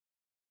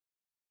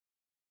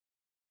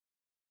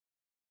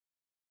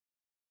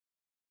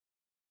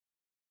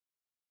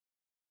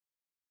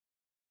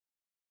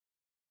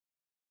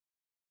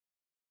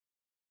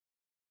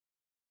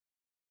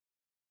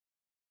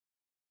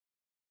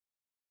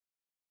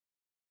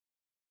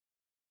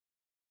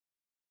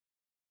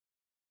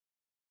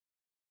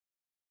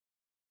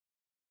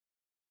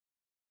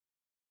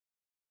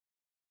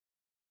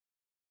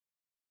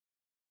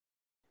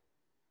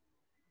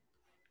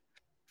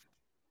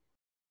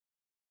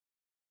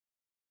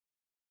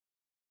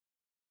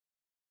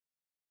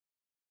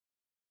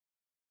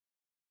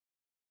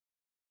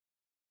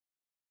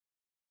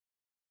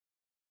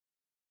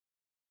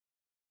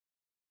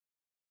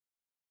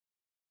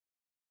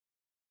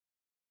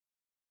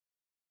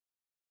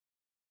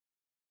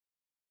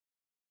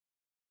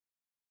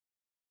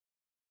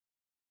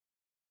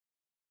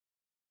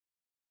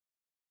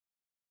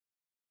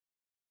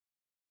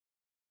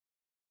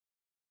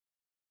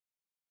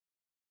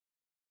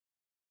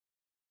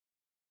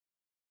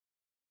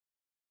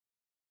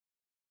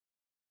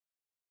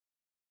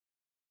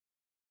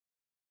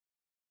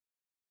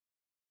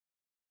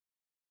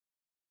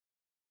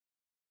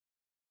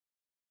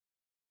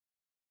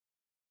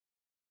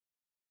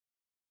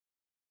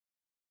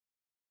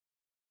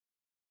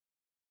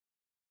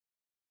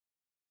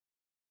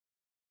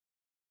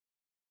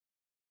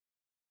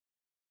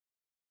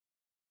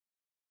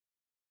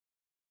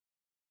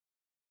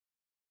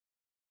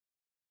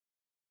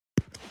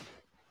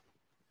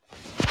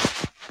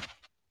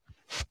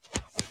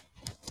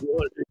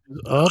What is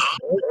up?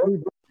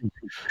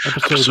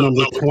 Episode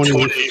number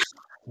 25.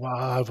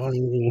 I'm going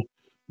to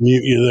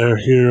mute you there.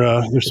 Here,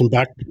 there's some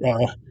back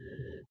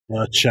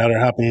chatter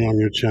happening on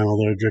your channel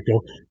there,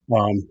 Drico.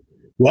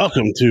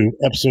 Welcome to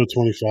episode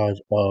 25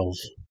 of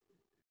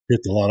Hit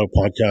the Lotto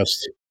podcast.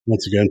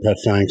 Once again, Pat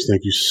Fangs,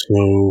 thank you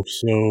so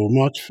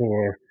much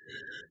for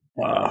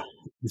the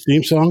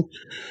theme song.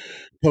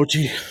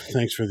 Pochi,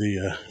 thanks for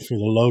the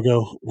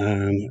logo.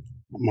 And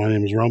my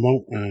name is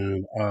Romo,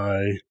 and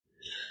I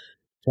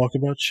talk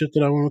about shit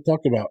that I want to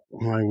talk about.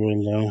 I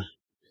will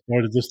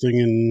started this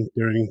thing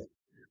during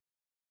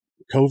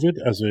COVID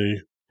as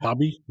a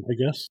hobby, I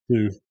guess,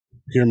 to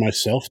hear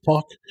myself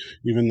talk,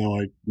 even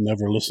though I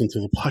never listen to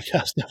the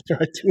podcast after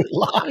I do it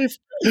live.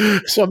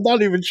 So I'm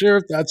not even sure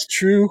if that's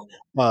true.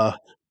 But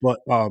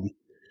and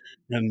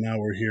now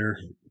we're here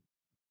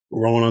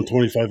rolling on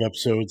 25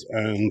 episodes,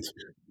 and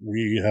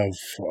we have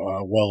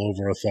well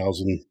over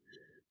 1,000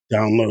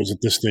 downloads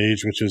at this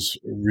stage, which is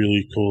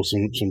really cool.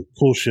 Some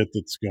cool shit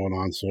that's going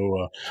on.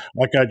 So,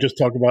 like I just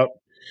talked about,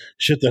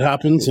 shit that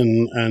happens,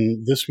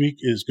 and this week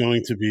is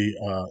going to be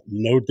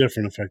no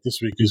different. In fact,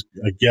 this week is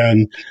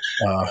again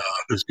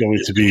is going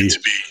to be.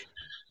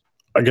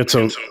 I get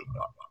some.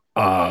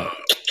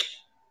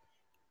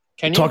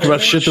 Can talk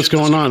about shit that's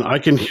going on.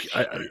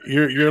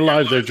 You're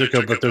live there,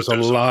 Drico, but there's a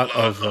lot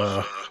of.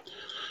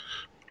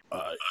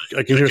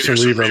 I can hear some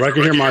reverb. I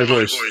can hear my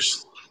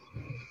voice.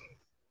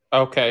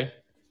 Okay.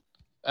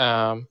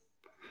 Yeah,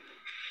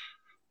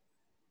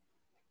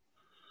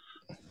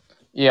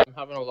 I'm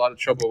having a lot of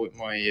trouble with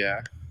my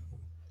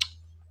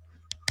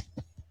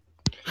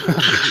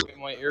with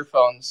my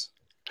earphones.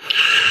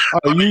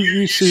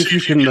 You see if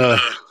you can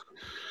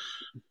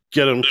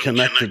get them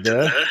connected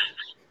there.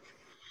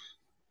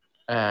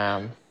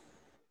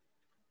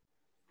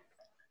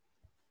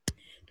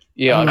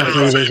 Yeah,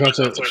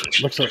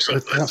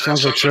 it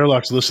sounds like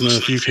Sherlock's listening.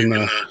 If you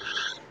can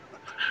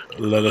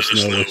let us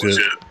know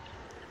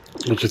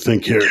what you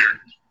think here.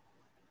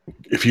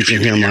 If you can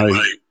hear my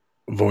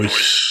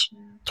voice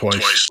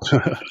twice.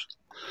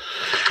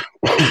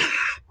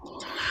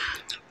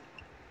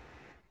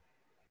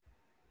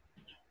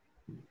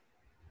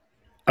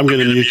 I'm going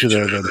to mute you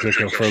there then,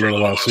 Drico, for a little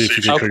while. See if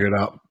you can figure it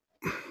out.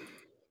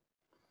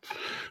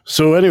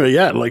 So anyway,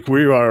 yeah, like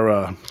we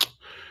are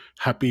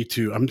happy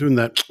to. I'm doing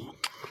that.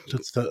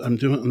 I'm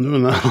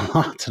doing that a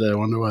lot today. I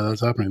wonder why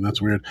that's happening.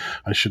 That's weird.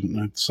 I shouldn't.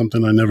 It's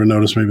something I never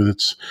noticed. Maybe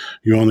that's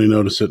you only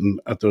notice it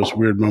at those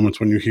weird moments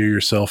when you hear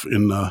yourself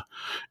in a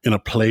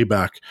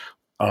playback.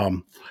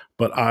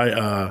 But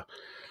I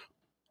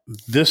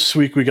this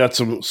week we got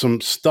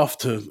some stuff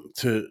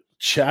to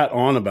chat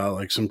on about.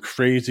 Like some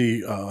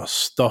crazy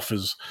stuff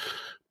has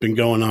been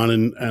going on,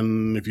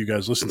 and if you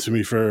guys listen to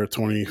me for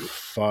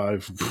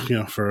 25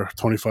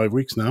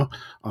 weeks now,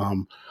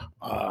 and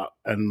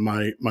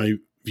my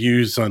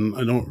views on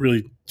I'm not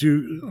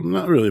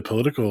really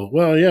political.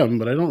 Well, yeah,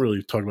 but I don't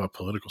really talk about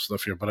political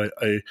stuff here. But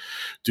I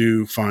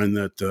do find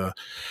that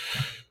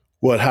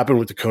what happened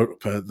with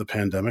the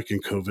pandemic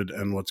and COVID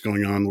and what's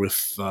going on with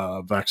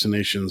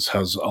vaccinations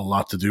has a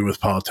lot to do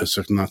with politics,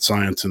 if not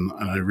science, and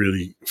I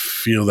really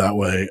feel that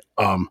way.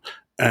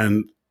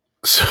 And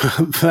so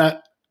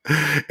that.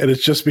 And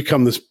it's just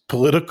become this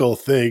political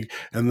thing,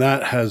 and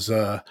that has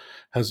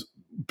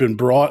been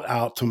brought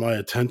out to my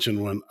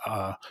attention when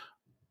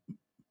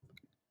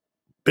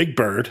Big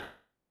Bird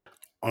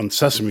on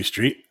Sesame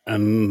Street.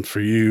 And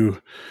for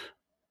you,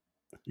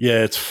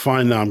 yeah, it's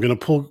fine now. I'm gonna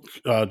pull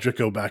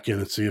Drico back in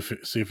and see if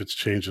it's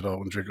changed at all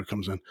when Drico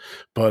comes in.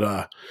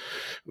 But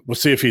we'll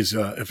see if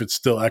it's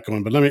still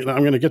echoing. But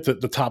I'm gonna get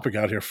the topic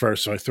out here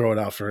first, so I throw it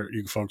out for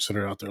you folks that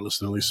are out there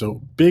listening. At least.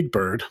 So Big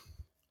Bird,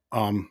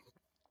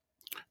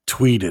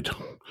 tweeted.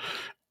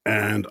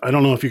 And I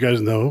don't know if you guys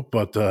know,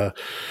 but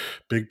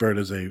Big Bird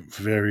is a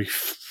very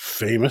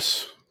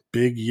famous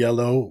big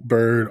yellow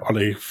bird on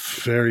a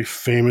very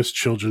famous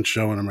children's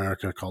show in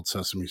America called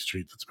Sesame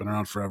Street. That's been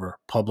around forever.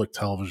 Public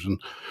television.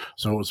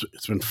 So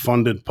it's been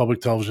funded,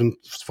 public television,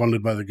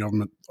 funded by the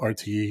government,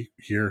 RTE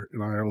here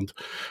in Ireland.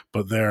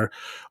 But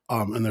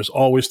and there's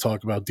always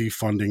talk about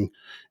defunding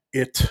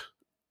it.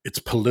 It's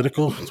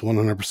political. It's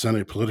 100%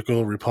 a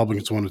political.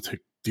 Republicans want to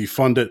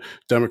defund it.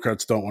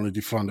 Democrats don't want to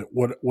defund it.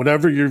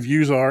 Whatever your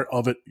views are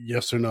of it,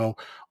 yes or no.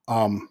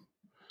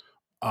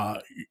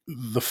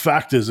 The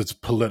fact is it's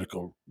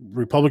political.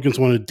 Republicans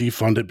want to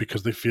defund it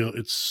because they feel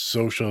it's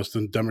socialist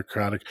and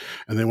democratic,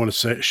 and they want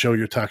to show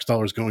your tax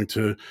dollars going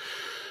to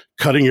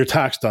cutting your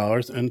tax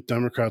dollars, and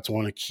Democrats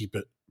want to keep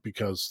it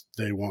because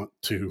they want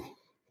to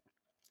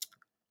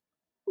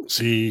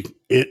see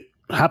it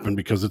happen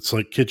because it's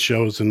like kid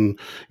shows, and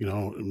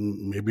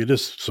maybe it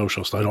is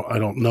socialist. I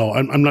don't know.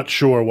 I'm not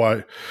sure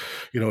why.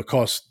 It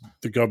costs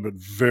the government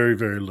very,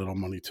 very little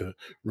money to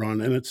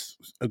run, and it's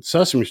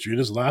Sesame Street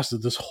has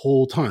lasted this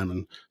whole time.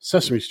 And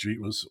Sesame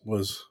Street was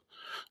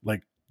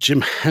like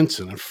Jim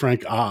Henson and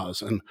Frank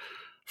Oz,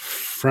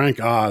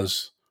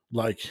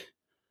 like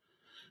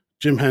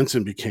Jim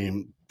Henson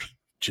became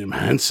Jim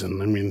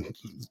Henson. I mean,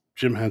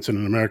 Jim Henson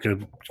in America,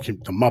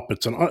 the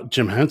Muppets, and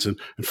Jim Henson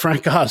and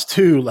Frank Oz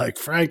too. Like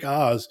Frank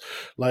Oz,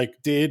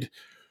 did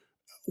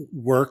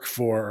work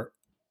for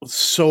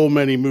so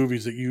many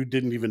movies that you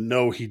didn't even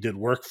know he did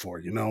work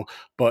for,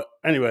 But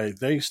anyway,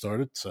 they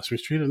started Sesame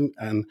Street,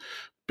 and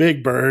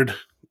Big Bird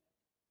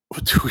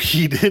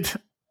tweeted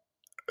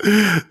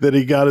that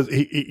he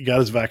got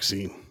his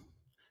vaccine,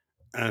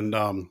 and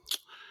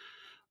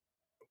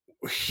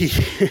he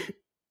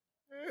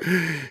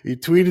he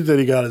tweeted that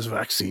he got his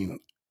vaccine,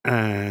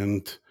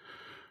 and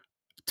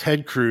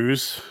Ted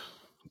Cruz,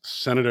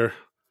 senator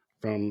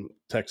from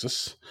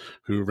Texas,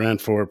 who ran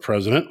for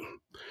president,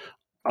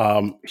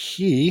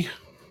 he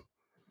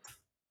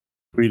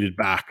tweeted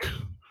back.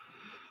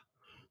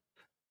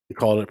 He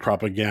called it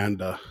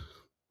propaganda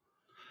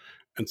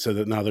and said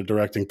that now they're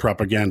directing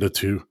propaganda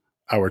to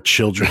our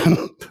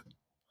children.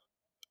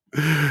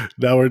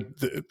 Now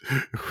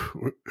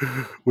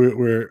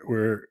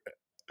we're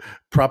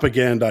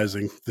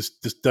propagandizing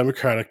this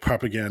Democratic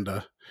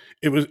propaganda.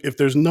 If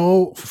there's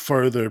no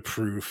further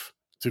proof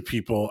to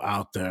people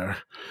out there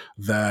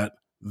that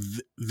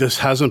this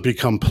hasn't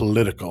become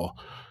political,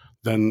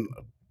 then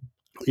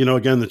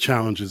again the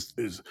challenge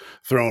is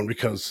thrown,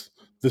 because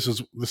this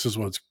is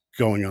what's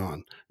going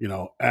on,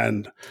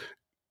 and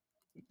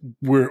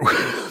we're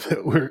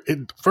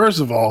first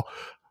of all,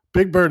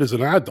 Big Bird is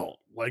an adult.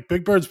 Like,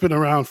 Big Bird is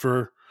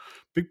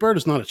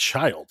not a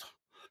child.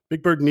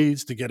 Big Bird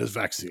needs to get his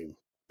vaccine.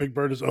 Big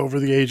Bird is over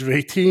the age of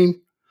 18.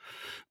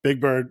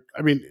 Big Bird,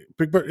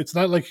 it's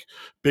not like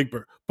Big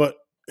Bird, but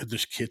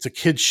it's a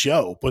kid's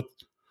show, but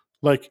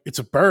it's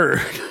a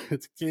bird.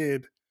 It's a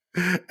kid,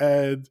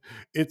 and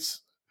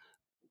it's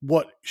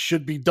what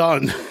should be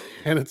done,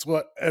 and it's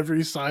what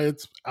every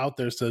science out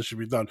there says should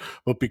be done.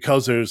 But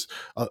because there's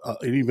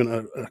even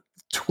a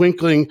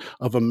twinkling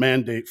of a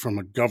mandate from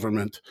a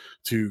government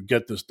to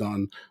get this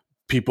done,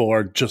 people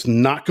are just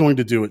not going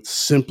to do it,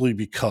 simply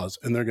because,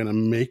 and they're going to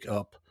make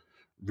up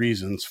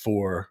reasons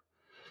for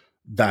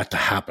that to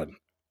happen.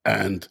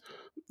 And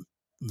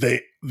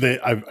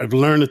I've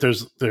learned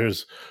that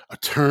there's a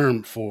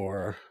term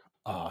for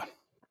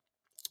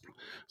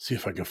see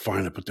if I can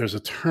find it, but there's a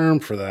term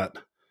for that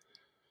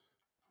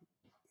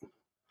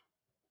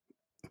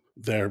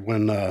there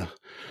when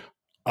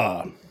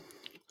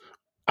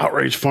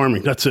outrage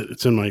farming. That's it.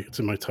 It's in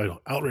my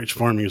title. Outrage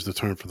farming is the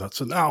term for that.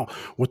 So now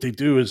what they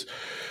do is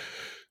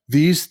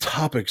these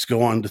topics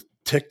go on to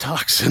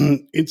TikToks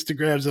and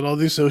Instagrams and all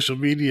these social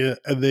media,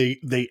 and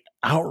they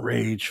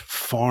outrage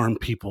farm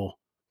people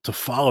to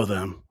follow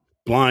them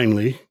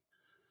blindly.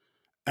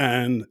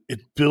 And it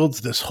builds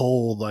this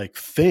whole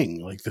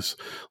thing,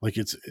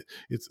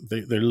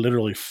 they're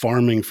literally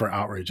farming for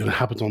outrage, and it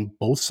happens on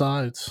both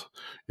sides.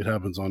 It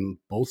happens on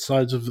both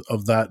sides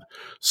of that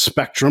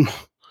spectrum,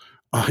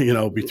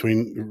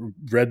 between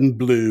red and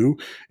blue.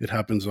 It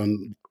happens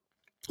on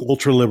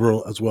ultra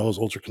liberal as well as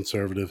ultra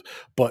conservative,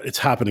 but it's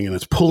happening, and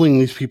it's pulling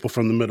these people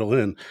from the middle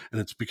in, and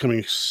it's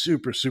becoming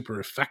super, super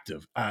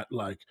effective at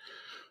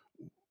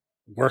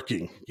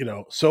working,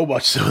 so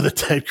much so that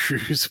Ted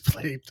Cruz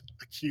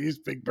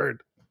accused Big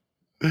Bird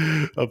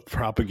of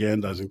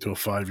propagandizing to a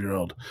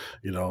 5-year-old.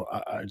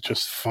 I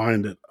just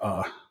find it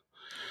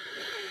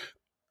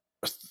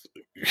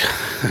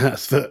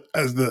as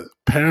the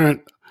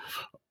parent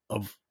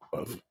of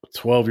a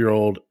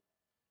 12-year-old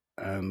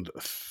and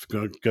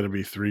going to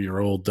be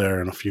 3-year-old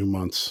there in a few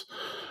months.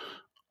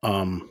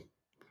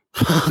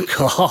 Fuck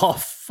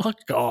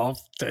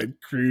off, Ted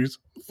Cruz.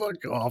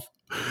 Fuck off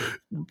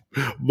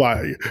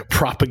by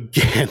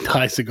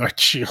propagandizing our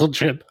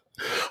children.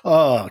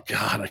 Oh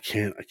God, I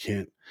can't.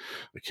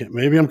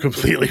 Maybe I'm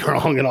completely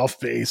wrong and off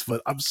base,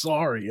 but I'm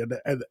sorry, and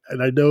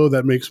I know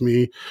that makes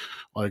me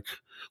like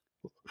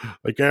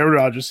Aaron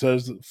Rodgers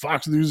says,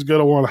 Fox News is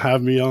gonna want to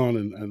have me on,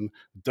 and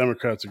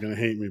Democrats are gonna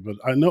hate me. But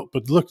I know.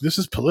 But look, this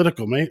is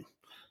political, mate.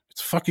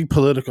 It's fucking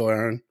political,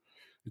 Aaron.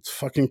 It's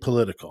fucking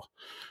political,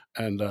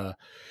 and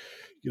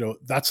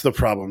that's the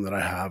problem that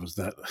I have, is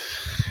that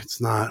it's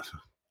not.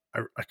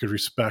 I could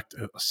respect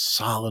a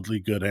solidly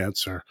good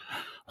answer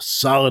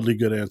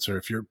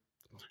if you're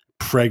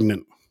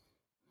pregnant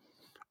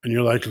and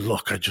you're like,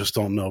 look, I just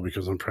don't know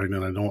because I'm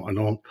pregnant. I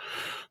don't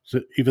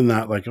even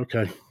that,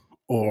 okay,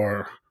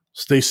 or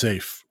stay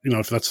safe,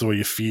 if that's the way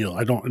you feel.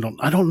 I don't know.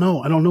 I don't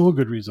know a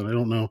good reason. I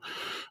don't know,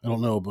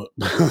 but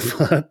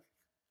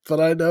but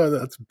I know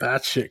that's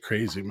batshit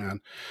crazy, man.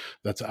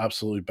 That's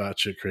absolutely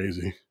batshit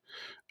crazy.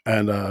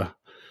 And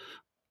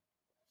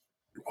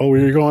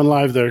you're going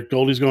live there.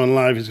 Goldie's going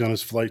live. He's on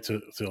his flight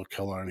to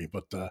Killarney.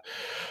 But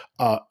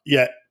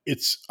yeah,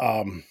 it's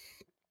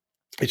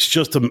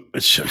just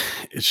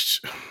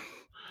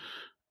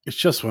it's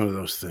just one of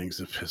those things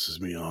that pisses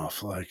me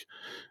off.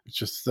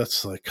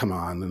 Come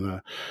on.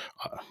 And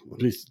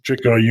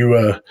Drico, you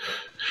let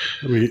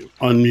me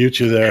unmute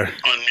you there.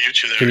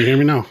 Can you hear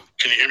me now?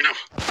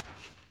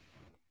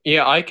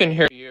 Yeah, I can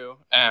hear you.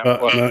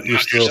 No, you're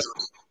still.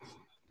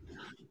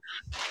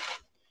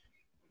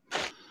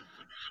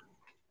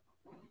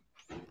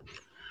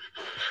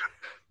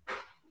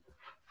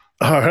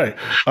 All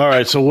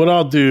right. So what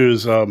I'll do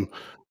is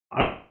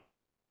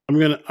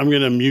I'm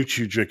gonna mute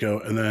you,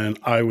 Drico, and then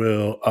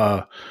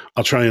I'll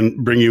try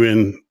and bring you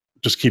in.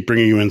 Just keep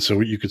bringing you in so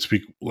you could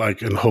speak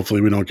and hopefully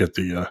we don't get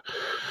the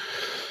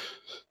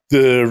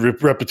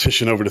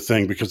repetition over the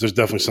thing, because there's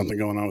definitely something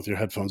going on with your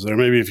headphones there.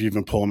 Maybe if you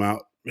even pull them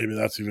out, maybe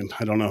that's even,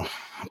 I don't know.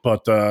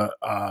 But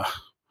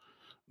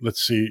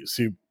let's see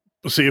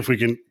if we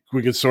can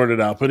sort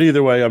it out. But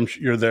either way,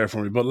 you're there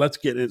for me. But let's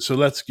get it. So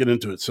let's get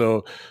into it.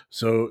 So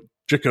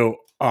Drico,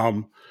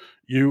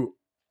 you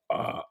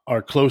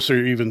are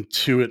closer even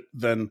to it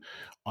than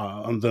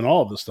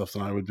all of this stuff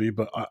than I would be.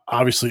 But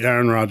obviously,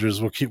 Aaron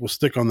Rodgers. We'll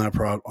stick on that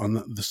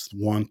this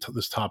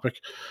topic.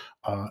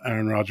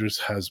 Aaron Rodgers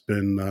has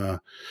been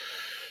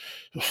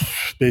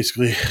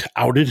basically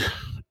outed,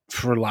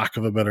 for lack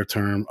of a better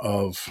term,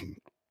 of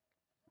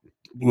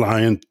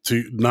lying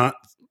to not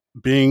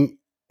getting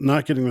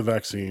the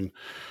vaccine,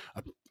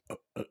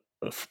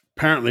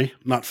 apparently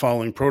not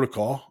following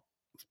protocol.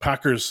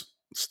 Packers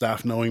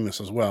staff knowing this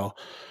as well,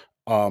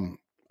 and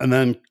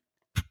then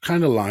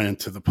kind of lying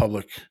to the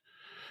public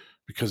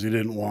because he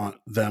didn't want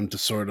them to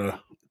sort of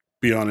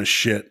be on his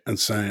shit and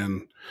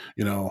saying,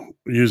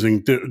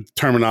 using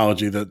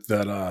terminology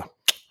that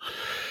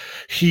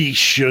he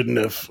shouldn't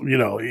have.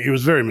 He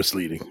was very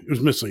misleading. It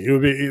was misleading. It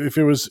would be, if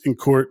it was in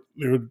court,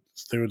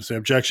 they would say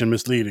objection,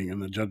 misleading,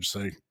 and the judge would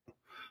say,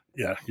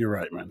 yeah, you're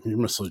right, man. You're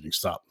misleading.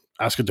 Stop.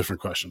 Ask a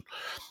different question.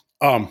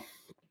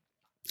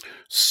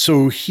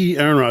 So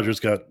Aaron Rodgers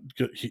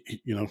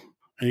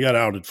he got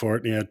outed for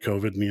it, and he had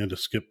COVID, and he had to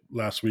skip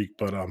last week.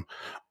 But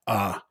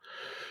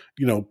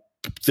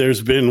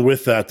there's been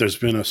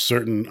a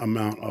certain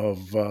amount of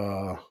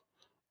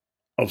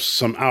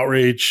some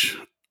outrage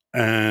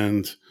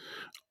and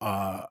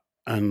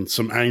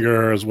some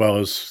anger, as well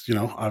as,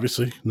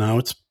 obviously now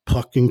it's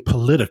fucking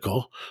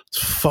political.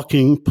 It's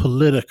fucking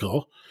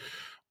political.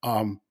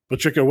 But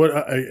Drico, what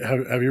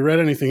have you read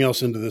anything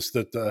else into this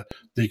that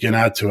you can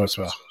add to us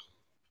about?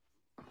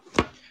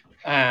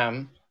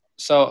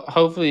 So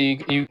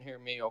hopefully you can hear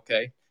me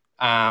okay.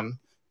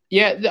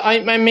 Yeah,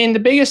 I mean, the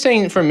biggest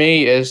thing for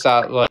me is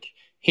that,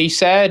 he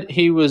said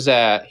he was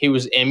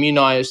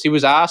immunized. He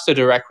was asked a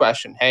direct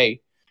question,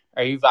 "Hey,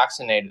 are you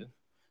vaccinated?"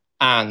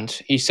 And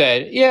he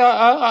said, "Yeah,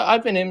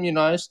 I've been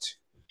immunized."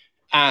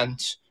 And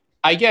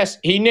I guess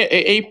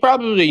he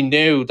probably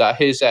knew that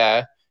his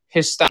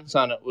stance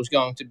on it was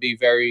going to be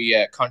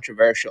very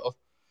controversial,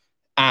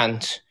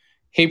 and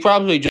he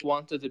probably just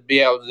wanted to be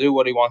able to do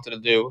what he wanted to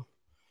do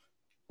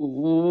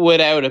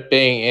without it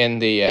being in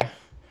the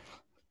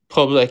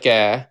public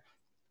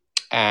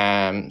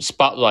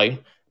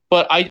spotlight.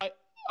 But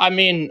I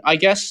mean, I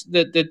guess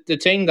the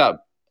thing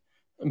that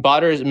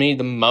bothers me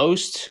the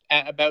most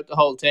about the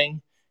whole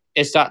thing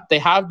is that they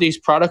have these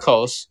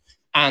protocols,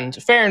 and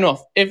fair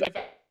enough, if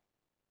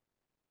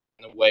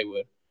away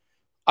with,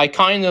 I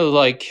kind of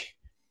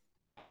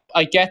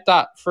I get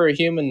that for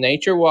human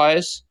nature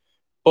wise,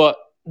 but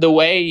the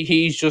way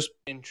he's just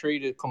been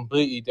treated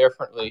completely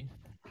differently.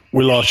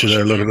 We lost you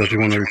there a little bit. If you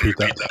want to repeat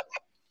that.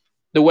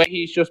 The way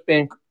he's just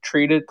been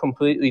treated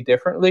completely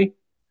differently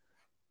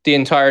the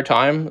entire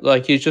time.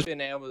 He's just been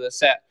able to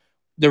set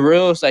the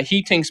rules that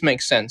he thinks make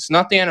sense,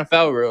 not the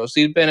NFL rules.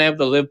 He's been able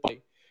to live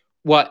by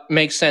what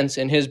makes sense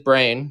in his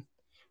brain.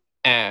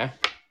 And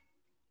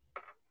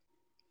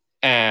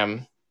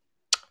then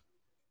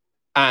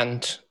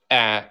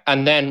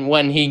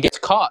when he gets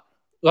caught,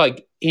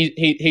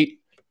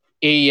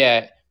 he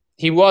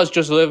was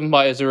just living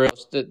by his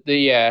rules.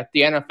 The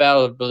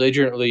NFL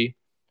belligerently,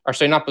 or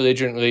say not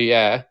belligerently,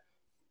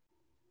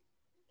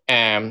 they've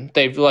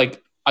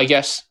I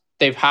guess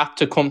they've had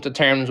to come to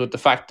terms with the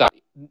fact that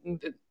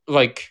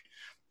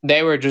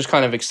they were just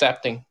kind of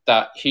accepting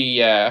that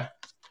he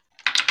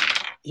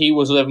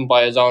was living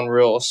by his own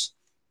rules,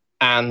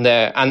 and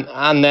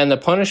then the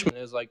punishment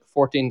is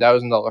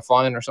 $14,000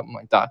 fine or something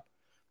like that,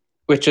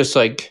 which is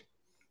like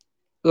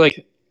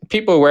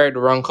people wear the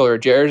wrong color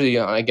jersey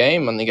on a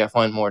game and they get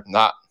fined more than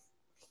that.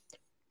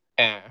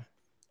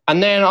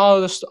 And then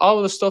all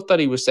of the stuff that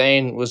he was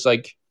saying was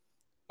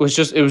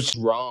just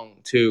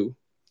wrong too.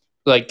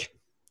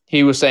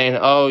 He was saying,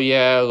 "Oh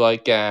yeah,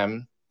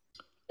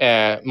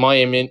 my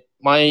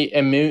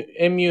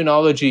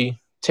immunology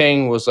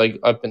thing was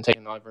I've been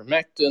taking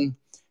ivermectin."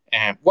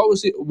 And what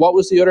was the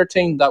other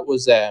thing that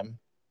was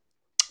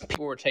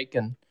people were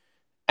taking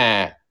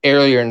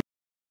earlier?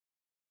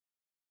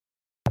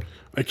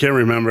 I can't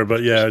remember,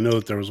 but yeah, I know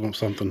that there was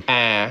something.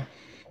 And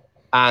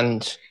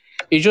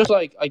it's just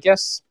I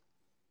guess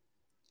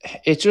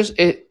it's just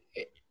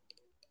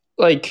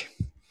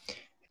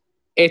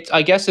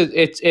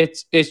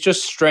it's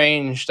just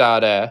strange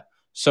that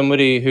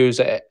somebody who's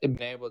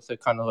been able to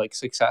kind of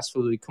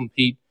successfully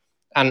compete,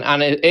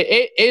 and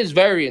it is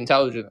very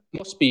intelligent,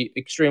 must be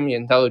extremely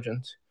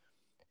intelligent,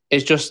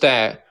 is just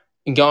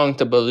going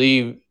to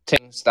believe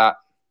things that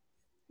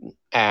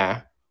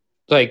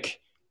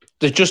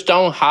they just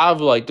don't have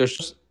there's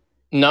just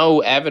no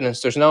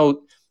evidence, there's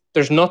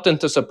nothing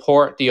to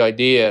support the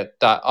idea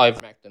that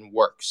ivermectin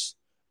works.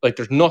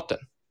 There's nothing.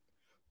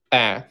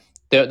 The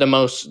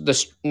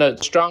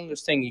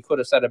strongest thing you could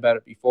have said about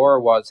it before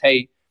was,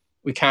 hey,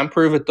 We can't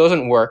prove it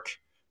doesn't work.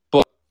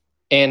 But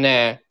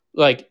in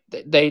like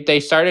they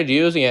started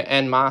using it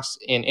en masse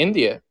in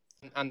India,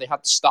 and they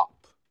had to stop.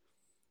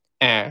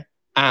 Uh,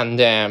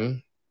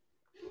 and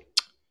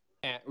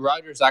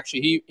Rodgers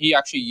actually he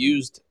actually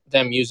used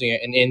them using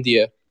it in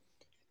India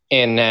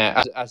in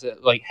as a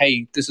like,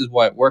 hey, this is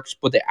why it works.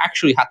 But they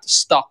actually had to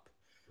stop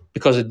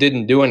because it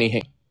didn't do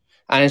anything,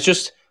 and it's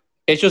just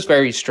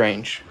very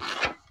strange.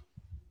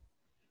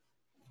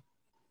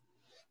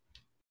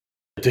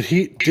 Did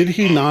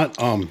he not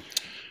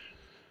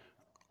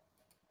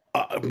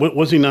what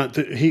was he not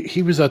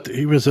he was at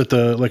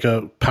the like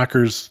a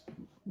Packers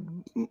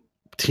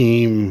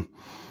team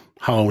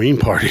Halloween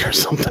party or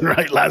something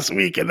right last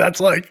week, and that's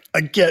like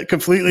again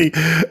completely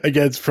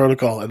against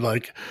protocol, and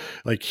like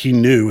he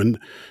knew. And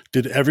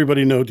did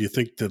everybody know? Do you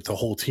think that the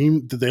whole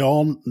team, did they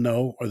all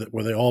know, or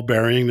were they all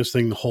burying this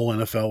thing? The whole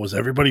NFL, was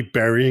everybody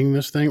burying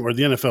this thing, or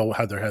the NFL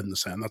had their head in the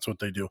sand? That's what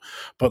they do.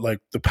 But like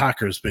the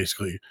Packers,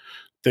 basically,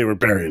 they were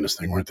burying this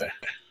thing, weren't they?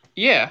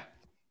 Yeah,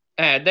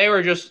 they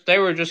were just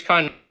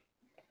kind of.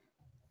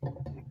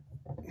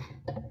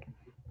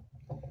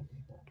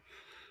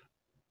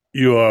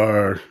 You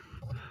are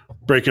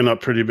breaking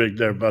up pretty big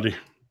there, buddy.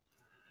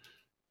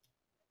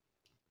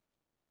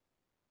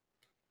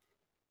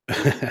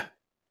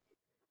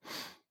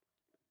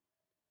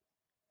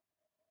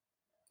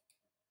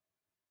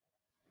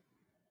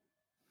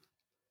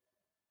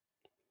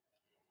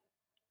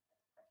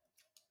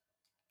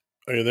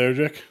 Are you there,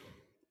 Jack?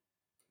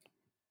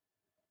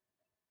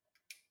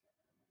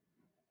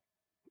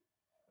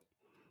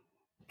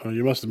 Oh,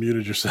 you must have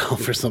muted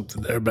yourself or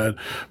something there, man.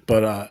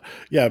 But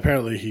yeah,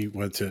 apparently he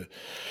went to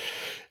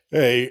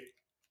a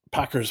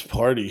Packers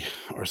party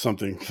or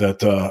something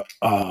that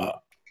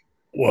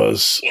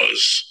was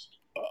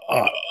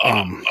uh,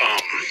 um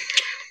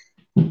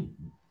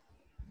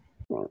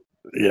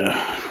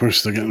yeah, we're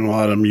still getting a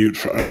lot of mute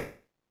for.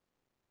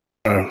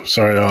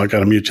 Sorry, I got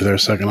to mute you there a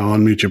second. I'll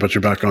unmute you, but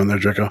you're back on there,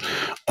 Drico.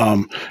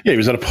 Yeah, he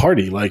was at a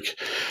party, like,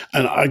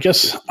 and I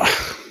guess,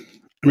 I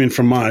mean,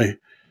 from my,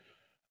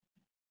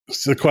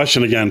 so the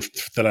question again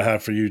that I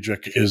have for you,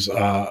 Drick, is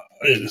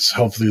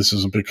hopefully this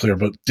is a bit clear,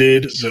 but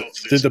did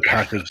the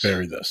Packers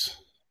bury this?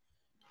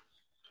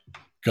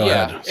 Go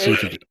Yeah, ahead. See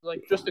if you can.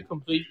 like just a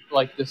complete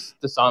like this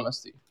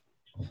dishonesty.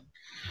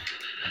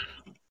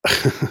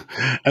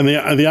 And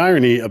the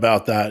irony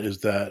about that is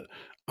that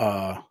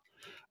uh,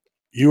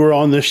 you were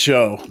on this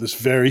show, this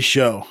very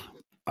show.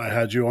 I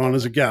had you on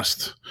as a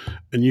guest,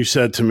 and you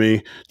said to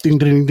me, "Ding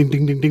ding ding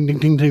ding ding ding ding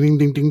ding ding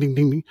ding ding ding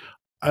ding."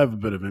 I have a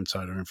bit of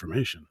insider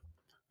information.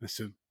 I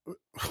said,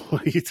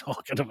 "What are you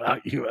talking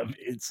about? You have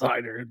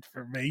insider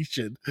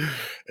information,"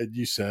 and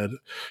you said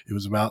it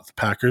was about the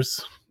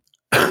Packers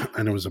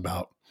and it was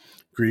about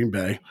Green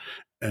Bay,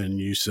 and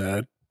you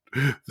said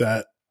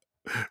that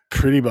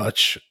pretty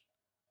much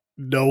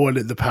no one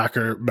in the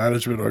Packer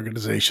management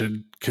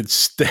organization could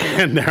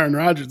stand Aaron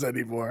Rodgers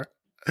anymore.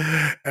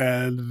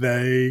 And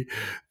they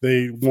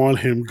want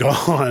him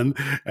gone,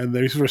 and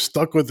they were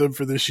stuck with him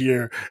for this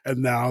year,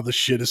 and now the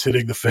shit is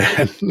hitting the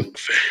fan.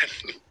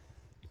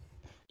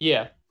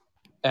 Yeah,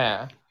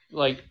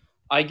 like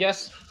I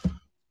guess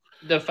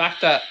the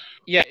fact that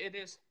yeah, it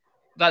is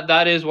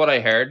that is what I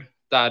heard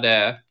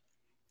that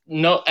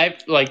no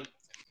like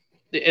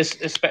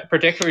it's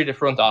particularly the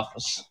front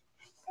office.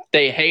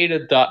 They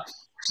hated that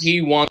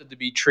he wanted to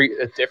be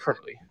treated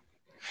differently.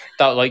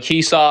 That like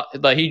he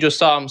just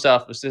saw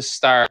himself as this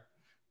star.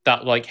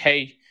 That like,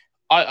 hey,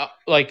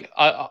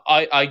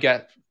 I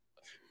get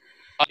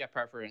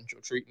preferential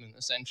treatment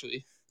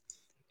essentially.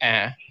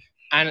 Uh,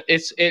 and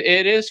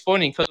it is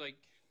funny because like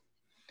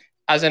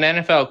as an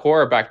NFL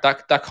quarterback,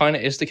 that kind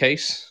of is the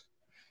case.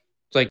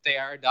 Like they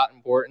are that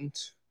important.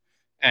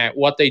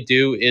 What they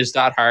do is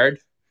that hard.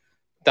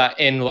 That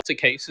in lots of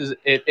cases,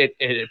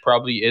 it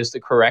probably is the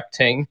correct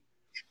thing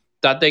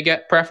that they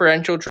get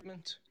preferential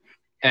treatment.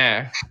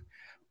 Uh,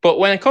 but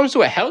when it comes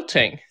to a health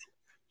thing,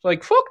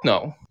 like fuck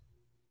no.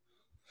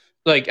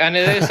 Like, and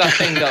it is that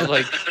thing that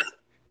like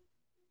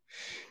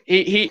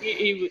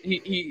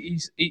he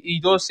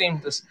does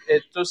seem to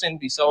it does seem to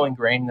be so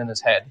ingrained in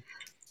his head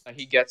that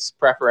he gets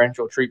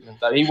preferential treatment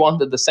that he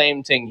wanted the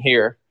same thing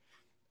here.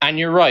 And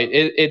you're right,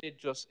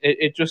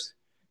 it's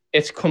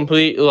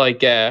complete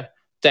like a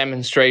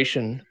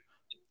demonstration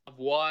of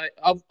why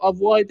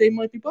they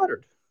might be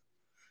bothered.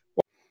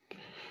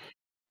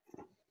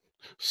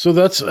 So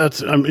that's.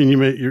 I mean,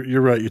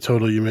 you're right.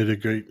 You made a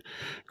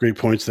great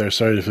points there.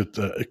 Sorry if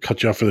it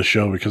cut you off for the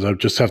show, because I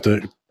just have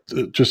to,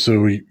 just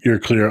so you're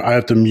clear, I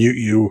have to mute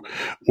you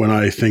when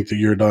I think that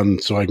you're done,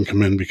 so I can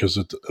come in, because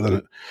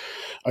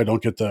I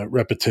don't get the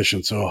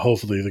repetition. So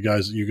hopefully you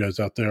guys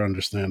out there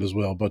understand as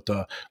well. But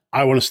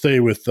I want to stay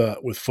with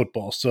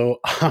football.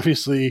 So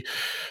obviously,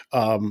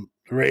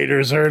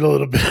 Raiders are in a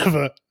little bit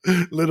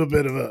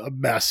of a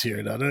mess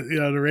here. Now,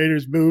 the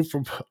Raiders moved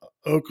from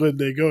Oakland,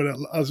 they go to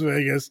Las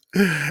Vegas,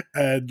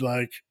 and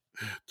like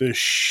the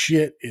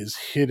shit is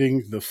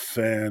hitting the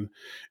fan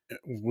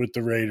with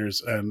the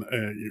Raiders, and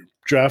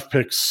draft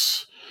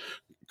picks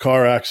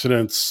car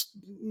accidents,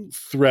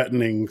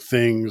 threatening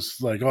things,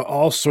 like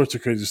all sorts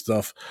of crazy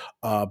stuff.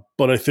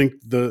 But I think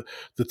the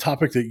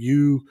topic that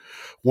you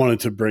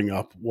wanted to bring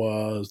up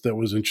was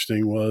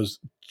interesting was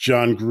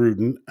John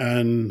Gruden.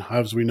 And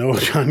as we know,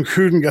 John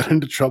Gruden got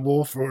into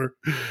trouble for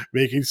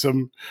making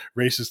some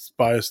racist,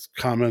 biased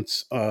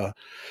comments,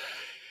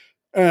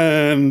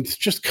 and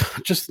just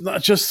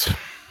not just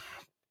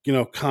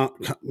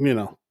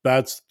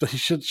bad. He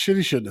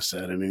shouldn't have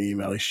said it in an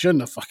email. He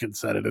shouldn't have fucking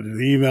said it in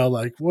an email.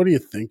 Like, what are you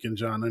thinking,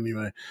 John?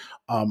 Anyway,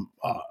 um,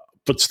 uh,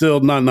 but still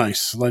not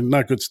nice, like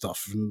not good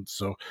stuff. And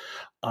so,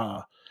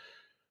 uh,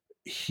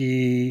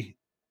 he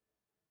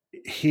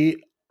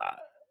he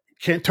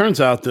turns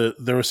out that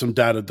there was some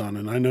data done,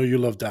 and I know you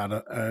love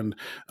data, and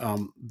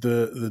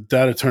the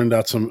data turned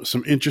out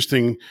some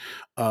interesting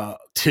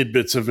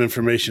tidbits of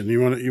information.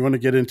 You want to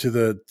get into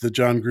the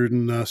John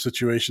Gruden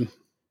situation?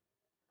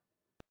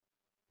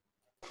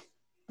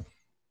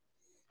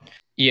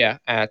 Yeah.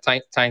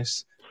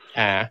 Thanks.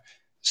 Uh,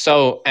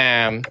 so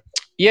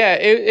yeah,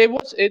 it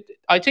was it.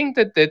 I think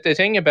that the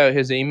thing about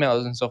his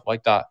emails and stuff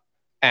like that,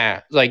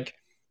 like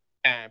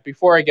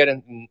before I get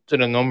into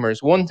the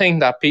numbers, one thing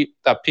that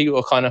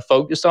people kind of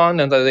focused on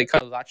and that they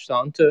kind of latched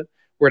onto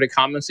were the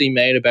comments he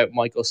made about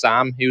Michael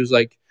Sam. He was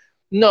like,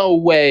 "No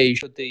way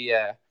should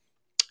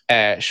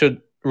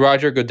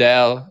Roger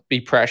Goodell be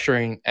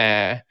pressuring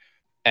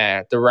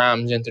the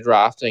Rams into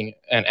drafting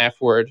an F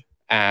word."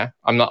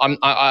 I'm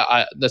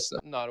not. That's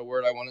not a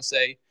word I want to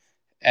say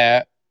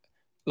uh,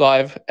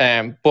 live.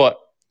 But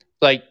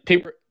like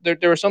people, there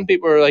were some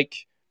people who were like,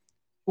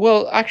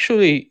 well,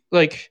 actually,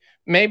 like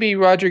maybe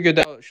Roger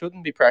Goodell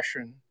shouldn't be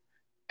pressuring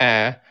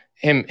uh,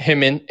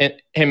 him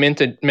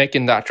into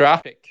making that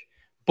draft pick.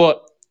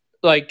 But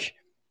like,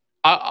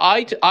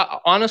 I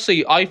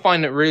honestly I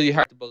find it really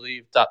hard to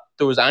believe that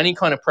there was any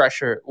kind of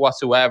pressure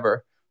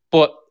whatsoever.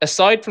 But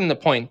aside from the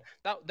point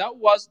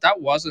that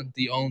wasn't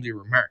the only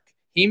remark.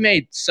 He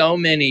made so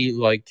many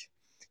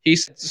he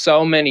said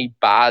so many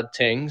bad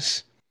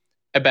things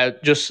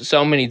about just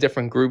so many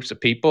different groups of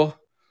people.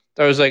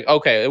 There was like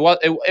okay,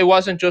 it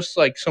wasn't just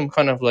like some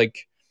kind of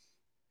like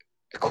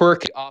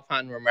quirky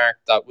offhand remark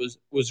that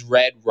was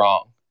read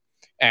wrong.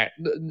 And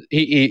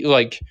he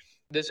like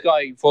this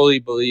guy fully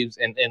believes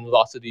in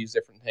lots of these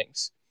different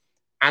things.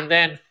 And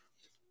then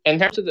in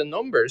terms of the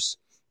numbers,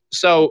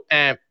 so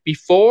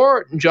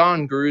before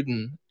John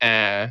Gruden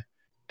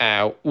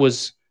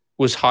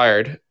was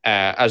hired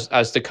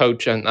as the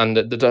coach and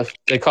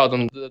they called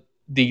him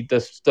the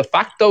de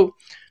facto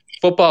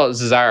football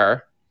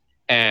czar.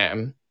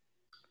 Um,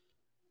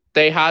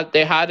 they had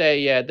this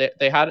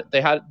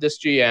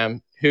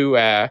GM who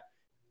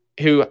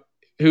who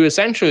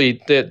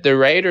essentially the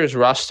Raiders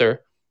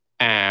roster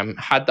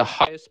had the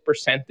highest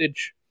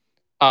percentage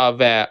of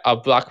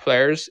black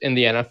players in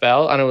the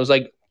NFL, and it was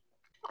like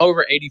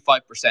over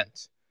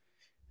 85%.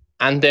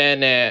 And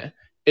then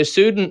as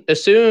soon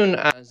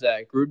as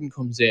Gruden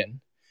comes in,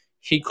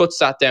 he cuts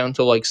that down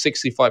to like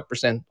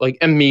 65%, like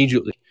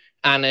immediately,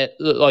 and it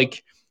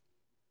like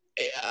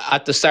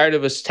at the start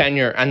of his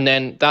tenure, and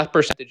then that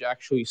percentage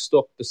actually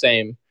stuck the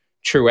same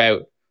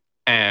throughout.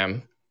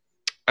 Um,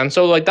 and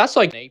so like that's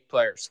like an 8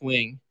 player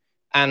swing,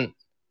 and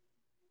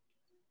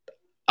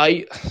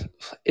I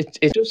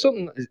it's just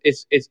something.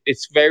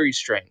 It's very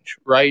strange,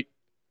 right?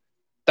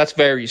 That's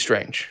very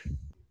strange.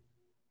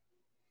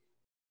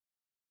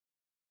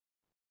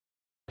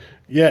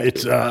 Yeah,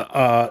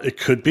 it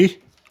could be.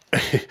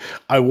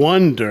 I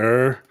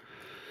wonder.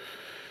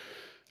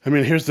 I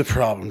mean, here's the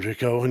problem,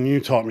 Drico, and you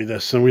taught me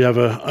this, and we have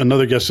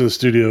another guest in the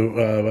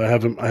studio. I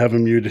have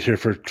him muted here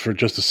for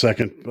just a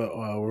second, but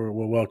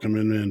we'll welcome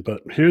him in.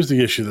 But here's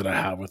the issue that I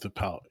have with it,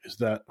 pal, is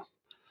that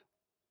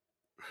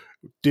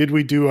did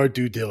we do our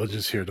due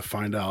diligence here to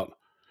find out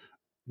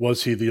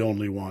was he the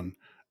only one,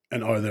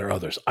 and are there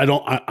others?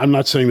 I'm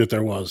not saying that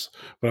there was,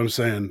 but I'm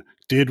saying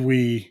did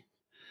we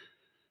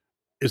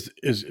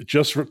is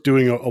just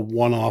doing a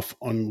one off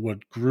on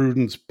what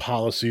Gruden's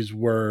policies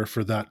were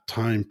for that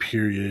time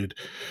period.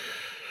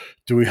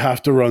 Do we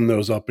have to run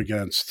those up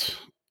against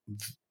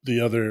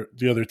the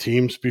other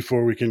teams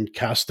before we can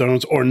cast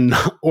stones,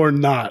 or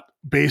not,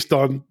 based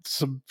on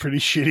some pretty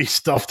shitty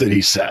stuff that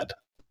he said?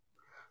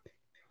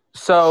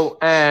 So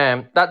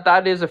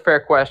that is a fair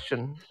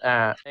question.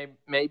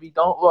 Maybe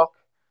don't look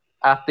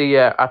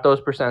at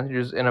those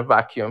percentages in a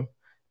vacuum.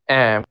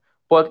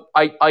 But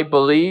I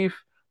believe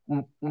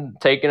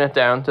taking it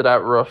down to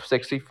that rough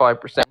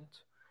 65%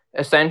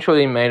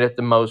 essentially made it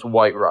the most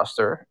white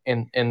roster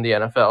in the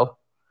NFL.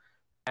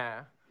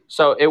 Uh,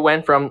 so it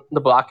went from the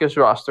blackest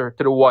roster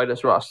to the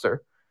whitest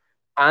roster,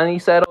 and he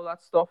said all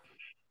that stuff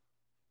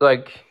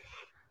like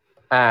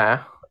uh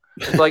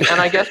and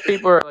I guess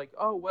people are like,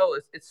 oh well,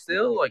 it's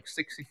still like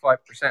 65%.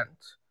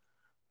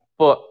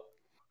 But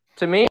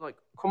to me, like,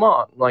 come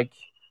on, like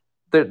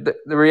the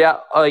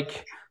real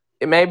like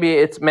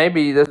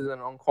maybe this is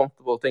an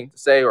uncomfortable thing to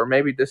say, or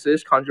maybe this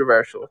is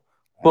controversial,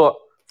 but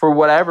for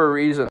whatever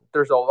reason,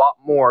 there's a lot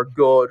more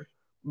good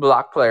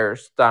black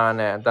players than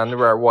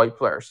there are white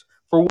players.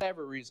 For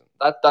whatever reason,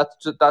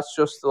 that's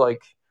just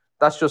like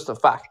That's just a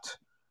fact.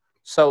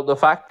 So the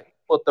fact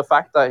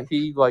that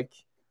he like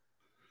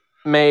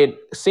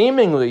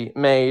seemingly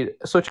made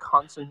such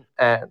constant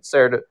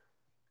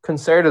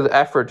concerted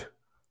effort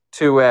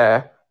to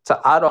add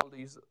all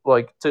these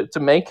like to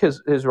make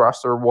his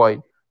roster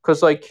wide,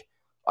 because like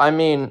I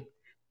mean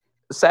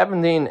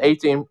 17,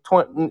 18,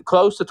 20,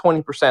 close to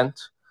 20%,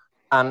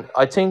 and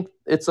I think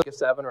it's like a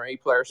 7 or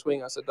 8 player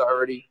swing. I said that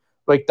already.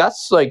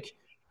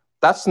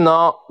 That's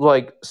not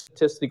like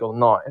statistical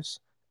noise.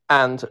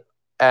 And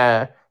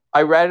I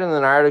read in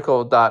an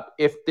article that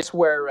if this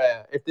were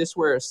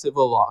a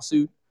civil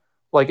lawsuit,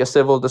 like a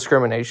civil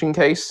discrimination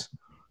case,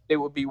 it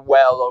would be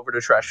well over the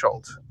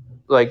threshold.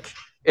 Like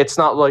it's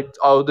not like,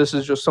 oh, this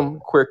is just some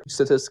quirky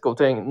statistical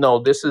thing. No,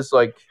 this is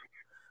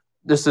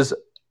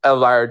a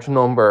large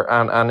number,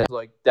 and it's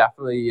like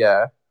definitely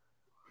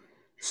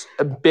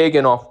big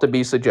enough to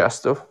be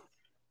suggestive.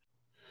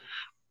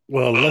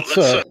 Well,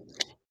 let's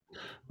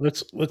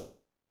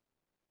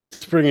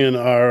bring in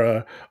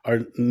our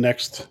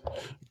next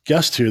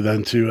guest here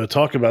then to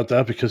talk about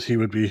that, because he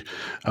would be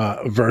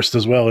versed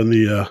as well in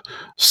the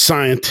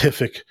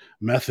scientific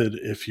method,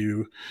 if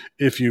you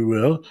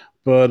will.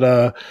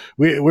 But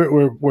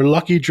we're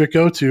lucky,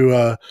 Drico,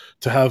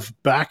 to have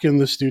back in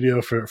the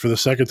studio for the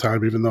second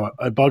time, even though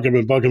I bug him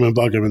and bug him and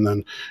bug him, and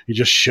then he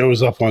just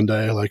shows up one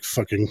day like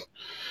fucking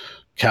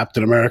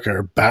Captain America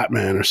or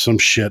Batman or some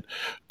shit,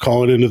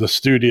 calling into the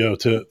studio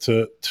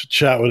to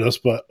chat with us.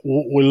 But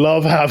we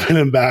love having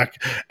him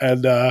back,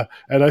 and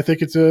I think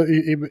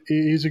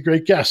he's a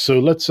great guest. So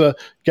let's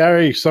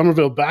Gary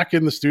Sommerville back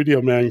in the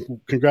studio,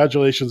 man.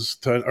 Congratulations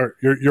or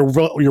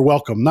you're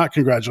welcome. Not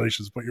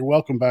congratulations, but you're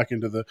welcome back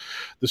into the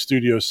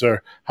studio,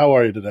 sir. How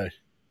are you today?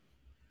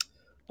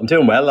 I'm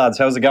doing well, lads.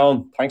 How's it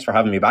going? Thanks for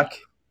having me back.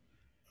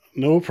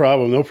 No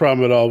problem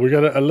at all. We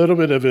got a little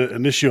bit of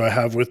an issue I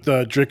have with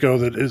Drico,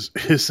 that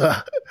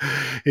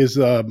his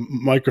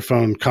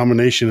microphone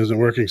combination isn't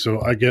working, so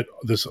I get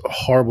this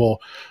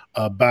horrible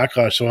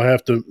backlash. So I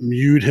have to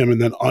mute him and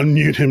then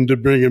unmute him to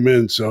bring him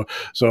in. So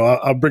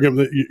I'll bring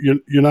him.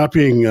 You're not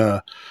being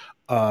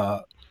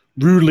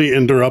rudely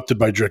interrupted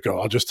by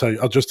Drico. I'll just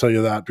tell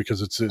you that,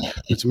 because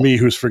it's me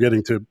who's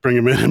forgetting to bring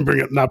him in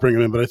and not bring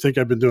him in. But I think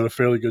I've been doing a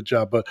fairly good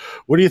job. But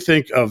what do you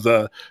think of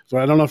I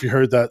don't know if you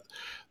heard that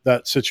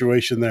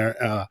situation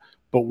there,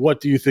 but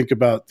what do you think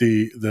about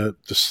the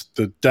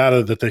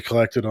data that they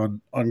collected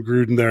on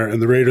Gruden there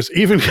and the Raiders,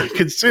 even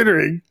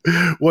considering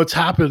what's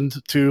happened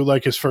to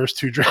like his first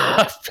 2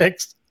 draft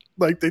picks?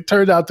 Like, they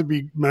turned out to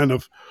be men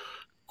of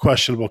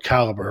questionable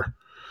caliber.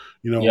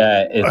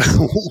 Yeah,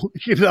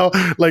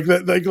 like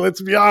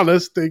let's be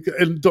honest.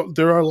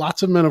 There are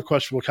lots of men of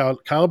questionable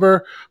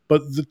caliber,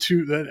 but the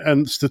two,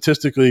 and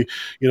statistically,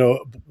 he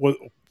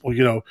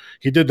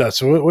did that.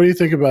 So what do you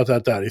think about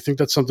that? Do you think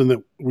that's something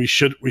that we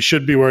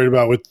should be worried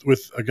about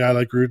with a guy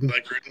like Gruden?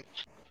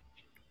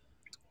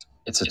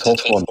 It's a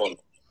tough one.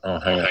 Oh,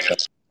 hang on.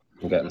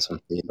 I'm getting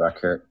some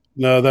feedback here.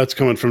 No, that's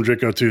coming from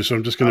Drico too, so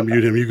I'm just going to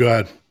mute him. You go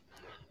ahead.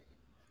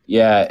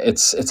 Yeah,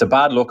 it's a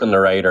bad look on the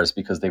Raiders,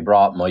 because they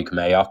brought Mike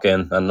Mayock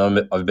in, and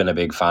I've been a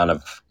big fan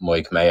of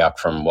Mike Mayock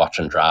from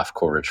watching draft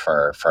coverage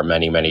for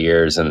many, many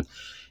years, and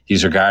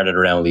he's regarded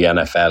around the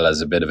NFL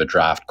as a bit of a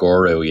draft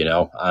guru,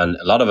 and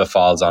a lot of it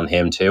falls on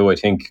him too. I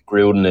think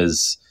Gruden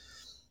is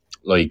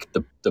like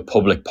the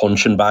public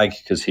punching bag,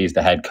 because he's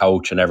the head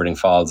coach and everything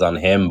falls on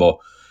him. But,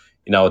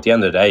 at the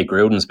end of the day,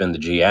 Gruden's been the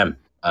GM,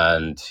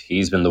 and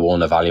he's been the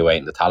one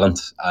evaluating the talent.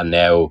 And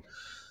now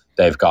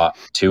they've got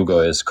 2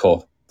 guys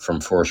cut from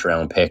first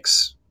round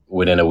picks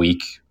within a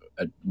week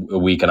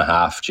and a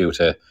half, due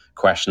to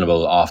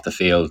questionable off the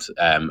field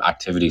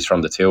activities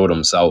from the 2 of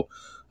them. So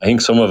I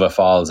think some of it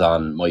falls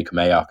on Mike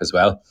Mayock as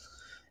well.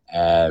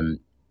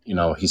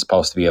 He's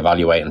supposed to be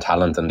evaluating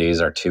talent, and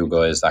these are 2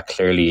 guys that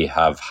clearly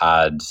have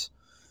had,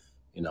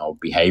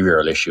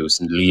 behavioural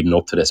issues leading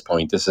up to this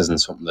point. This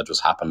isn't something that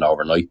just happened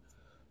overnight.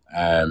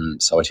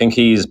 So I think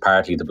he's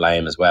partly to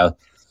blame as well.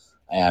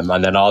 And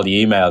then all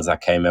the emails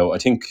that came out, I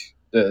think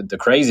the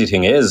crazy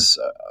thing is,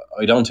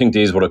 I don't think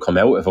these would have come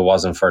out if it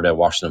wasn't for the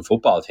Washington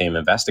football team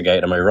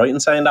investigating. Am I right in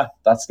saying that?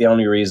 That's the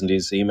only reason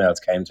these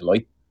emails came to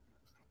light.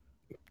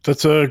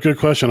 That's a good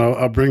question.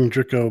 I'll bring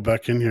Drico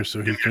back in here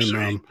so he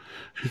can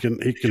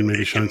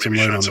maybe shine some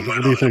light on it.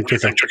 What do you think,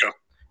 Drico?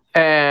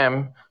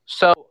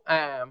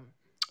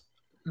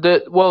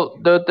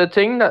 The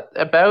thing that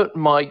about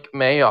Mike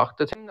Mayock,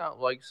 the thing that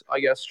I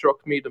guess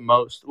struck me the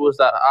most was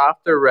that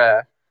after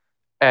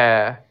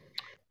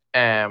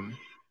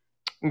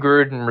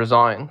Gruden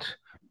resigned,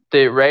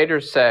 the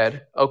Raiders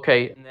said,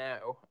 okay,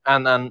 now,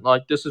 and then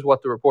this is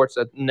what the report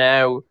said,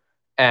 now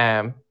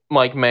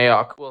Mike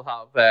Mayock will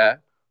have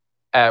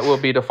will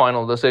be the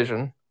final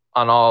decision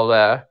on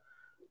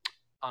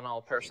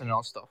all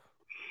personnel stuff.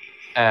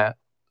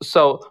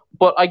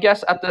 But I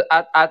guess at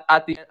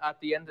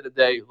the end of the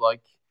day,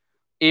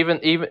 even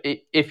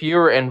if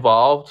you're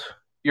involved,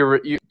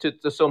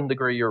 to some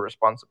degree you're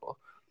responsible.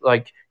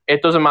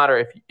 It doesn't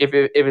matter if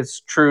it's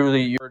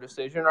truly your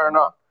decision or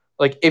not.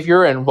 If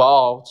you're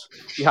involved,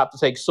 you have to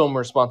take some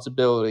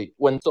responsibility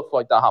when stuff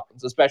like that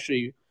happens,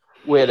 especially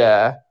with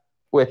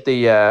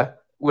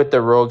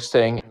the Ruggs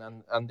thing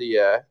and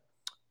the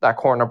that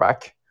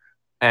cornerback.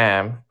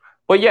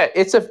 But yeah,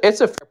 it's a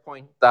fair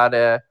point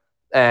that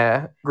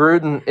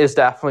Gruden is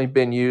definitely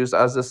been used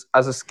as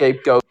a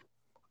scapegoat.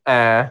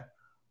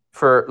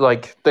 For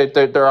like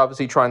they're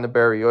obviously trying to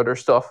bury other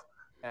stuff.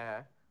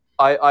 Uh,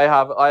 I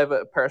have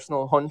a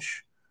personal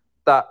hunch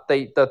that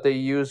they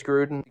use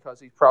Gruden because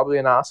he's probably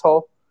an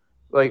asshole.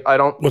 Like I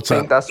don't What's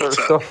think that? that sort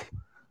of stuff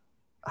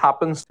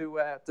happens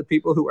to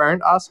people who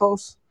aren't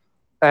assholes.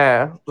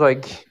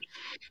 Like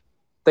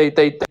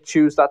they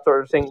choose that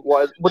sort of thing.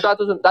 Why? But that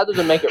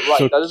doesn't make it right.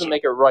 So That doesn't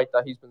make it right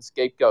that he's been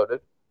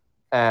scapegoated.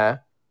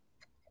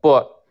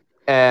 But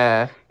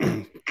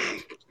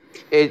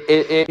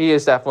he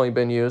has definitely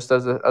been used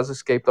as a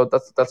scapegoat.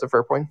 That's a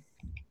fair point.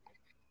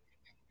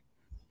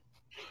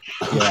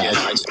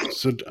 Yeah.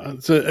 so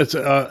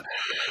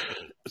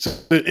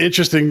it's an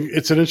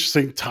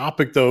interesting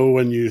topic though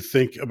when you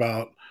think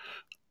about.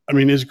 I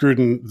mean, is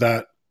Gruden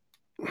that?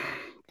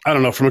 I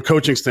don't know. From a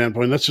coaching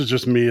standpoint, that's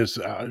just me as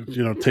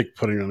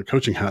putting on a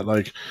coaching hat.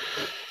 Like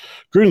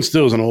Gruden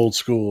still is an old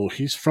school.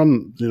 He's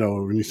from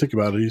when you think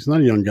about it, he's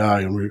not a young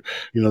guy. And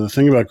the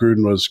thing about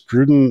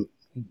Gruden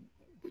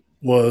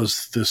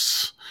was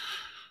this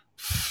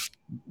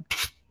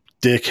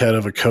dickhead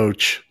of a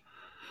coach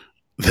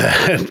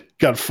that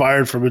got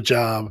fired from a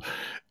job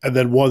and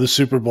then won the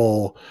Super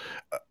Bowl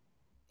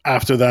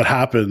after that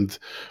happened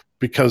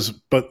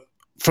but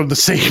from the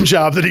same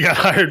job that he got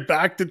hired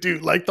back to do,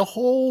 like the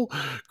whole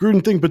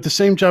Gruden thing, but the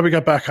same job he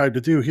got back hired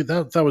to do.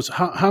 That was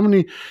how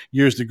many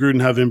years did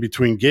Gruden have in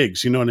between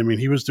gigs? You know what I mean?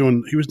 He was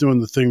doing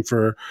the thing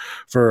for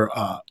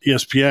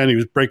ESPN. He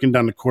was breaking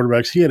down the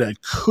quarterbacks. He had a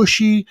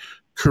cushy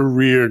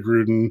career,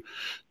 Gruden,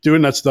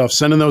 doing that stuff,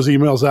 sending those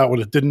emails out when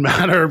it didn't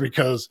matter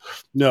because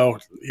no,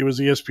 it was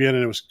ESPN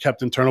and it was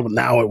kept internal. But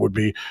now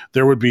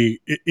there would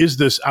be, is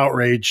this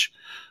outrage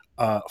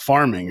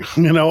farming?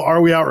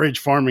 Are we outrage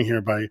farming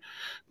here by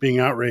being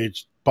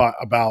outraged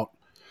about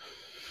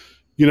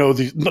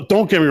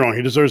don't get me wrong,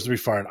 he deserves to be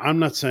fired. I'm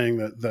not saying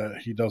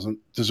that he doesn't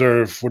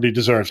deserve what he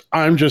deserves.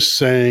 I'm just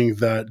saying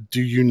that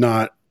do you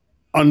not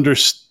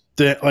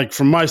understand, like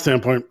from my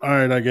standpoint, all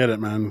right, I get it,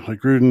 man. Like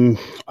Gruden,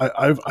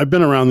 I've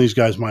been around these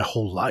guys my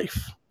whole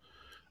life.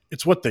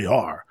 It's what they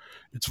are.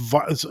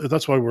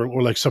 That's why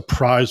we're like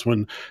surprised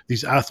when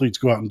these athletes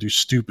go out and do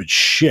stupid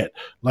shit.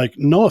 Like,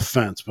 no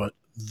offense, but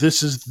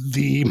this is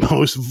the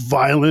most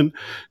violent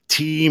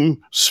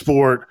team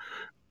sport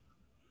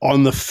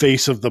on the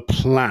face of the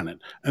planet.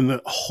 And the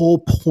whole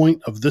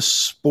point of this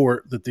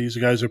sport that these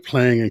guys are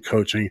playing and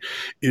coaching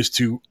is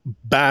to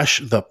bash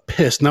the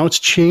piss. Now it's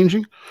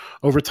changing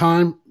over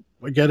time.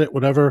 I get it,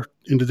 whatever,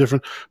 into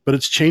different, but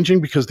it's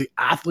changing because the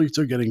athletes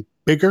are getting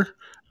bigger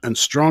and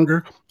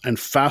stronger and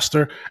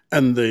faster,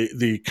 and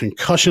the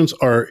concussions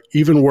are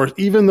even worse,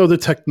 even though the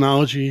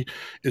technology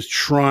is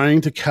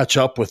trying to catch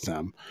up with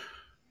them.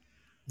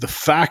 The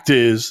fact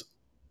is,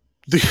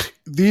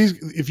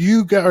 if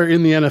you are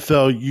in the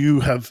NFL,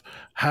 you have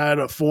had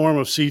a form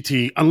of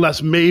CT,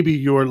 unless maybe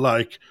you're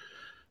like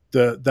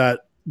that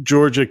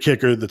Georgia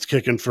kicker that's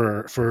kicking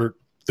for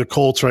the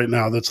Colts right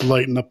now, that's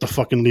lighting up the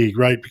fucking league,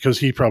 right? Because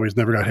he probably has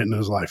never got hit in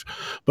his life.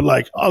 But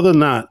like, other than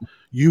that,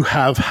 you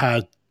have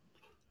had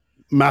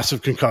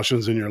massive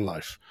concussions in your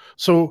life.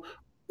 So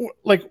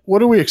like,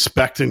 what are we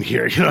expecting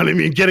here? You know what I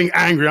mean? Getting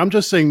angry. I'm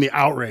just saying the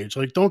outrage.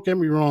 Like, don't get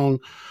me wrong,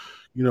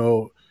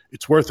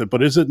 it's worth it,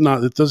 but is it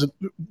not? It doesn't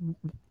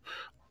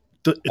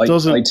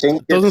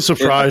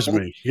surprise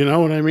me. You know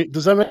what I mean?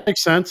 Does that make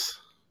sense?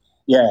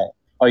 Yeah,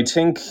 I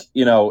think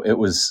it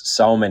was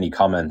so many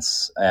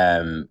comments,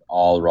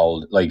 all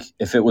rolled. Like,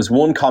 if it was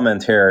one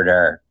comment here or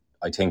there,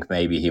 I think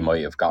maybe he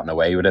might have gotten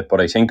away with it.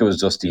 But I think it was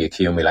just the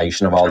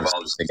accumulation of all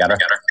this together.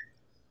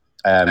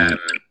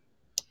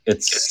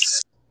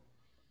 It's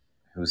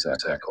who's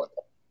that?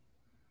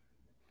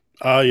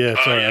 Oh yeah,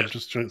 sorry. I'm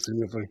just trying to see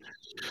if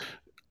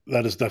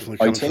that is definitely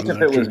coming I think from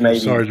if it was Drico. maybe,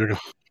 sorry, Drico.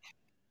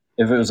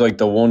 If it was like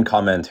the one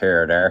comment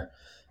here or there,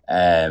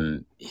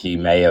 he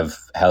may have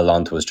held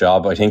on to his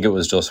job. I think it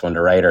was just when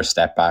the Raiders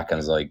stepped back and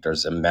was like,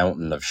 there's a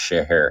mountain of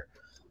shit here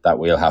that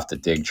we'll have to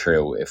dig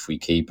through if we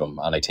keep him.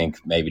 And I think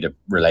maybe the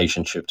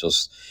relationship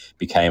just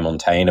became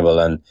untenable.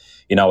 And,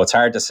 it's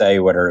hard to say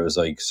whether it was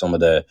like some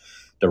of the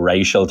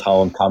racial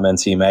tone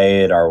comments he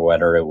made or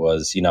whether it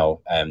was,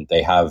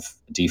 they have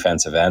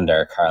defensive end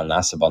there, Carl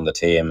Nassib, on the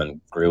team, and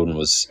Gruden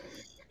was,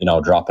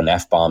 dropping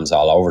F-bombs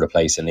all over the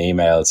place in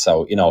emails.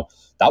 So,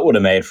 that would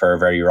have made for a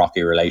very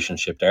rocky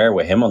relationship there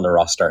with him on the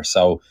roster.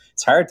 So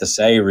it's hard to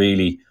say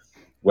really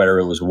whether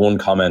it was one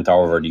comment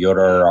over the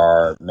other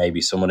or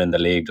maybe someone in the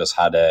league just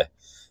had a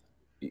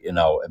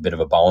bit of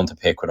a bone to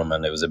pick with him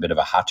and it was a bit of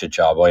a hatchet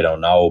job. I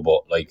don't know.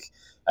 But like,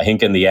 I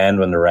think in the end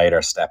when the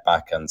Raiders stepped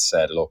back and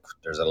said, look,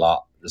 there's a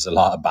lot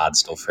of bad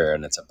stuff here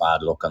and it's a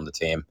bad look on the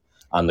team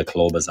and the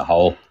club as a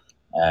whole.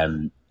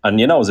 And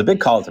it was a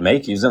big call to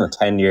make. He was in a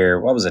 10-year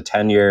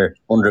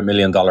 $100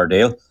 million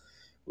deal,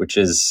 which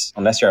is,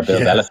 unless you're a Bill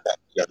Belichick,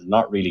 you're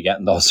not really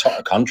getting those sort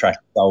of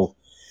contracts. So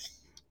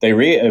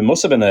It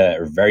must have been a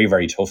very,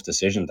 very tough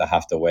decision to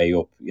have to weigh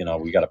up,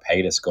 we got to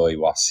pay this guy,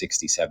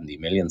 60, 70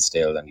 million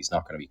still, and he's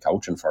not going to be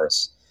coaching for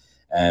us.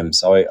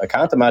 So I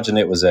can't imagine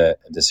it was a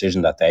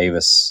decision that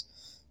Davis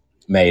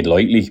made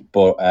lightly,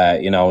 but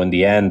in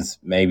the end,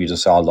 maybe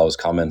just all those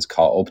comments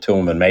caught up to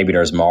him, and maybe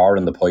there's more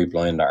in the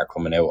pipeline that are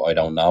coming out. I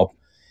don't know,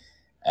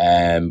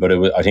 but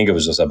I think it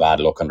was just a bad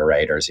look on the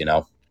Raiders,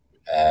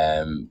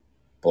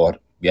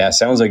 but yeah, it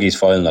sounds like he's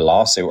filing a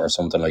lawsuit or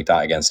something like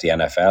that against the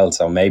NFL.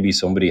 So maybe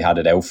somebody had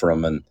it out for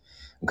him and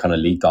kind of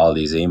leaked all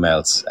these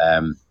emails.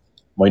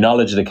 My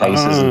knowledge of the case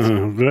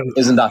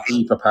isn't that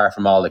deep, apart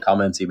from all the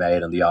comments he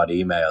made and the odd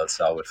email.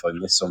 So if I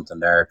missed something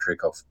there,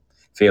 Drico,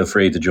 feel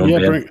free to jump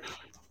in.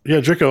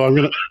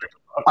 Drico,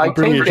 I'm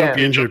bringing you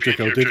in here,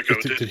 Drico.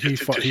 Did he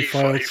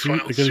file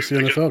suit against the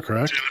NFL?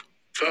 Correct.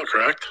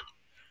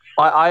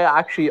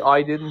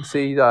 I didn't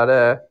see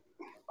that.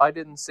 I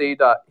didn't see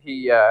that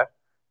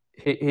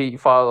he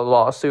filed a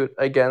lawsuit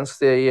against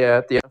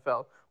the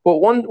NFL. But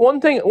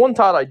one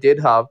thought I did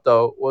have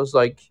though was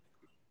like,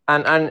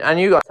 and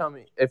you guys tell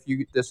me if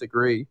you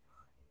disagree.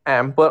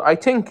 But I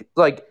think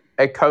like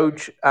a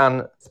coach,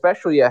 and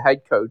especially a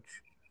head coach,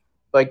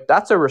 like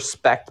that's a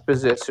respect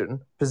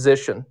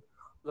position.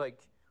 Like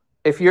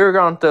if you're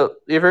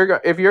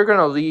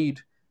gonna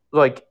lead,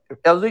 like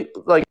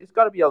it's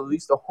got to be at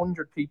least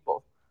 100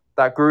 people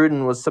that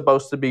Gruden was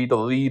supposed to be the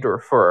leader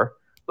for.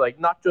 Like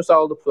not just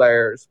all the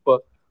players,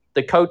 but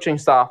the coaching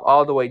staff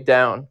all the way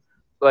down.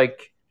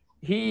 Like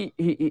he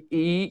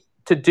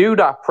to do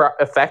that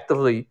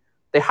effectively,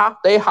 they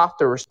have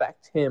to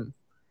respect him,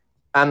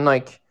 and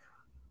like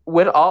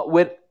with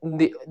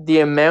the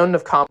amount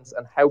of comments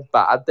and how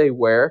bad they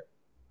were,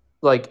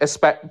 like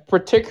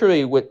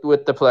particularly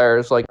with the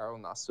players like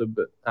Aaron Rodgers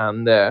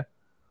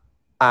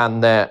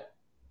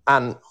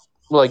and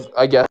like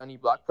I guess any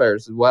black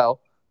players as well,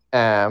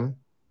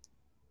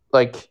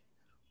 like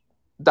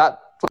that.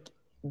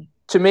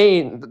 To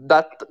me,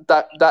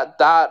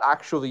 that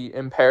actually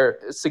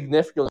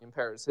significantly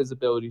impairs his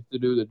ability to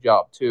do the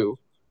job too.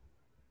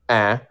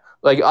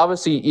 Like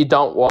obviously you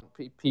don't want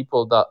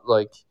people that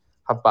like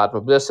have bad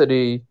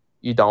publicity,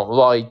 you don't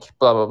like,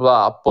 blah blah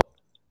blah. But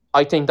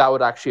I think that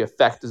would actually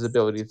affect his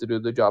ability to do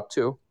the job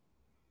too.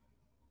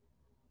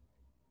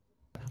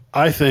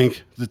 I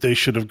think that they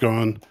should have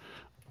gone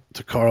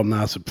to Carl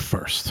Nassib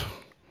first.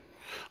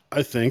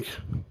 I think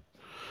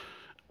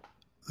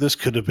this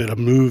could have been a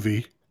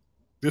movie.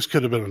 This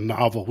could have been a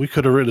novel. We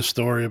could have written a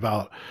story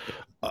about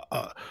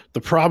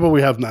the problem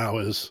we have now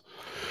is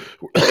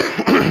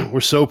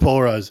we're so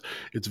polarized.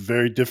 It's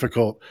very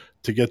difficult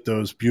to get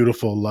those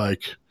beautiful,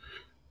 like,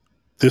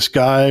 this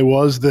guy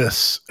was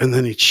this, and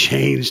then he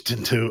changed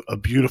into a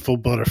beautiful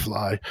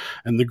butterfly.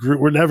 And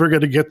we're never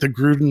going to get the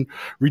Gruden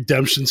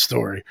redemption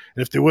story.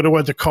 And if they would have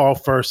went to Carl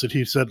first and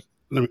he said,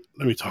 let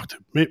me talk to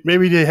him.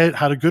 Maybe they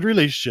had a good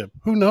relationship.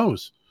 Who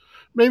knows?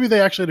 Maybe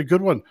they actually had a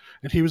good one.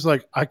 And he was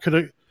like, I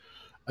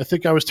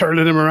think I was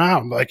turning him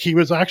around. Like he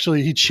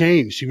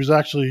changed. He was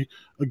actually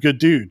a good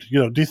dude.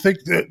 Do you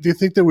think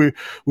that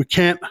we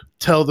can't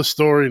tell the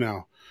story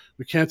now?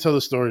 We can't tell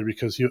the story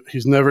because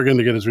he's never going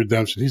to get his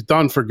redemption. He's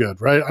done for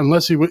good, right?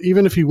 Unless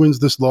even if he wins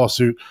this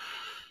lawsuit,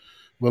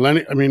 well,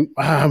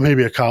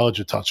 maybe a college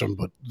would touch him,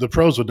 but the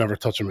pros would never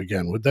touch him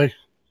again, would they?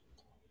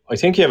 I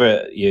think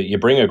you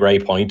bring a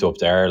great point up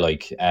there.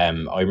 Like I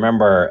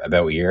remember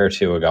about a year or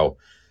two ago,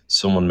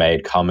 someone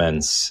made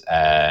comments,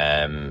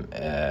 kind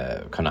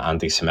of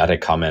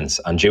anti-Semitic comments,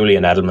 and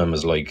Julian Edelman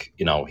was like,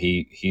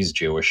 he's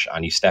Jewish,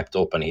 and he stepped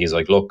up and he's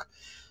like, look,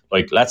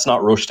 like, let's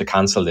not rush to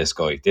cancel this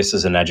guy. This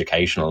is an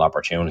educational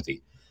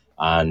opportunity.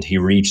 And he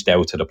reached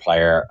out to the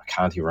player. I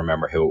can't even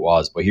remember who it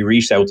was, but he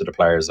reached out to the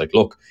players like,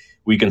 look,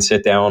 we can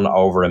sit down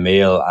over a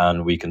meal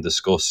and we can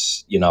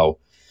discuss,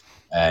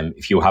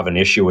 if you have an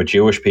issue with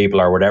Jewish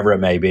people or whatever it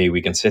may be,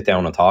 we can sit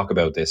down and talk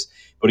about this.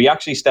 But he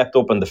actually stepped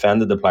up and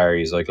defended the player.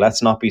 He's like,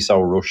 let's not be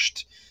so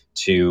rushed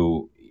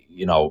to,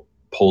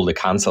 pull the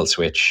cancel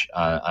switch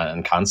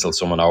and cancel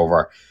someone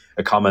over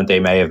a comment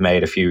they may have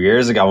made a few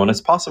years ago. And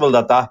it's possible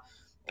that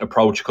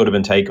approach could have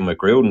been taken with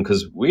Gruden,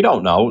 because we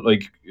don't know.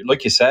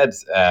 Like you said,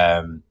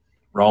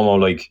 Romo,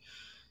 like,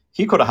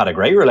 he could have had a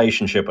great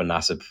relationship with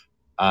Nassib,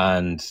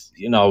 and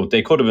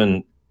they could have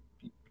been,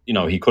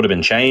 he could have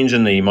been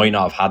changing. He might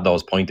not have had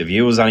those point of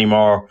views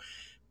anymore,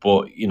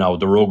 but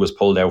the rug was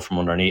pulled out from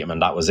underneath him,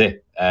 and that was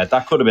it.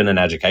 That could have been an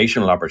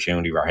educational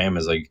opportunity for him.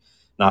 Is like,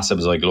 Nassib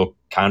was like, look,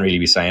 can't really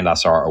be saying that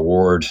sort of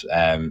word.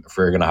 If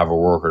we're going to have a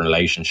working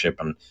relationship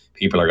and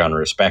people are going to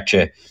respect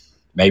you,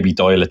 maybe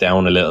dial it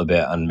down a little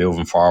bit, and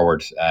moving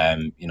forward,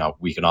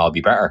 we can all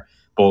be better.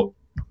 But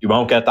you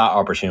won't get that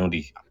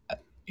opportunity,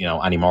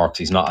 anymore, because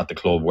he's not at the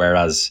club.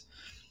 Whereas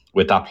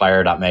with that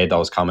player that made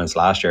those comments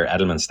last year,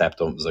 Edelman stepped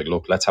up and was like,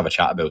 look, let's have a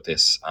chat about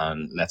this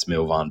and let's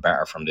move on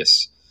better from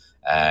this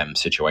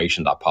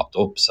situation that popped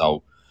up.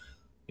 So,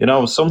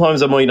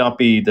 sometimes it might not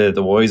be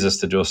the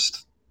wisest to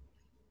just,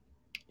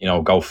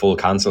 go full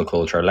cancel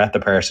culture. Let the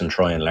person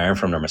try and learn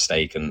from their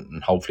mistake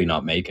and hopefully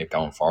not make it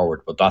going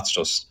forward. But that's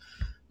just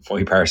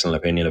my personal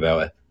opinion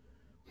about it.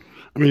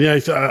 I mean, yeah,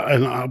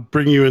 and I'll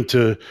bring you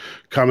into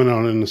comment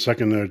on it in a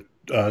second there,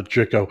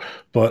 Drico.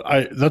 But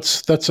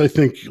that's I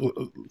think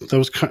that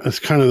was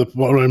kind of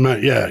what I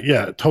meant.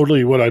 Yeah,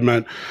 totally what I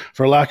meant.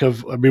 For lack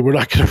of, I mean, we're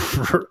not going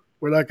to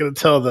we're not going to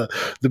tell the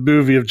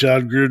movie of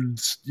John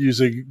Gruden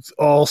using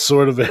all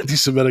sort of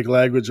anti-Semitic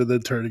language and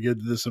then turning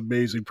into this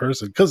amazing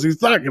person, because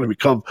he's not going to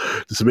become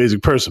this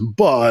amazing person.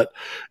 But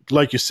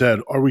like you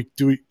said,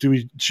 do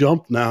we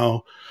jump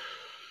now?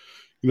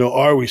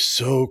 Are we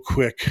so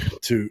quick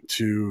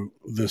to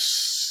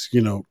this,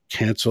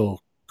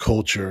 cancel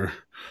culture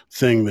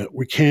thing that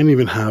we can't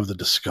even have the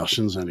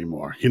discussions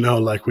anymore?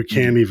 Like we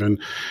can't even,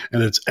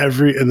 and it's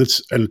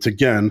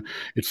again,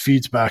 it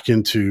feeds back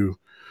into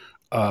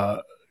uh,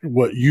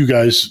 what you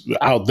guys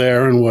out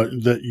there and what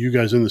that you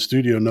guys in the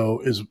studio know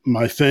is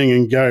my thing.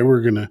 And Gary,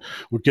 we'll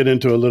get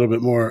into a little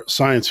bit more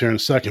science here in a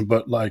second,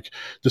 but like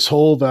this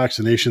whole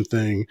vaccination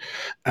thing,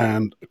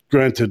 and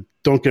granted,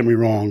 don't get me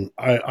wrong,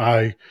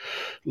 I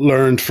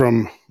learned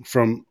from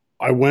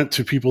I went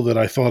to people that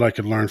I thought I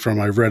could learn from.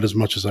 I read as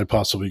much as I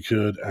possibly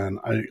could, and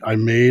I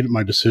made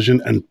my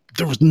decision. And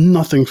there was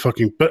nothing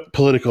fucking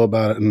political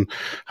about it and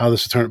how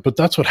this turned. But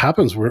that's what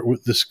happens where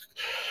this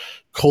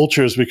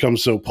culture has become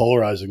so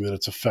polarizing that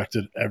it's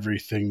affected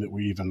everything that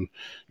we even,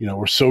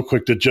 we're so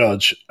quick to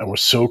judge and we're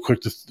so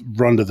quick to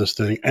run to this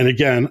thing. And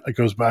again, it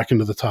goes back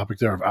into the topic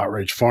there of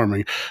outrage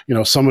farming.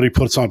 Somebody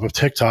puts on a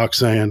TikTok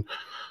saying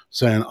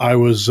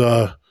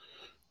or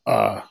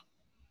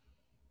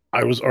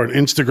an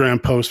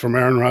Instagram post from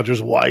Aaron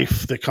Rodgers'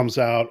 wife that comes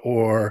out,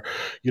 or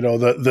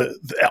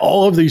the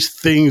all of these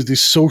things,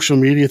 these social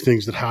media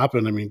things that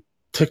happen. I mean,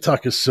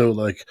 TikTok is so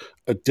like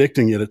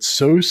addicting, yet it's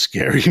so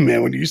scary,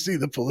 man. When you see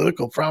the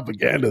political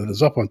propaganda that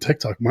is up on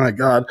TikTok, my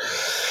God,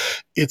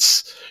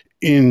 it's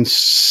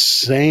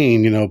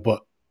insane.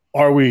 But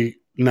are we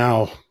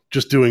now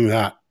just doing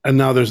that? And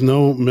now there's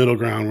no middle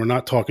ground. We're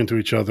not talking to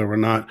each other. We're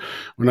not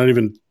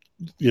even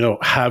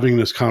having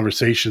these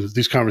conversations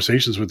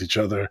with each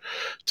other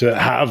to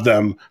have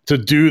them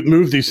to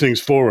move these things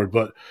forward.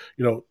 But,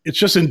 it's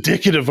just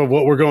indicative of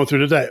what we're going through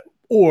today.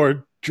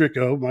 Or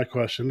Drico, my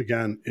question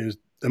again is,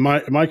 am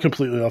I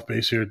completely off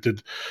base here?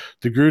 Did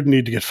Gruden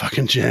need to get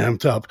fucking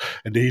jammed up,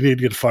 and did he need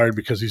to get fired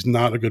because he's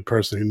not a good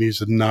person? He needs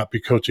to not be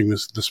coaching the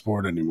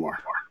sport anymore.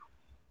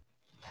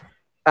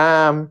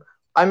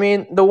 I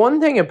mean, the one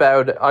thing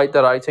about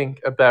that I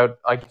think about,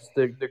 I guess,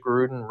 the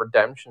Gruden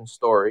redemption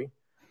story,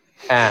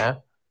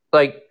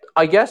 like,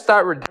 I guess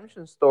that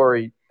redemption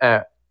story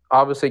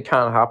obviously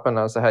can't happen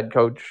as the head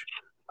coach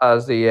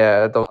as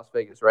the Las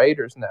Vegas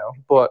Raiders now,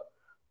 but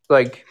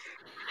like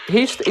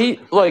he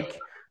like,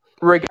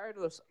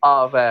 regardless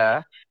of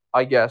I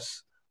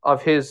guess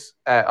of his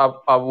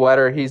of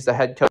whether he's the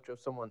head coach of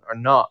someone or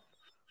not,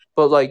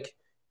 but like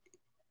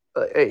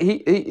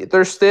he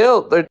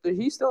still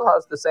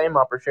has the same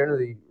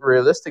opportunity,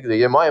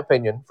 realistically, in my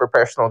opinion, for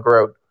personal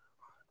growth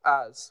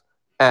as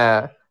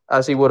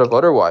as he would have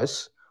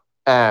otherwise.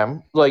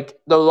 Like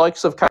the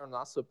likes of Karen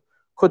Nassib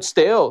could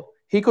still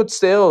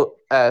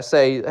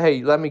say,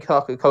 "Hey, let me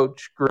talk to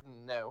Coach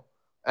Gruden now,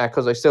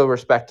 because I still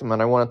respect him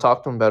and I want to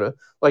talk to him about it."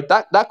 Like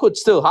that could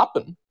still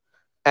happen.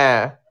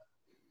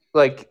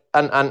 Like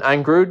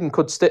and Gruden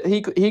could still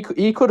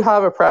he could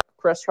have a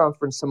press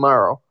conference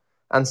tomorrow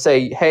and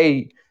say,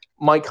 "Hey,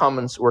 my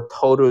comments were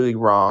totally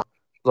wrong.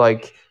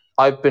 Like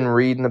I've been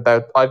reading,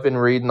 I've been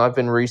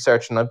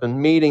researching, I've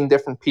been meeting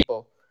different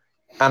people,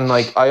 and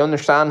like I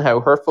understand how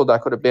hurtful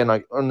that could have been.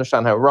 I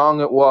understand how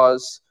wrong it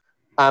was,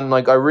 and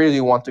like I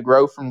really want to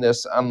grow from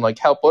this and like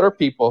help other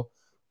people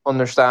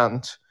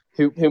understand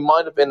who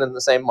might have been in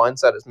the same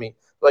mindset as me."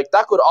 Like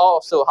that could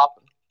all still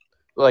happen.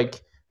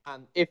 Like,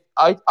 and if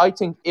I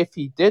think if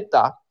he did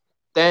that,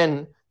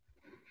 then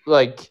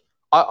like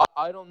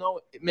I don't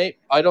know.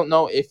 I don't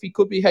know if he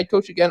could be head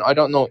coach again. I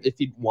don't know if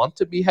he'd want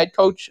to be head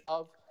coach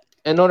of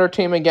another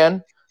team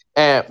again.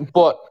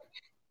 But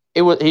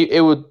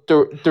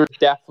there's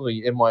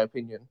definitely, in my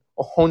opinion,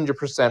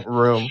 100%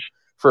 room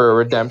for a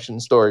redemption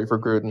story for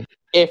Gruden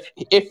if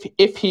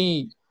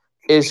he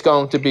is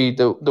going to be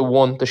the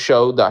one to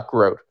show that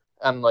growth.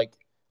 And like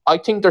I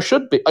think there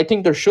should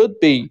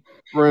be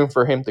room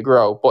for him to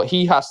grow, but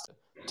he has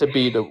to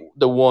be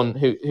the one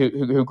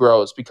who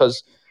grows,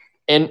 because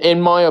in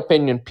my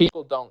opinion,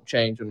 people don't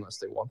change unless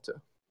they want to.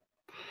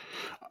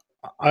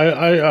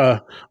 I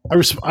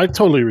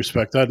totally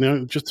respect that.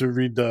 Now, just to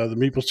read the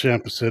Meeples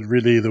Champ said,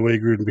 really, the way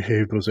Gruden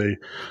behaved was a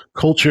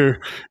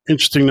culture.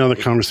 Interesting. Now the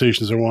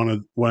conversations are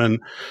wanted when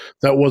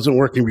that wasn't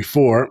working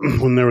before,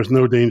 when there was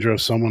no danger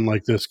of someone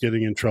like this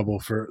getting in trouble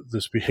for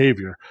this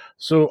behavior.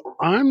 So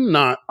I'm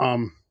not.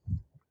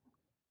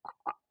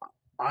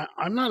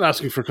 I'm not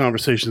asking for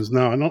conversations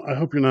now. I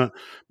hope you're not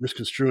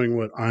misconstruing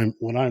what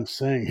I'm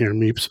saying here,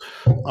 Meeps,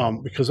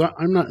 because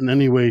I'm not in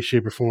any way,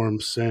 shape, or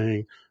form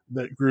saying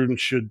that Gruden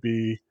should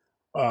be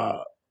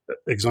uh,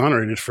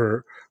 exonerated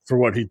for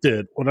what he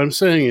did. What I'm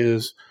saying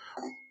is,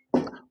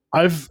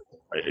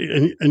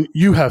 and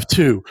you have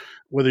too,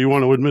 whether you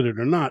want to admit it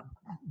or not,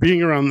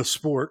 being around the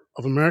sport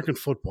of American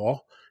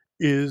football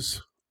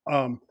is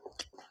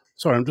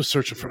Sorry, I'm just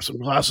searching for some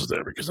glasses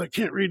there because I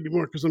can't read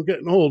anymore because I'm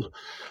getting old.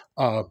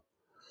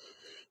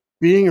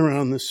 Being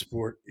around this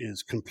sport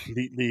is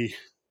completely.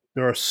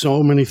 There are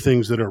so many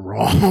things that are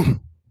wrong.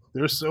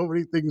 There are so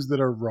many things that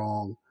are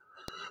wrong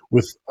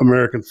with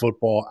American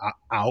football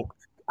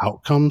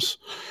outcomes.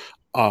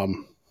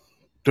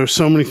 There's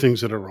so many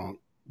things that are wrong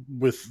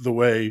with the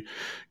way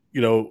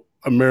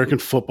American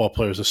football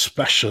players,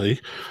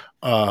 especially,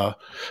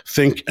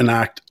 think and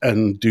act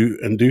and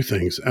do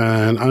things.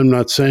 And I'm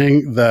not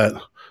saying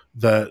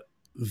that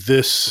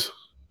this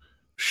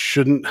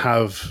shouldn't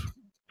have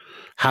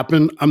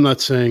happened. I'm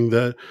not saying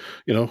that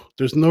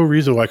there's no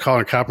reason why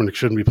Colin Kaepernick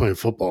shouldn't be playing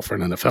football for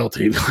an NFL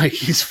team. Like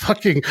he's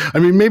fucking. I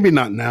mean, maybe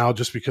not now,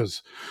 just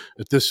because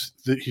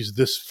he's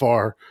this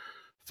far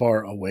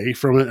away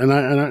from it. And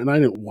I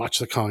didn't watch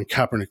the Colin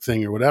Kaepernick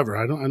thing or whatever.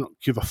 I don't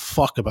give a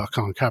fuck about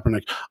Colin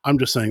Kaepernick. I'm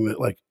just saying that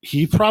like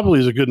he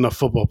probably is a good enough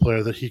football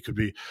player that he could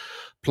be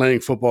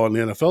playing football in the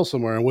NFL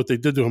somewhere. And what they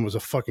did to him was a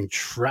fucking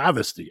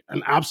travesty,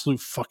 an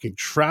absolute fucking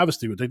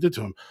travesty what they did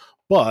to him.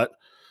 But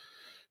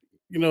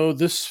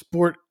this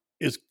sport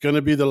is going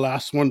to be the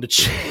last one to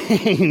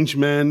change,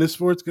 man. This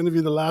sport's going to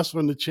be the last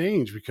one to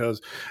change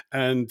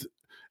and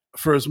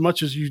for as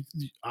much as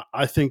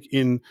I think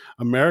in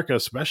America,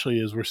 especially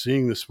as we're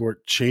seeing the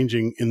sport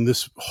changing in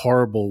this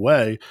horrible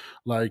way,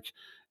 like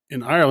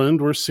in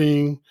Ireland, we're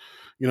seeing,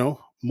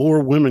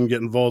 more women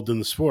get involved in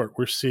the sport.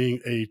 We're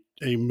seeing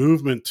a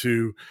movement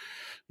to,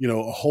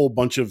 a whole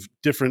bunch of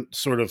different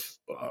sort of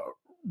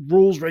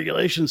rules,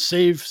 regulations,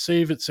 save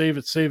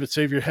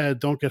your head,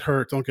 don't get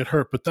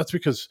hurt. But that's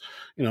because,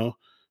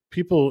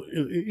 people,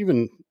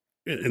 even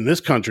in this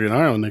country, in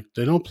Ireland,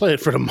 they don't play it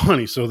for the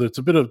money. So it's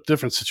a bit of a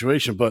different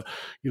situation. But,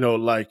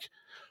 like,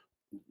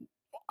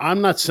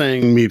 I'm not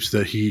saying, Meeps,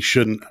 that he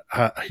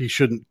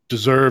shouldn't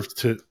deserve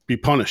to be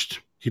punished.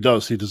 He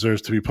does. He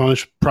deserves to be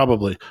punished,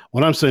 probably.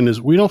 What I'm saying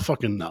is we don't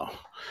fucking know.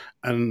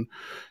 And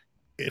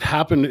it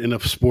happened in a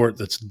sport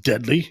that's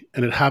deadly,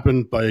 and it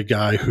happened by a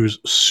guy who's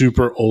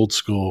super old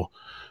school.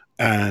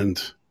 And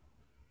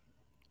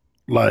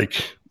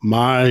like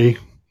my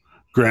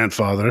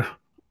grandfather,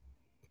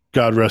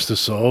 God rest his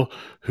soul,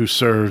 who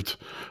served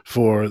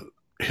for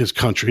his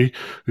country,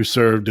 who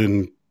served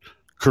in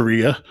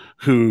Korea,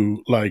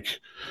 who like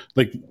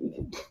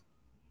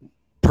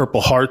Purple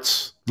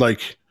Hearts,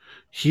 like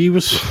he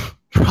was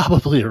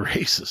probably a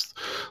racist.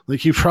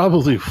 Like he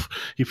probably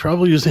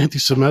used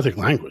anti-Semitic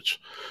language.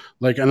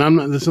 Like, and I'm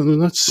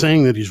not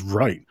saying that he's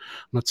right.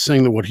 I'm not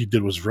saying that what he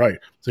did was right.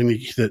 I'm saying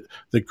that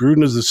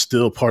Gruden is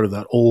still part of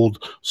that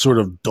old sort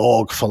of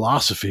dog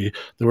philosophy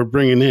that we're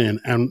bringing in.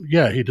 And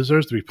yeah, he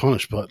deserves to be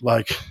punished, but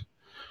like,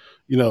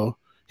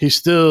 he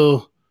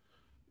still,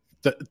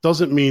 that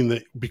doesn't mean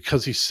that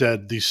because he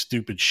said these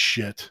stupid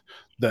shit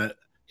that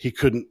he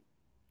couldn't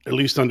at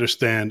least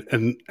understand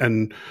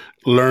and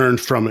learn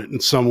from it in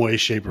some way,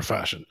 shape, or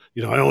fashion.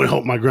 I only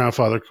hope my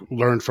grandfather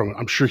learned from it.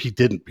 I'm sure he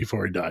didn't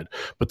before he died,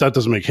 but that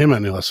doesn't make him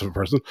any less of a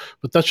person.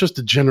 But that's just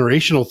a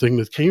generational thing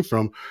that came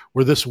from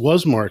where this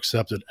was more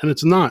accepted, and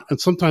it's not.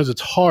 And sometimes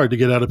it's hard to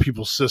get out of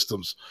people's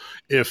systems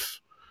if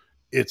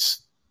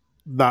it's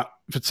not,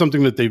 if it's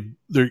something that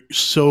they're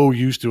so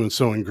used to and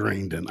so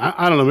ingrained in.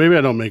 I don't know. Maybe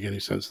I don't make any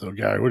sense though,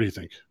 Gary. What do you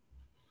think?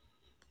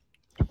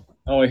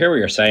 Oh, I hear what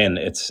you're saying.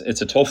 It's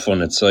a tough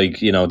one. It's like,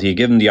 do you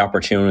give him the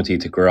opportunity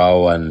to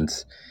grow and,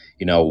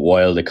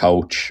 while as the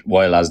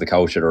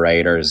coach of the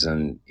Raiders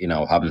and,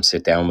 have him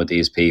sit down with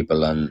these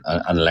people and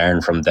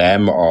learn from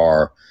them,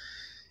 or,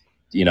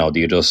 do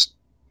you just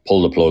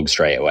pull the plug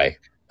straight away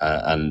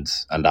and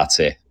that's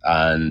it?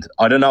 And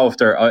I don't know if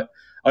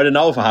I don't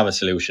know if I have a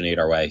solution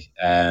either way.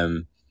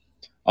 I'm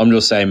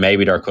just saying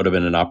maybe there could have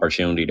been an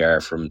opportunity there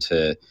for him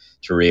to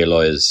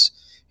realise,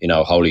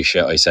 holy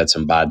shit, I said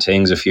some bad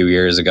things a few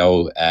years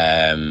ago.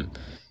 Can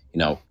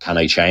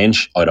I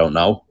change? I don't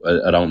know.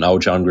 I don't know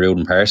John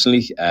Gruden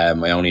personally. I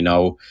only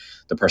know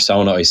the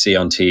persona I see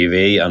on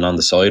TV and on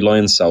the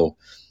sidelines. So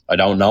I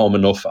don't know him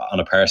enough on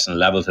a personal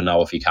level to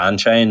know if he can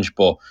change.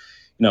 But,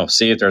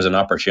 see if there's an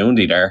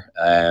opportunity there.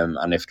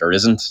 And if there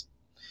isn't,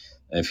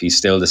 if he's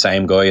still the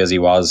same guy as he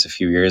was a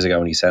few years ago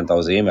when he sent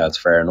those emails,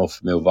 fair enough,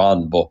 move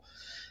on. But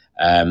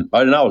I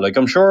don't know, like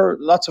I'm sure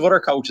lots of other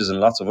coaches and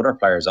lots of other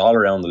players all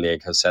around the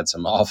league have said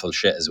some awful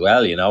shit as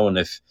well, and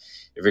if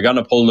you're going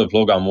to pull the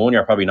plug on one,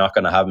 you're probably not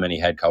going to have many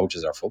head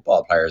coaches or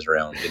football players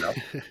around,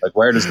 like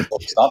where does the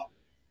book stop?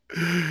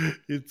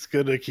 It's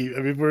gonna keep. I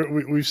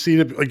mean, we've seen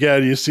it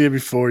again. You see it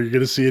before. You're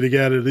gonna see it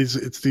again. And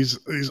it's these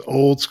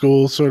old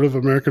school sort of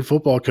American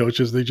football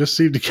coaches. They just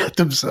seem to get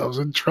themselves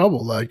in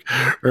trouble. Like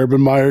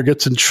Urban Meyer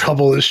gets in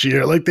trouble this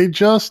year. Like they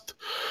just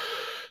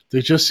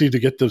seem to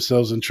get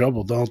themselves in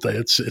trouble, don't they?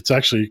 It's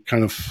actually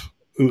kind of,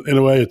 in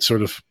a way, it's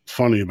sort of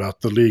funny about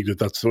the league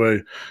that's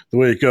the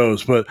way it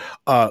goes. But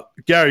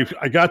Gary,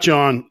 I got you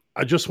on.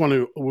 I just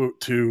want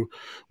to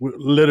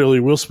literally,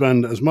 we'll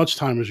spend as much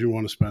time as you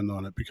want to spend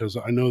on it because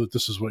I know that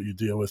this is what you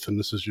deal with and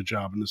this is your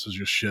job and this is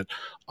your shit.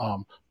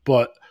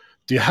 But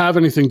do you have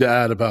anything to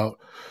add about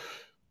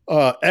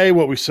A,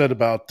 what we said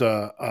about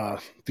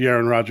the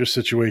Aaron Rodgers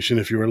situation,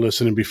 if you were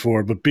listening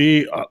before, but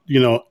B,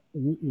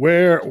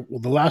 where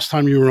the last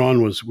time you were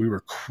on we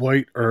were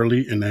quite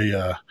early in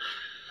a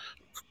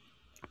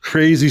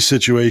crazy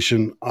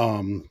situation.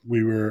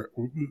 We were,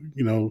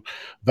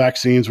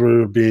 vaccines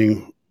were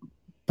being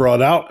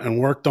brought out and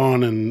worked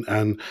on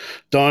and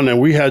done,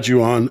 and we had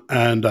you on,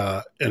 and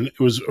it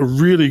was a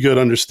really good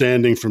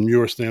understanding from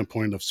your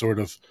standpoint of sort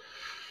of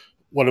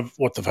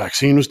what the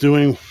vaccine was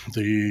doing,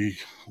 the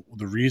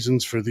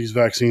reasons for these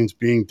vaccines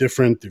being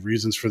different, the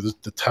reasons for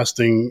the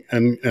testing,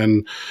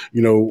 and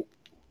you've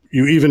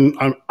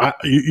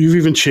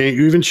even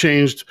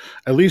changed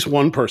at least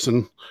one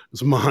person's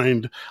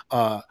mind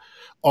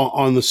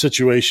on the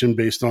situation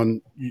based on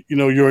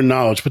your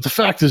knowledge. But the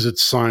fact is,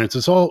 it's science.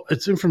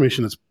 It's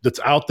information that's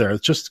out there.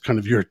 It's just kind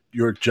of your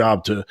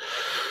job to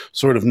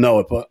sort of know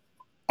it. But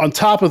on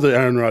top of the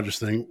Aaron Rodgers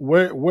thing,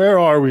 where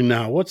are we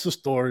now? What's the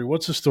story?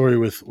 What's the story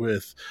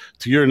with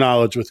to your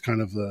knowledge, with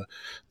kind of the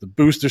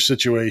booster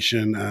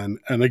situation?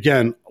 And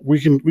again, we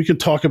can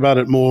talk about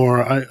it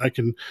more. I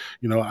can,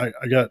 I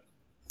got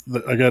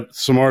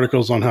some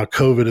articles on how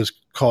COVID has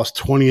cost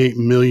 28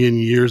 million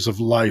years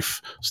of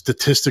life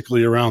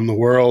statistically around the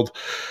world.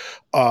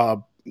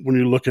 When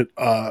you look at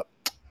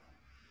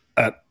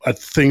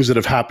things that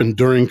have happened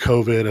during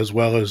COVID, as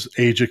well as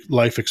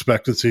life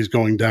expectancies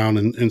going down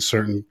in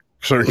certain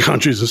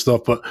countries and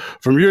stuff. But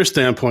from your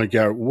standpoint,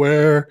 Garrett,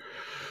 where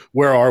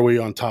are we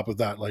on top of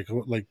that? Like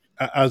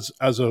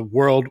as a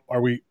world,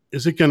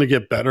 is it going to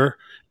get better?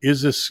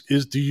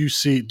 Do you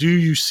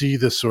see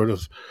this sort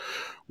of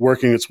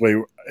working its way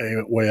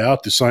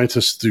out? Do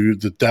scientists, do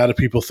the data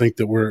people think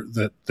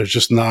that there's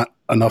just not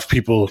enough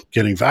people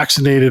getting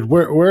vaccinated?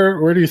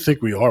 Where do you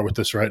think we are with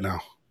this right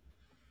now?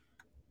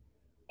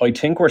 I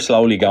think we're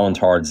slowly going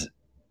towards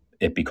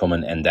it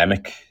becoming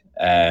endemic,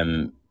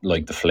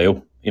 like the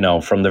flu.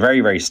 From the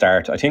very, very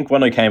start. I think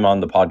when I came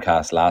on the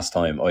podcast last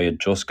time, I had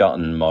just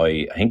gotten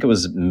I think it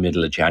was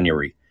middle of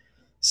January.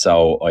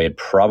 So I had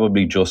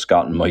probably just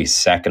gotten my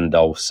second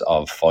dose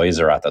of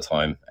Pfizer at the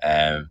time.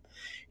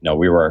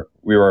 We were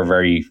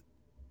very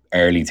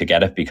early to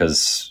get it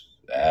because,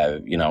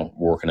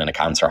 working in a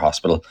cancer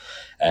hospital,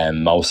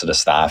 most of the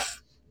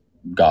staff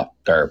got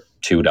their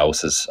 2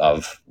 doses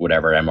of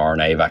whatever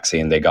mRNA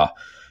vaccine they got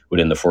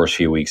within the first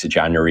few weeks of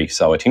January.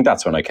 So I think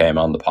that's when I came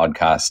on the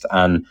podcast.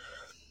 And,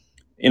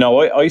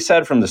 I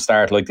said from the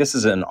start, like, this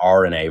is an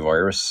RNA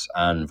virus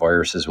and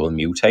viruses will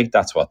mutate.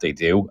 That's what they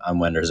do. And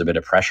when there's a bit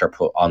of pressure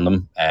put on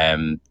them,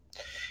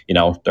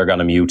 they're going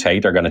to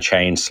mutate, they're going to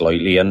change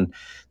slightly. And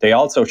they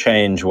also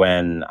change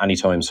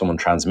anytime someone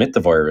transmits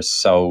the virus.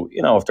 So,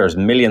 if there's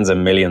millions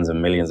and millions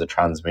and millions of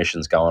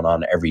transmissions going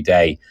on every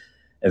day,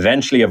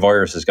 eventually a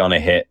virus is going to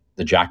hit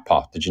the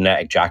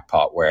genetic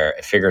jackpot, where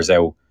it figures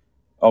out,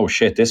 oh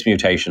shit, this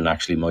mutation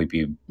actually might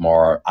be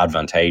more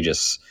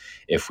advantageous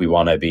if we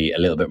want to be a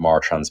little bit more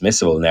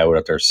transmissible now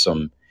that there's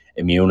some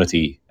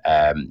immunity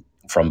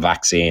from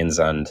vaccines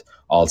and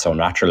also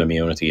natural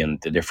immunity in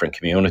the different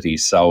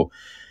communities. So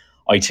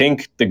I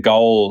think the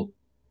goal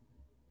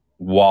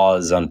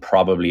was, and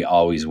probably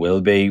always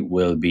will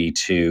be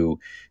to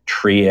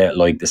treat it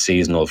like the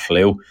seasonal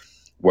flu,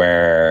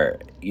 where,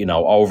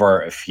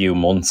 over a few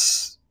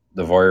months,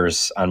 the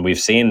virus, and we've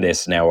seen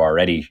this now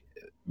already,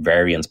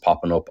 variants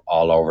popping up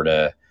all over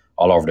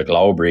the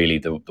globe, really.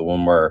 The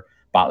one we're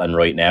battling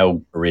right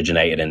now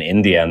originated in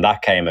India, and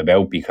that came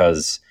about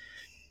because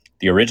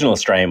the original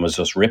strain was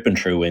just ripping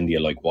through India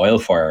like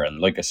wildfire. And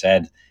like I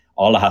said,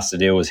 all it has to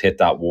do is hit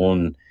that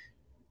one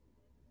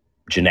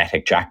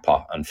genetic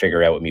jackpot and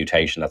figure out a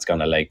mutation that's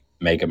going to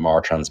make it more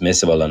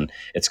transmissible, and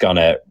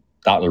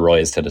that'll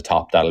rise to the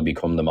top. That'll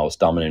become the most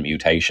dominant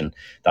mutation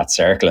that's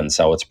circling.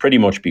 So it's pretty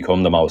much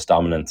become the most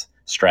dominant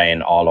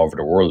strain all over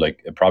the world.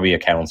 Like, it probably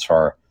accounts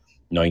for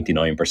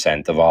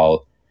 99% of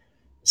all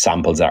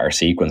samples that are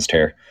sequenced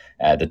here,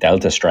 the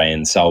Delta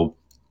strain. So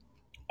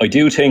I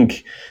do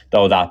think,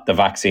 though, that the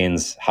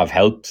vaccines have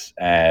helped.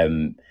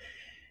 And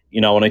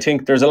I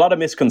think there's a lot of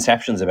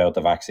misconceptions about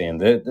the vaccine.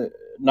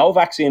 No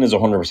vaccine is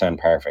 100%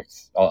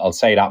 perfect. I'll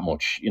say that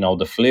much.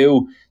 The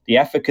flu, the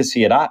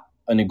efficacy of that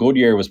in a good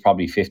year was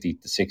probably 50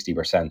 to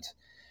 60%.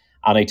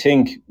 And I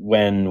think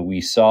when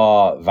we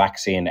saw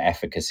vaccine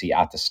efficacy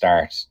at the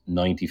start,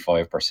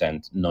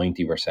 95%,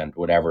 90%,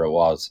 whatever it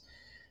was,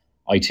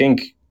 I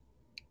think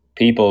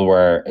people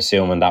were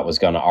assuming that was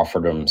going to offer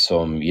them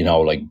some,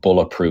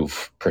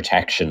 bulletproof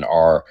protection,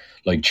 or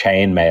like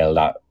chainmail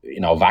that,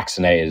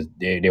 vaccinated,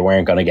 they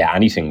weren't going to get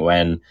anything,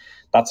 when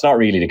that's not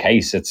really the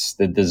case. It's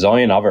the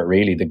design of it,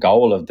 really. The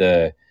goal of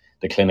the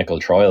clinical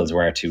trials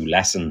were to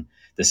lessen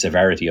the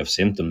severity of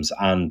symptoms.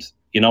 And,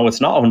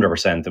 it's not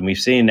 100%. And we've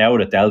seen now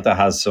that Delta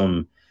has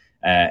some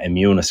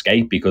immune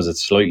escape because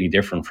it's slightly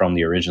different from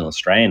the original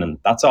strain. And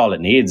that's all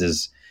it needs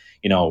is,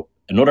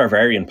 another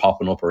variant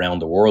popping up around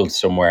the world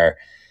somewhere.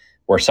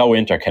 We're so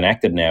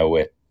interconnected now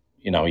with,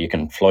 you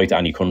can fly to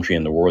any country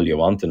in the world you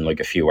want in like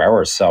a few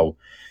hours. So,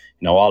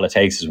 all it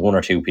takes is 1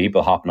 or 2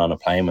 people hopping on a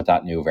plane with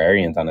that new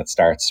variant and it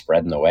starts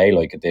spreading away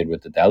like it did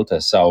with the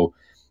Delta. So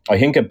I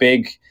think a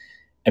big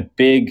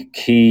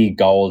key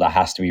goal that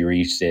has to be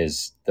reached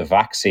is the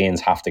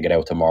vaccines have to get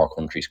out to more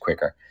countries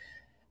quicker.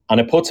 And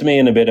it puts me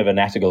in a bit of an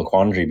ethical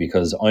quandary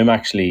because I'm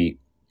actually,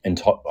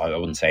 I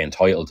wouldn't say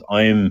entitled,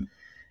 I'm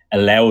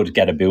allowed to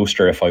get a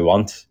booster if I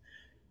want.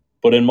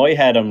 But in my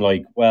head, I'm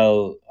like,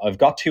 well, I've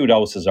got 2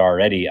 doses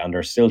already, and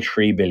there's still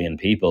 3 billion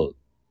people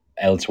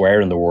elsewhere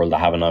in the world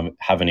that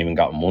haven't even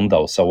gotten 1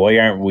 dose. So why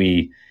aren't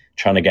we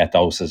trying to get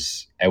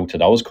doses out to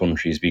those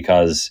countries?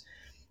 Because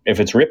if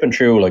it's ripping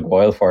through like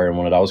wildfire in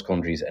one of those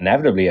countries,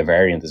 inevitably a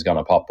variant is going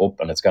to pop up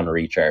and it's going to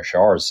reach our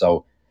shores.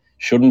 So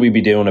shouldn't we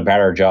be doing a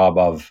better job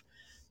of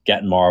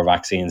getting more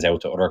vaccines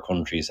out to other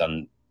countries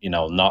and,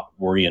 not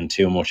worrying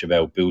too much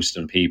about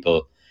boosting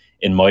people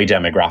in my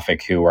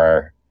demographic who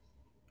are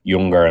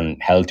younger and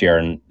healthier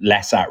and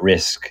less at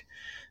risk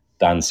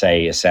than,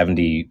 say, a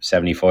 70,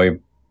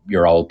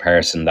 75-year-old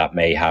person that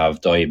may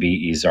have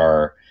diabetes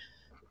or,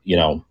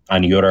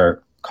 any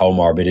other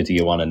comorbidity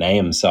you want to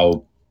name.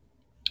 So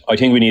I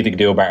think we need to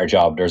do a better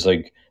job. There's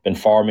been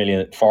 4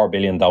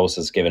 billion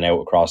doses given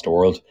out across the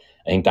world.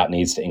 I think that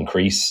needs to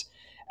increase.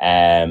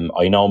 I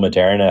know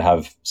Moderna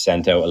have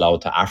sent out a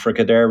lot to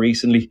Africa there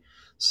recently.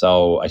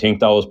 So I think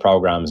those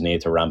programs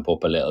need to ramp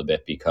up a little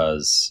bit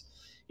because,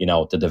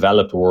 the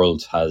developed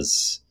world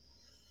has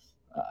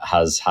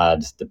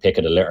had the pick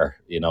of the litter.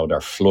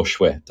 They're flush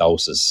with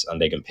doses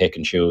and they can pick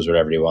and choose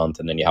whatever they want.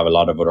 And then you have a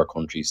lot of other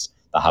countries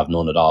that have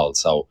none at all.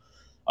 So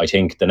I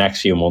think the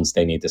next few months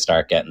they need to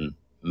start getting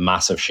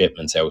massive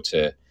shipments out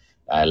to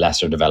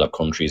lesser developed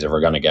countries if we're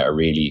going to get a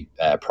really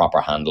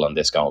proper handle on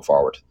this going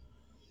forward.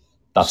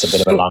 That's a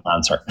bit of a long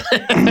answer.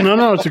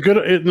 No, it's a good.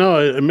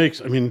 It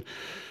makes. I mean,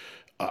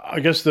 I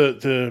guess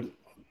it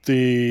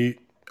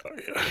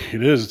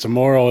is. It's a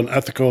moral and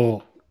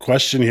ethical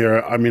question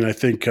here. I mean, I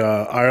think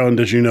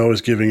Ireland, as you know,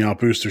 is giving out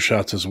booster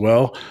shots as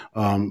well.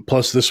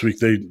 Plus, this week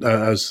they,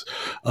 as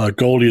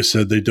Goldie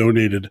said, they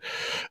donated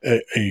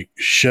a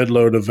shed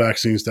load of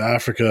vaccines to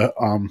Africa.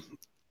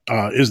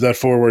 Is that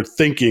forward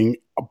thinking?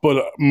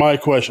 But my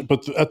question,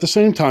 but at the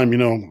same time,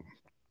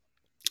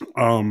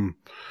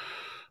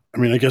 I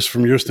mean, I guess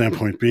from your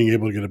standpoint, being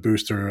able to get a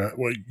booster at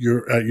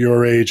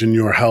your age and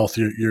your health,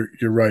 you're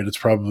right. It's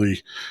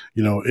probably,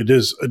 it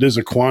is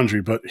a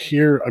quandary. But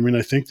here, I mean,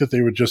 I think that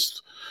they would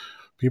just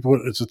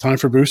it's a time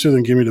for booster,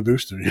 then give me the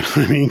booster. You know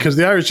what I mean? Because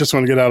the Irish just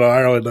want to get out of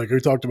Ireland. Like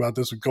we talked about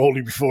this with Goldie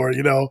before.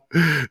 The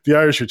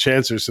Irish are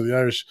chancers, so the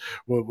Irish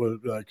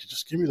would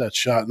just give me that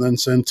shot and then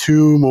send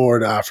 2 more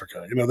to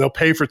Africa. They'll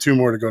pay for 2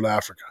 more to go to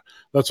Africa.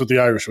 That's what the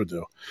Irish would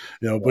do.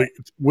 But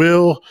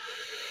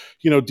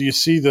do you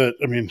see that?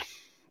 I mean,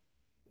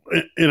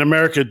 in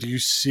America, do you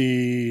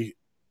see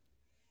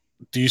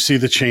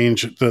the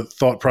change, the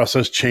thought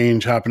process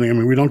change happening? I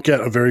mean, we don't get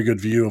a very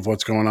good view of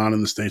what's going on in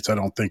the States, I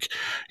don't think,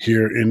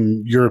 here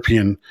in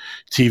European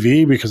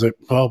TV because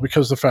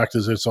the fact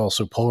is it's all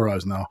so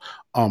polarized now.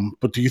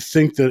 But do you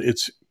think that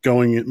it's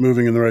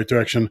moving in the right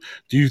direction?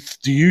 Do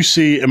you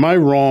see, am I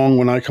wrong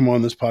when I come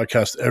on this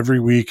podcast every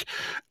week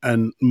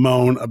and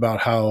moan about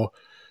how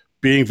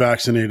being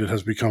vaccinated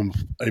has become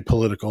a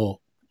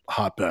political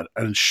hotbed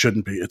and it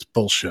shouldn't be? It's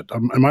bullshit.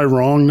 Am I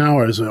wrong now,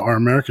 or are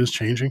Americans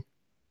changing?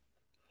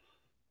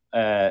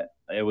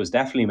 It was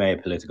definitely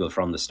made political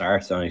from the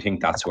start, and I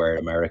think that's where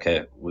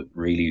America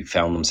really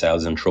found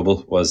themselves in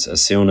trouble. Was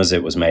as soon as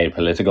it was made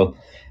political,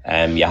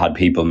 you had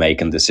people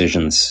making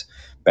decisions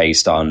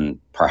based on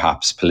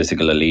perhaps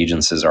political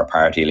allegiances or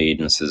party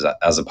allegiances,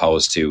 as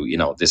opposed to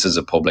this is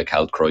a public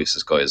health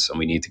crisis, guys, and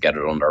we need to get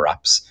it under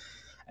wraps.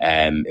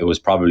 It was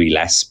probably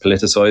less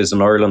politicized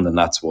in Ireland, and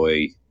that's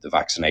why the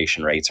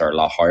vaccination rates are a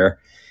lot higher.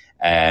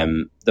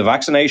 The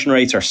vaccination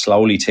rates are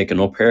slowly ticking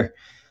up here,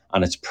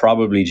 and it's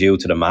probably due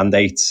to the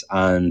mandates.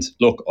 And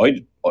look,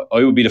 I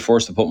would be the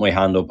first to put my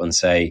hand up and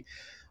say,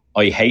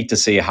 I hate to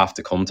see it have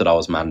to come to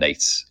those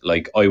mandates.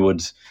 Like, I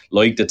would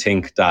like to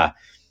think that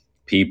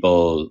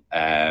people,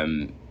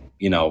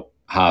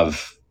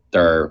 have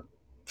their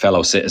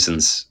fellow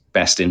citizens'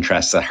 best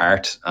interests at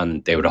heart,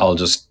 and they would all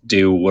just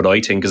do what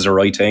I think is the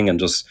right thing and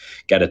just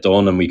get it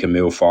done, and we can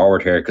move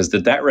forward here. Because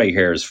the debt rate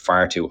here is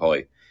far too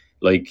high.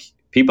 Like,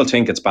 people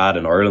think it's bad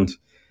in Ireland.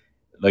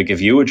 Like,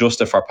 if you adjust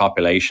it for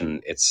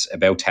population, it's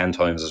about 10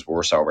 times as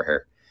worse over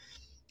here.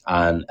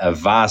 And a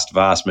vast,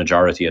 vast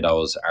majority of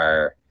those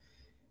are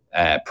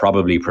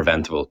probably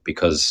preventable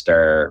because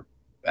they're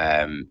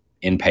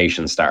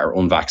inpatients that are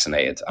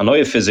unvaccinated. And I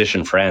have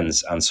physician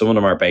friends, and some of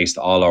them are based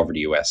all over the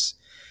US.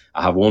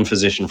 I have one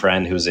physician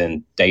friend who's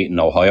in Dayton,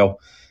 Ohio,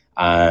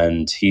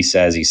 and he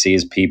says he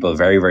sees people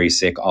very, very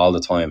sick all the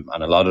time,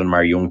 and a lot of them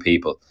are young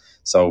people.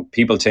 So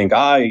people think,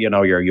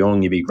 you're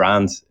young, you'd be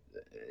grand.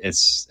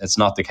 It's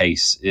not the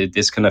case.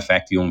 This can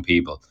affect young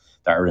people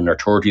that are in their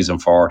 30s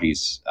and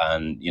 40s,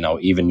 and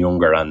even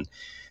younger, and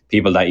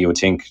people that you would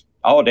think,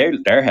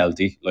 they're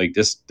healthy. Like,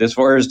 this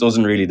virus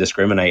doesn't really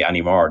discriminate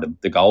anymore.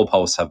 The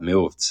goalposts have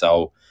moved.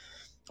 So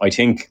I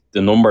think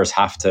the numbers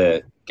have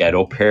to get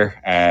up here.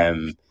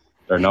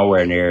 They're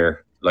nowhere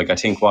near, like, I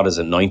think,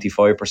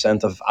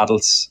 95% of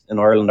adults in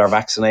Ireland are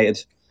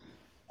vaccinated.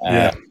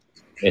 Yeah.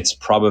 It's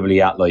probably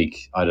at 50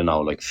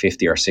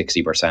 or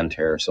 60%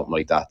 here or something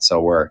like that.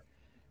 So we're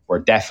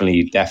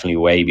definitely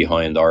way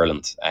behind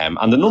Ireland.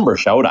 And the numbers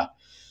show that.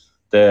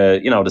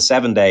 the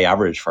 7-day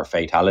average for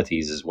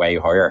fatalities is way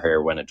higher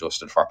here when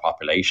adjusted for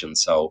population.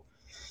 So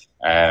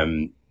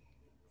the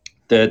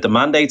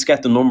mandates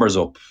get the numbers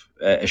up.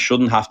 It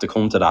shouldn't have to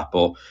come to that,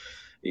 but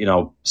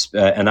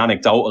an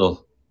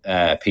anecdotal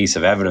piece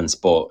of evidence.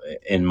 But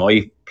in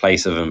my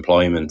place of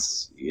employment,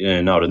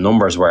 the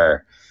numbers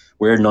we're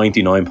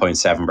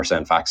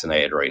 99.7%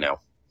 vaccinated right now.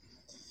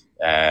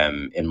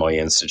 In my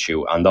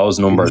institute, and those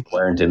numbers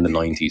weren't in the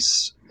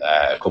 90s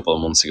a couple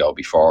of months ago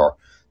before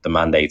the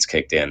mandates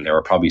kicked in. They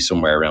were probably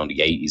somewhere around the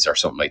 80s or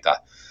something like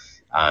that,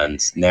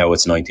 and now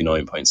it's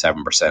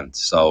 99.7%.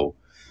 So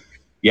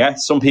yeah,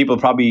 some people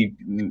probably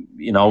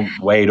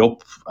weighed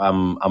up,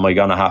 am I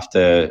gonna have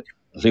to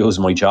lose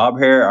my job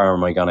here, or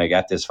am I gonna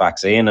get this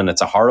vaccine? And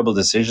it's a horrible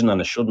decision,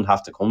 and it shouldn't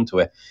have to come to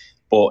it.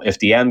 But if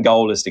the end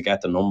goal is to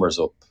get the numbers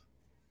up,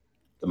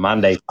 the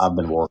mandates have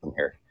been working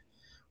here,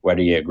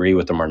 whether you agree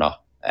with them or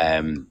not.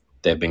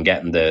 They've been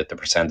getting the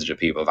percentage of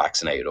people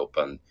vaccinated up,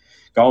 and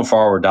going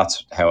forward,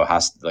 that's how it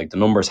has. The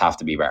numbers have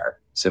to be better.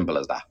 Simple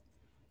as that.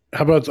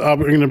 How about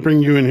we're going to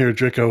bring you in here,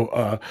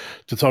 Drico,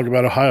 to talk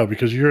about Ohio,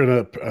 because you're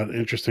in an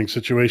interesting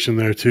situation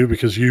there too,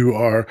 because you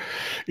are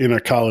in a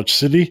college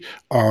city,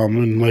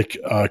 and like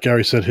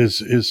Gary said,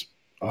 his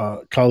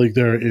colleague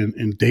there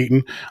in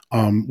Dayton.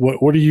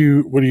 What are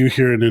you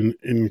hearing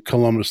in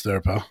Columbus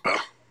there, pal?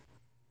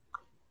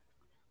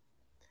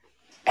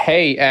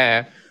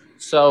 Hey,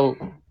 so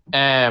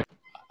I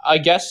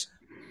guess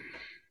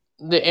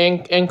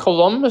in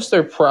Columbus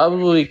they're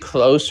probably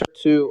closer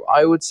to,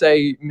 I would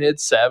say,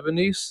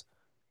 mid-70s.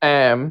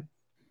 The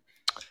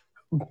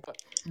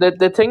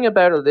thing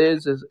about it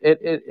is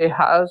it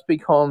has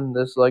become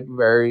this like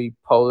very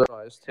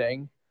polarized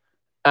thing,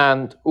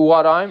 and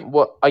what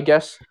I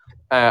guess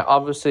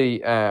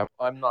obviously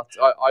I'm not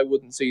I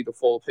wouldn't see the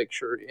full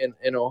picture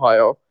in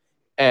Ohio,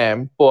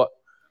 but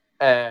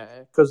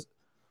because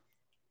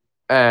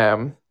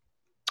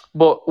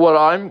but what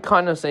I'm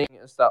kind of saying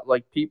is that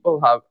like people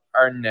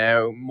are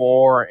now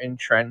more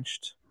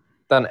entrenched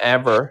than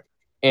ever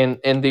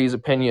in these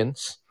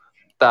opinions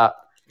that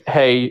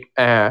hey,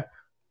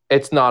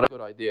 it's not a good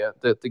idea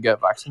to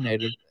get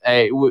vaccinated.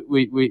 Hey,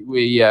 we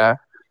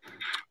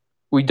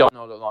don't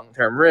know the long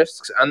term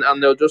risks,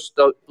 and they'll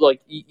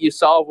like you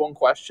solve one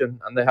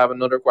question and they have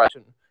another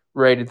question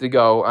ready to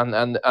go,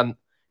 and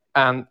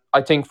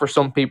I think for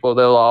some people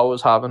they'll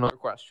always have another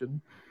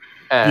question.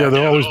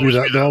 There'll always be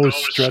that. They'll always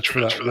stretch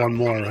for that one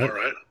more,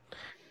 right?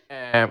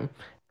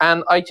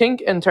 And I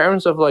think in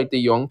terms of like the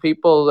young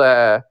people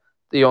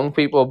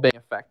being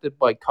affected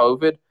by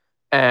COVID,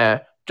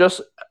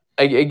 just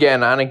again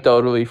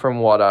anecdotally from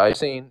what I've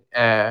seen,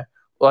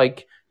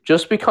 like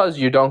just because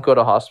you don't go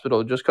to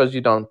hospital, just because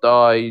you don't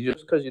die,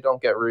 just because you don't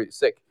get really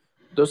sick,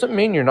 doesn't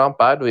mean you're not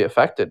badly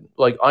affected.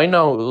 Like I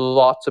know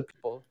lots of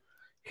people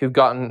who've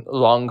gotten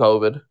long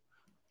COVID,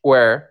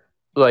 where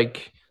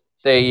like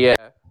they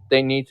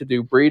need to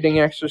do breathing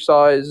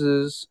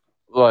exercises,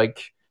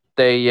 like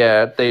they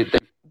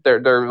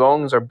their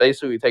lungs are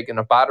basically taking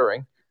a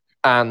battering,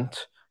 and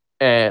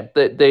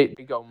they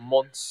go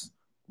months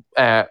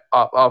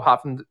of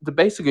having to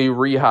basically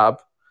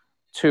rehab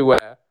to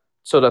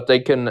so that they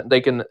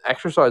can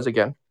exercise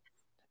again,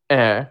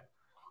 and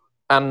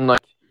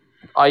like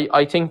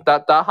I think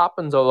that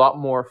happens a lot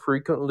more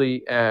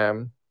frequently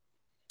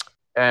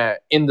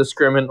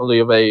indiscriminately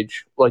of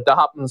age. Like that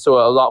happens to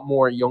a lot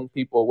more young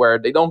people where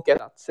they don't get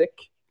that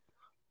sick,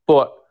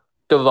 but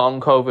the long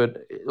COVID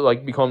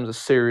like becomes a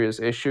serious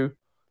issue.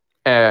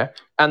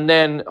 And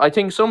then I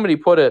think somebody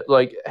put it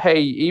like,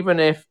 hey,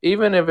 even if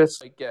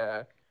it's like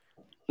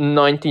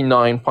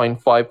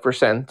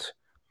 99.5%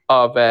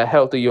 of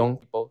healthy young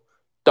people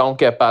don't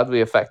get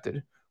badly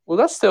affected, well,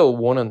 that's still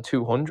 1 in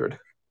 200.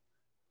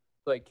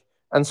 Like,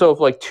 and so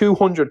if like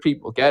 200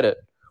 people get it,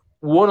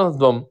 one of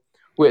them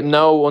with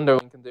no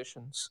underlying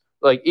conditions,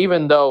 like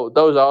even though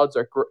those odds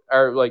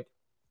are like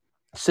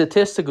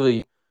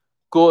statistically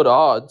good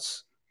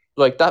odds,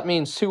 like that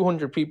means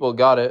 200 people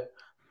got it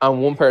and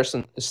one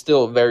person is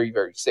still very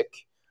very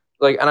sick.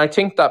 Like, and I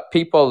think that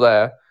people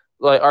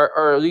like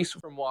or at least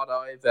from what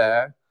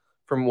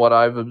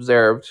I've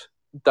observed,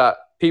 that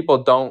people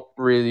don't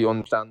really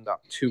understand that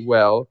too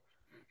well,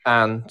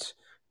 and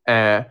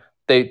uh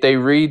they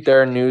read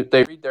their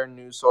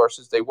news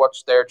sources, they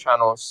watch their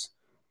channels,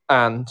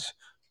 and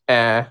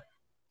uh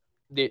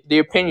the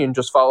opinion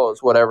just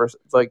follows whatever.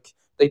 Like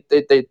they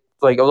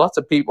like lots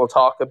of people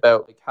talk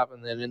about like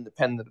having an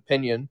independent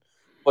opinion,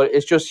 but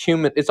it's just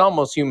human. It's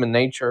almost human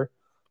nature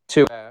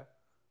to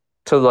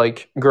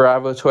like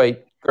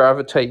gravitate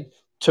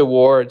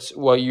towards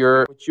what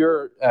your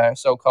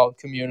so-called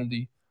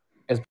community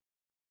is.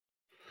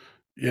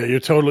 Yeah, you're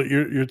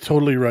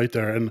totally right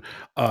there. And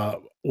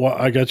well,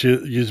 I got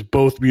you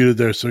both muted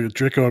there. So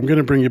Drico, I'm going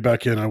to bring you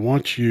back in. I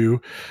want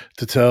you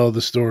to tell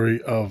the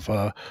story of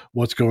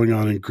what's going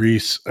on in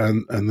Greece,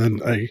 and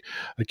then I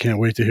can't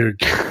wait to hear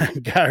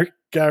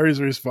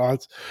Gary's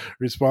response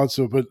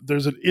to it. But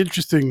there's an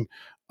interesting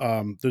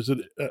an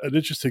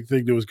interesting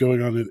thing that was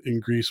going on in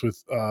Greece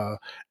with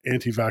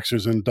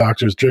anti-vaxxers and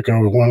doctors.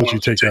 Drico, why don't you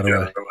take that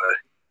away?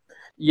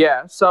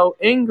 Yeah, so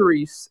in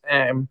Greece,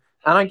 and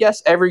I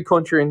guess every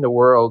country in the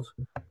world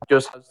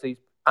just has these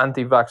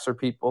anti-vaxxer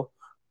people,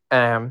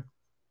 um,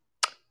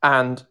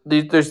 and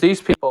there's these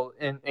people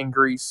in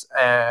Greece,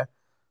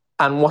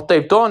 and what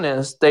they've done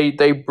is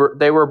they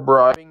were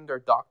bribing their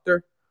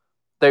doctor.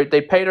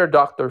 They paid their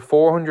doctor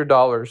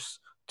 $400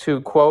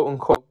 to quote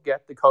unquote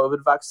get the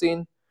COVID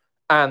vaccine,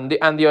 and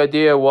the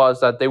idea was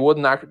that they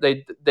wouldn't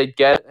they'd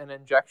get an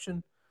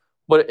injection,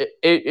 but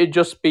it'd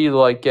just be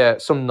like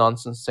some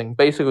nonsense thing,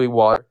 basically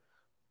water,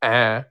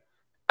 uh,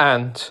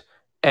 and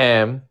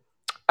um,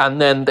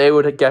 and then they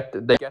get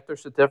their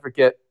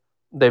certificate,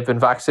 they've been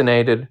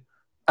vaccinated,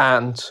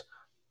 and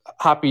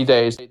happy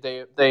days.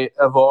 They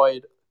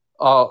avoid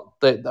all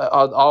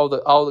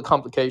the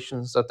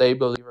complications that they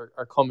believe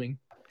are coming.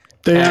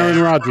 They Aaron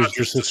Aaron Rodgers the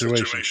Rodgers the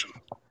situation. situation.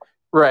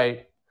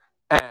 Right.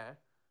 Uh,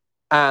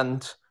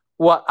 and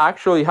what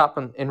actually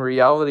happened in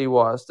reality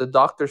was the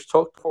doctors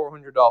took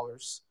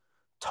 $400,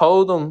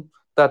 told them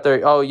that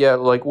they're, oh yeah,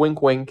 like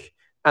wink wink,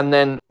 and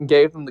then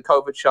gave them the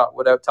COVID shot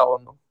without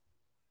telling them.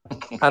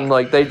 And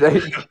like they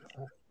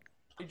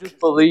just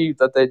believed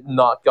that they'd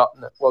not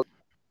gotten it. Well,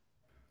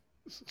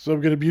 So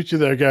I'm going to mute you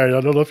there, Gary.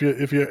 I don't know if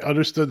you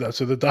understood that.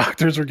 So the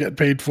doctors were getting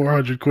paid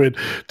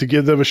 £400 to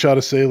give them a shot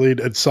of saline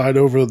and sign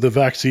over the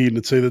vaccine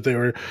and say that they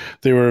were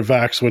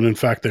vaxxed when in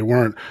fact they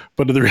weren't.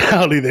 But in the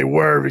reality, they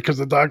were, because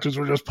the doctors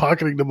were just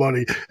pocketing the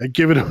money and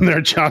giving them their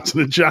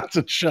Johnson and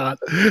Johnson shot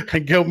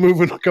and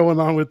going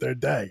on with their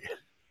day.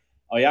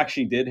 I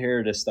actually did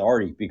hear this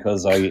story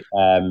because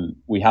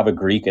we have a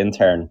Greek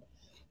intern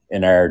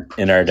in our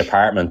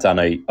department,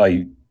 and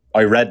I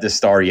read this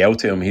story out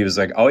to him. He was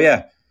like, "Oh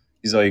yeah,"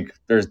 he's like,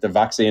 "There's the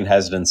vaccine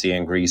hesitancy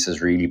in Greece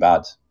is really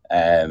bad,"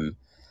 and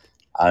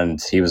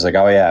he was like,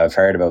 "Oh yeah, I've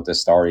heard about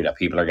this story that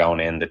people are going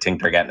in, they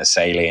think they're getting a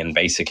saline,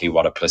 basically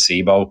what a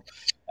placebo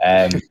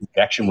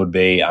injection would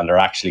be, and they're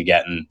actually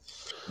getting,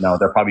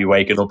 they're probably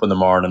waking up in the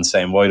morning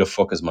saying, why the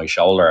fuck is my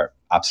shoulder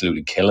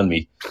absolutely killing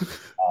me?"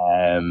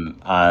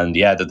 And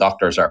yeah, the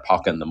doctors are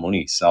pocketing the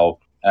money. So,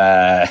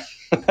 I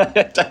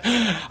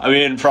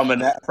mean, from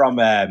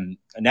an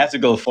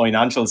ethical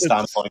financial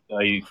standpoint,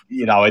 I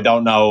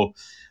don't know.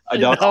 I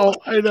don't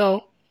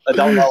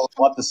know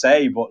what to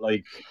say, but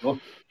like, look,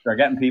 they're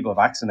getting people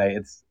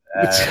vaccinated.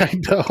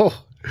 I know.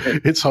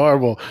 It's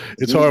horrible.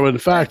 It's horrible. In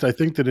fact, I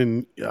think that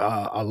in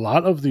a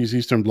lot of these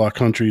Eastern Bloc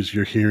countries,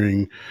 you're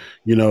hearing,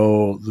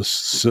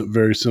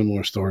 very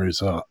similar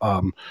stories.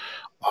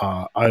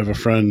 I have a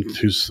friend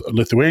who's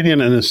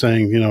Lithuanian and is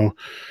saying,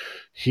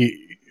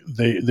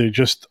 they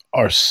just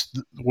are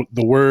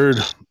the word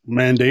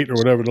mandate, or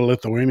whatever the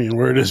Lithuanian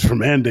word is for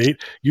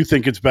mandate. You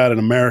think it's bad in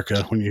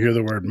America when you hear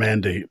the word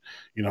mandate.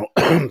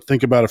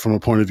 Think about it from a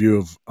point of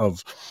view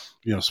of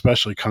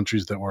especially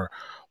countries that were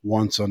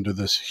once under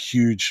this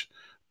huge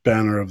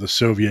banner of the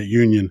Soviet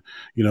Union,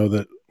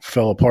 that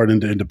fell apart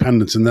into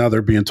independence, and now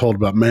they're being told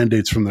about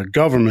mandates from their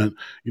government.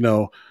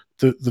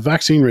 The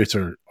vaccine rates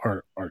are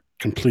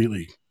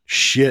completely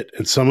shit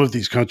in some of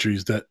these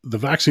countries. That the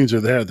vaccines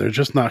are there, they're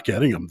just not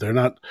getting them. They're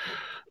not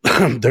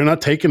they're not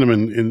taking them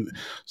in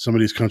some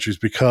of these countries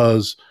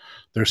because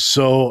they're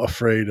so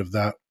afraid of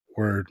that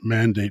word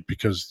mandate,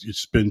 because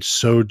it's been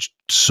so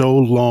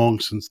long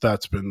since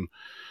that's been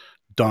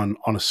done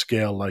on a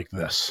scale like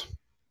this.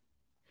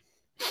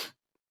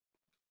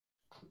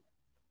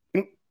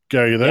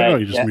 Gary, you there? Yeah,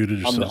 you just muted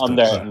yourself. I'm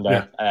there.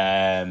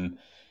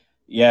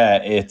 Yeah.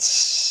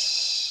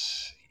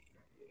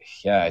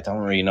 I don't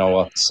really know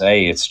what to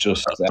say. It's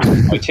just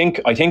I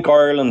think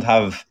Ireland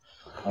have.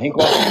 I think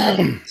what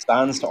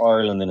stands to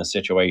Ireland in a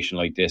situation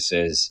like this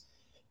is,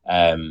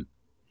 I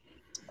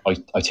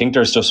think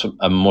there's just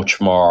much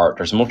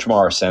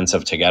more sense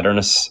of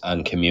togetherness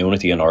and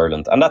community in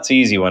Ireland, and that's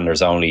easy when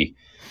there's only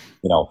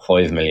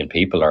 5 million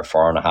people or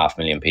 4.5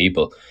 million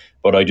people.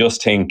 But I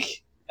just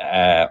think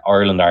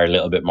Ireland are a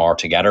little bit more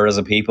together as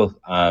a people,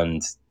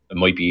 and it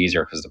might be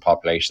easier because the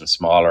population's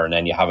smaller, and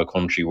then you have a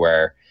country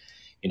where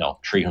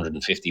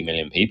 350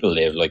 million people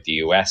live, like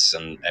the US,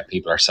 and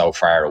people are so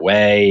far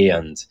away,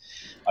 and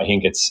I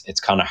think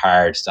it's kind of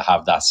hard to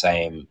have that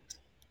same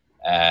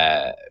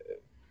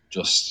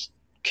just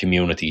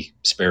community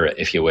spirit,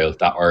 if you will,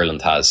 that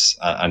Ireland has.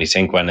 And I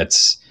think when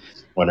there's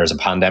a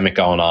pandemic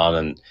going on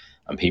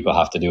and people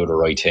have to do the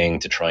right thing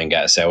to try and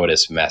get us out of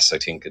this mess, I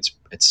think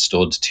it's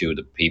stood to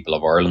the people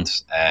of Ireland,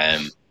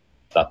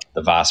 that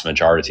the vast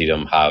majority of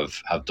them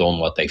have done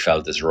what they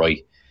felt is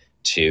right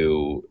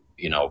to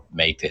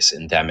make this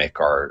endemic,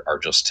 or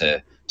just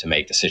to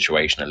make the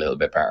situation a little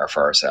bit better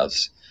for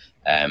ourselves,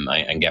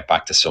 and get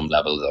back to some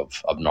levels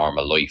of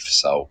normal life.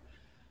 So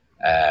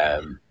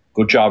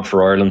good job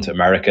for Ireland.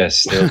 America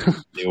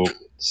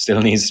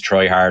still needs to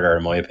try harder,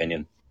 in my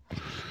opinion.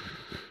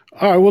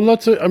 All right. Well,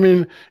 let's. I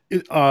mean,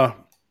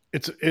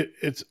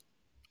 it's.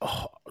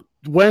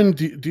 When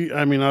do you,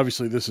 I mean,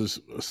 obviously this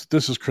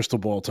is crystal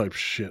ball type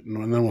shit,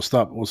 and then we'll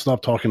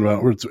stop talking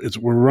about it.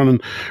 We're running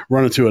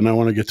to it, and I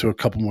want to get to a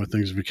couple more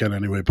things if we can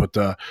anyway. But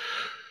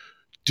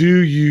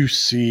do you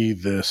see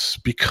this,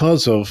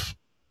 because of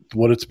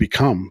what it's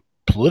become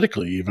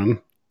politically,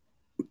 even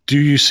do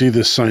you see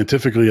this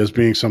scientifically as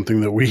being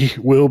something that we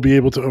will be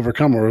able to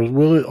overcome, or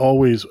will it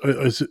always?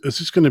 Is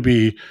this going to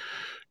be,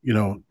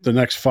 the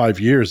next 5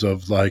 years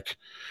of like,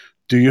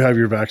 do you have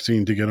your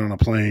vaccine to get on a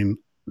plane?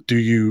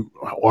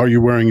 Are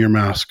you wearing your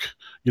mask?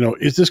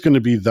 Is this going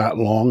to be that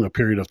long a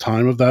period of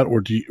time of that,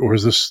 or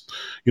is this,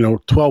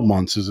 12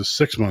 months? Is it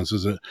 6 months?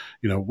 Is it,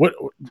 what?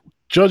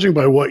 Judging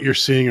by what you're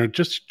seeing, or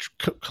just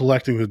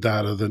collecting the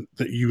data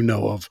that you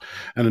know of,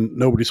 and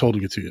nobody's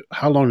holding it to you,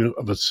 how long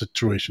of a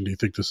situation do you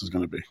think this is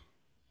going to be?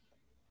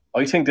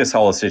 I think this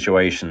whole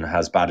situation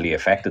has badly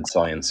affected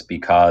science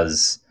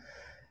because,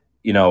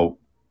 you know,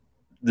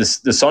 the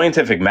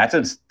scientific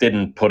method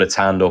didn't put its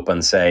hand up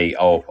and say,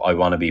 "Oh, I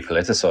want to be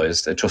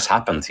politicized." It just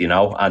happened,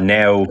 And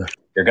now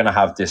you're going to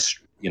have this,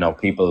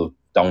 people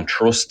don't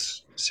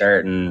trust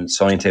certain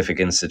scientific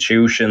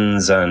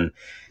institutions, and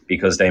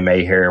because they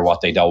may hear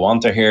what they don't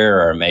want to hear,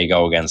 or may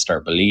go against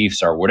their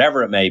beliefs, or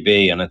whatever it may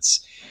be. And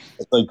it's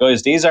like,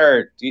 guys, these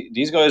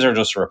guys are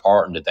just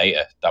reporting the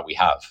data that we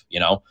have,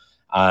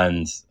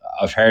 And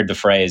I've heard the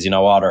phrase,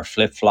 they're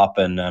flip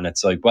flopping, and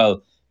it's like,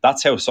 well,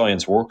 that's how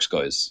science works,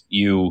 guys.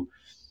 You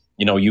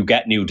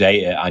get new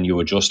data and you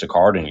adjust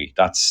accordingly.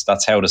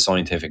 That's how the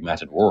scientific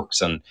method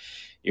works. And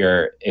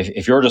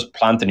if you're just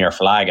planting your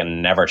flag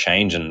and never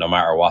changing, no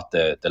matter what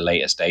the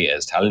latest data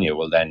is telling you,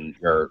 well, then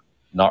you're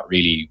not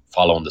really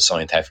following the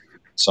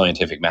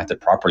scientific method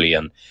properly.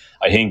 And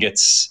I think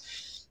it's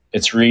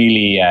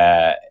really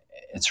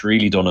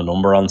done a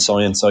number on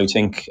science. I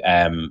think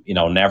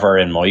never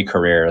in my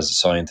career as a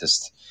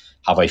scientist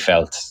have I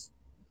felt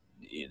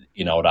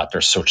that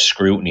there's such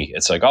scrutiny.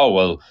 It's like, oh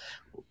well,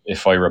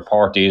 if I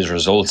report these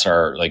results,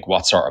 or like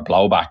what sort of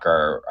blowback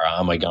or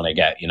am I going to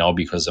get,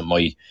 because it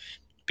might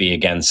be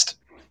against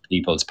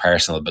people's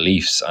personal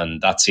beliefs.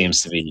 And that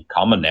seems to be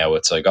common now.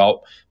 It's like,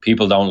 oh,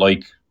 people don't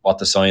like what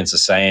the science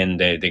is saying.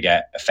 They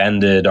get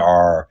offended,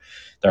 or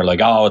they're like,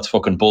 oh, it's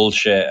fucking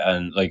bullshit.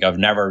 And like, I've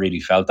never really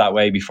felt that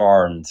way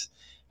before.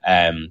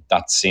 And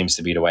that seems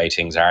to be the way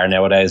things are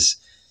nowadays.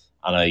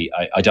 And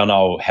I don't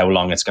know how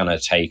long it's going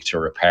to take to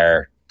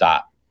repair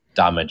that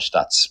damage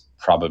that's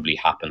probably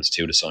happens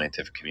to the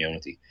scientific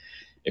community.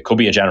 It could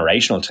be a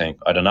generational thing.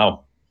 I don't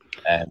know.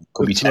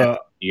 Could be 10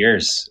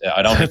 years.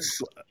 I don't think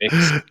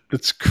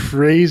it's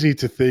crazy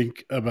to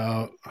think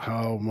about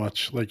how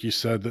much, like you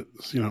said, that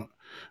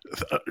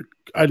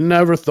I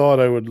never thought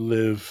I would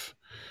live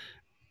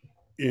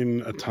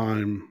in a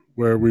time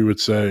where we would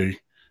say,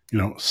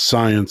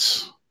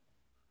 science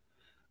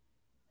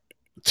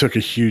took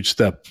a huge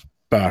step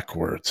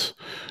backwards,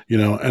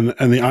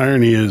 and the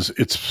irony is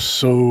it's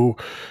so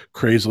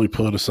crazily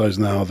politicized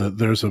now that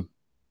there's a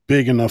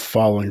big enough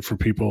following for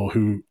people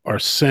who are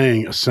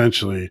saying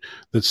essentially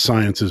that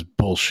science is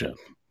bullshit.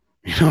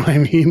 You know what I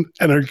mean?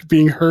 And are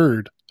being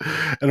heard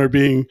and are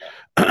being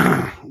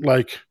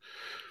like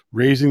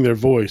raising their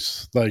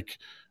voice, like,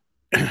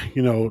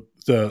 the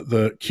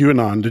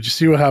QAnon. Did you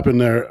see what happened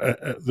there?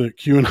 The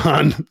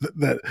QAnon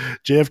that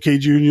JFK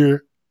Jr.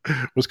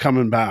 was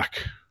coming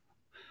back.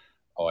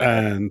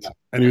 And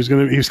he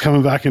was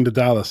coming back into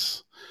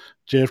Dallas.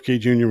 JFK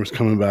Jr. was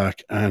coming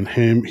back, and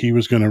he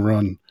was going to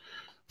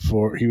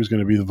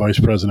be the vice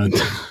president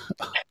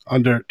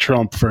under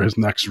Trump for his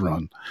next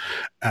run.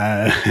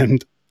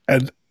 And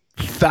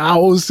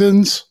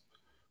thousands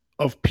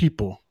of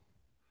people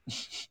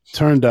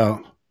turned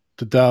out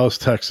to Dallas,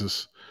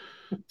 Texas,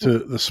 to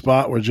the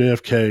spot where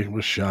JFK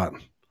was shot.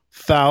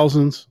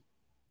 Thousands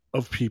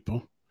of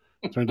people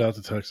turned out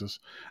to Texas,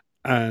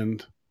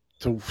 and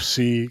to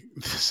see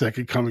the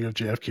second coming of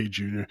JFK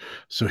Jr.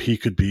 so he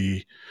could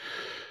be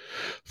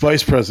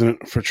vice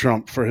president for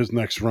Trump for his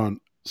next run.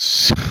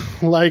 So,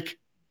 like,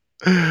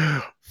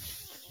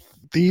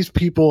 these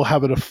people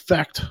have an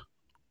effect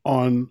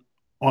on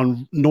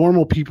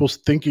normal people's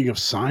thinking of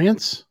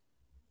science.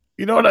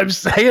 You know what I'm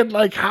saying?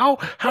 Like, how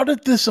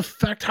did this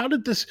affect?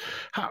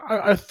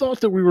 I thought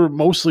that we were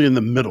mostly in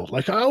the middle.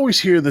 Like, I always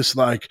hear this,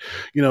 like,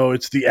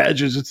 it's the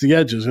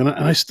edges. And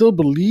I still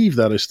believe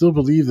that. I still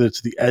believe that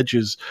it's the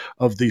edges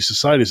of these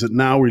societies, that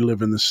now we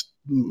live in this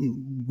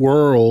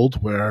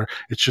world where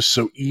it's just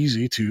so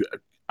easy to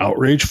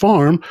outrage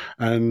farm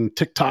and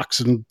TikToks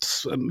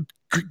and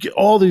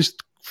all these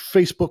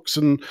Facebooks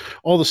and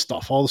all the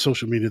stuff, all the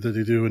social media that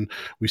they do, and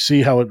we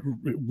see how it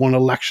won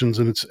elections,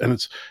 and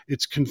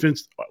it's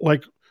convinced.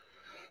 Like,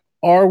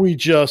 have we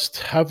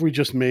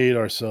just made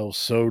ourselves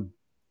so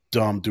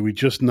dumb? Do we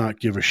just not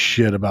give a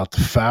shit about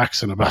the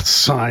facts and about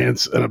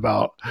science and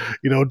about,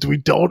 we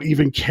don't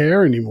even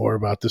care anymore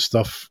about this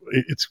stuff?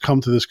 It's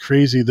come to this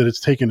crazy that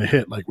it's taken a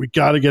hit. Like, we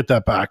got to get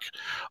that back.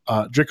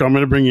 Drico, I'm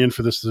going to bring you in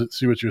for this to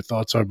see what your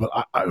thoughts are, but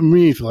I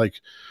mean,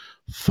 like,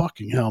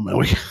 fucking hell, man,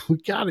 we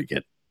got to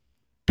get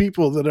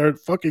people that are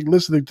fucking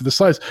listening to the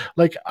science.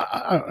 Like,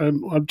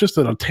 I'm just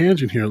on a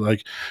tangent here.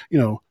 Like,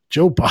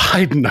 Joe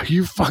Biden, are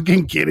you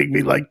fucking kidding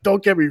me? Like,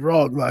 don't get me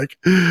wrong. Like,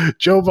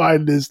 Joe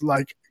Biden is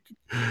like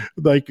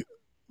the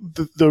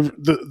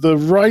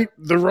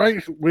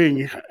right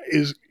wing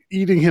is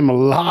eating him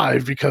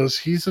alive because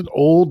he's an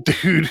old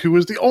dude who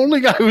was the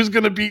only guy who was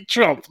going to beat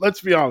Trump.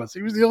 Let's be honest.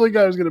 He was the only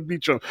guy who was going to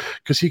beat Trump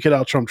because he could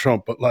out-Trump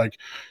Trump. But, like,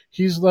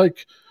 he's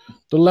like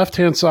the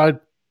left-hand side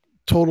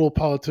total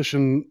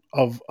politician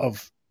of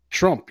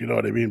Trump, you know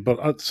what I mean?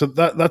 But so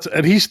that's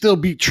and he still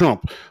beat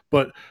Trump.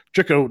 But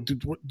Drico,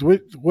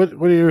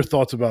 what are your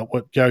thoughts about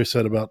what Gary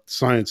said about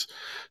science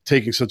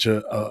taking such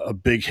a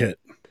big hit?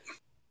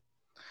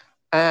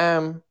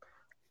 I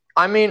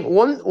mean,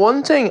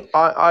 one thing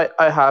I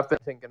have been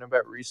thinking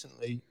about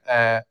recently,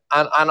 and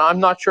I'm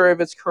not sure if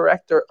it's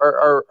correct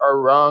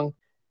or wrong,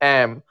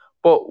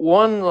 but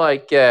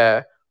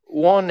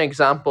one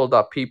example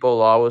that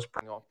people always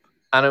bring up,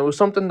 and it was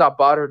something that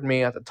bothered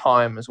me at the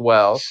time as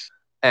well.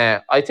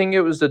 I think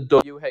it was the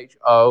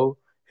WHO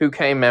who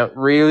came out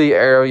really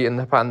early in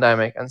the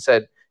pandemic and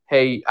said,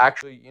 "Hey,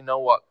 actually, you know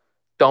what?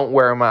 Don't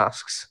wear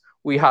masks.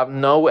 We have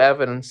no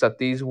evidence that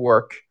these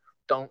work.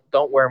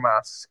 Don't wear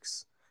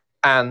masks."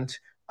 And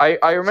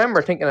I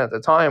remember thinking at the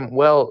time,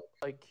 well,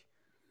 like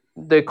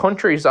the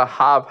countries that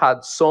have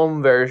had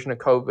some version of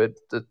COVID,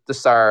 the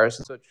SARS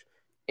and such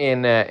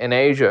in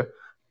Asia,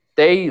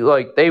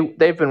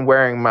 they've been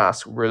wearing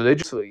masks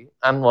religiously,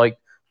 and like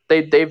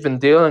they've been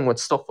dealing with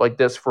stuff like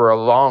this for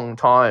a long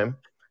time.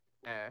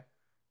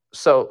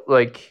 So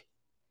like,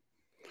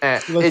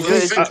 so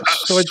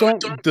I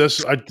don't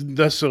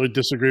necessarily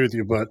disagree with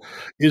you, but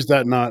is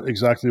that not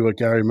exactly what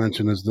Gary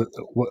mentioned? Is that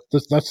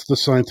that's the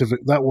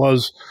scientific? That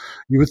was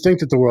you would think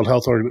that the World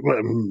Health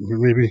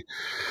Organization, maybe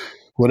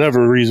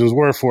whatever reasons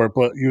were for it,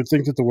 but you would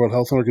think that the World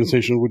Health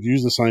Organization would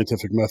use the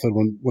scientific method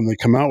when they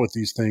come out with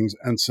these things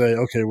and say,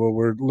 okay, well,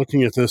 we're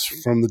looking at this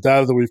from the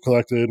data that we've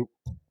collected.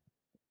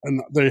 And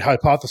they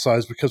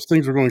hypothesized because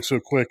things were going so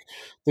quick.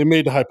 They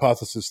made the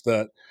hypothesis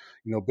that,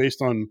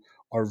 based on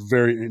our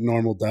very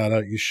normal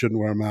data, you shouldn't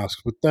wear a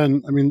mask. But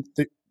then, I mean,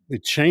 they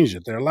changed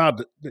it. They're allowed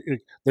to.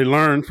 They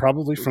learned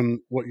probably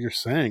from what you're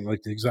saying,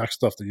 like the exact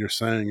stuff that you're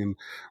saying, and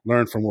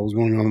learned from what was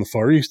going on in the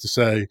Far East to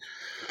say,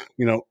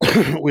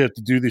 we have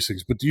to do these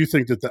things. But do you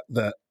think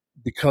that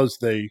because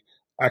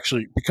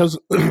because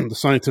the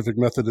scientific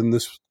method in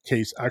this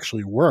case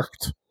actually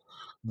worked,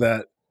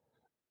 that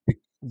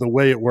the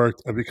way it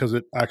worked, because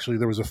it actually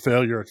there was a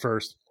failure at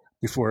first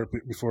before it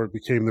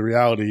became the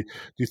reality?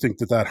 Do you think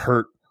that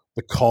hurt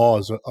the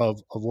cause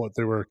of what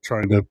they were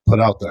trying to put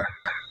out there?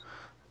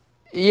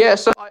 Yeah,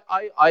 so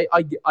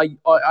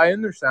I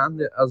understand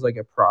it as like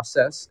a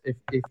process. If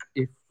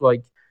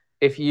like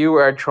if you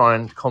are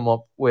trying to come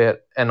up with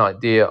an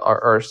idea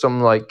or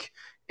some like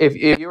if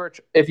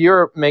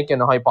you're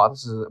making a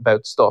hypothesis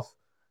about stuff,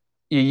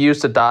 you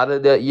use the data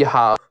that you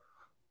have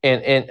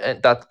in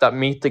that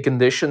meet the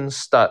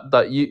conditions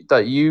that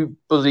you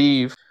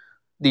believe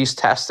these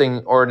testing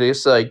or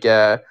this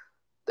uh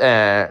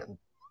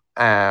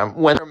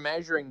when they're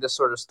measuring this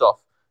sort of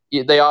stuff,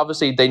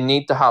 they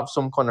need to have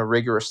some kind of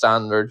rigorous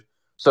standard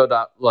so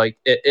that like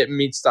it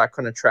meets that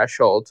kind of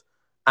threshold.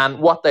 And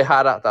what they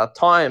had at that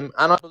time,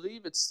 and I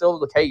believe it's still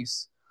the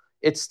case,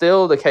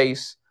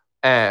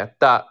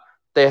 that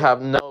they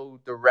have no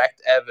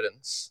direct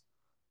evidence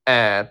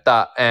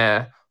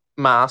that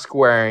mask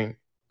wearing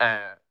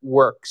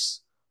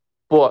works.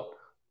 But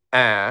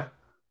uh,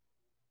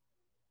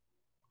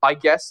 I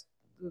guess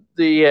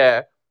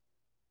the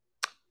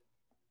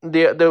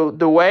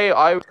the way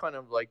I was kind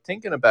of like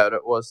thinking about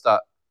it was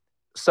that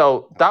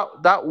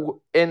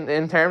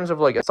in terms of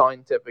like a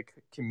scientific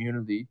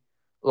community,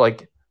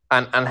 like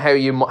and how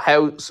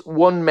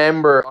one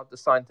member of the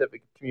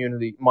scientific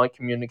community might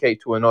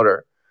communicate to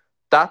another,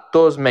 that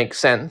does make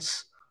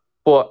sense.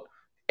 But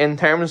in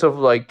terms of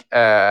like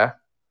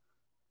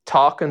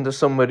talking to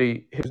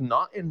somebody who's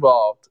not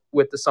involved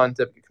with the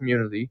scientific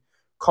community,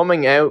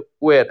 coming out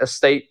with a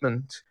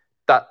statement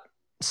that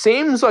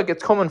seems like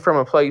it's coming from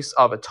a place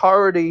of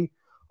authority,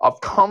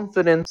 of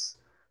confidence.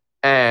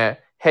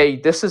 Hey,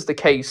 this is the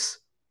case,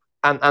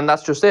 and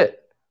that's just it.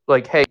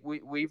 Like, hey,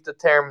 we've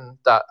determined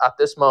that at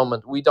this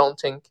moment we don't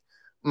think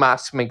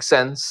masks make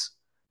sense,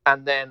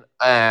 and then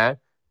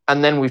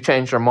we've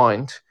changed our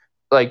mind.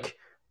 Like,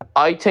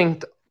 I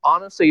think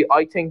honestly,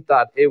 I think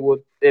that it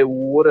would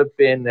have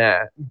been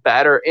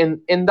better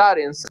in that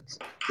instance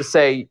to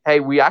say, hey,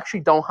 we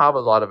actually don't have a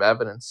lot of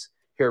evidence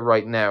here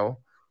right now.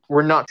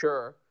 We're not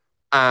sure,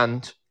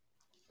 and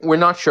we're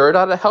not sure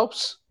that it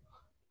helps.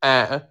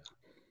 I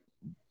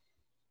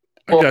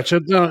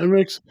gotcha. No, it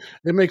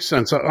makes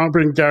sense. I'll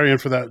bring Gary in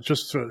for that,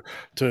 just to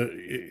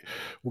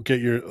get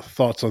your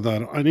thoughts on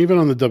that, and even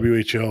on the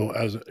WHO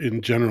as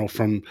in general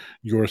from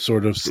your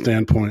sort of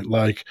standpoint.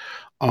 Like,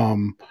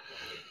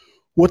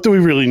 what do we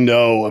really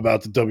know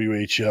about the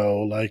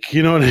WHO? Like,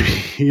 you know what I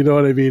mean? You know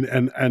what I mean?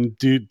 And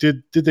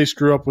did they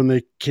screw up when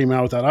they came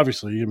out with that?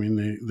 Obviously, I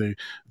mean they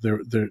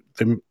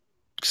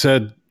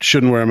said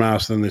shouldn't wear a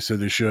mask than they said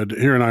they should.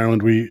 Here in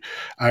Ireland, we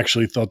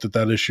actually thought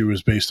that issue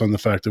was based on the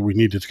fact that we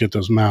needed to get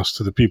those masks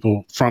to the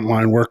people,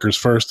 frontline workers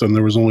first, and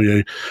there was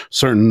only a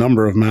certain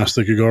number of masks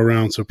that could go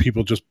around. So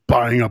people just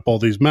buying up all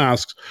these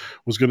masks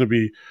was going to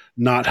be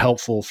not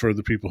helpful for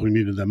the people who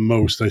needed them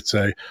most, I'd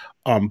say.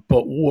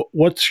 But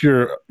what's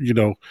your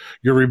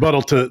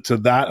rebuttal to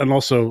that? And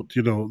also,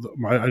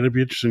 I'd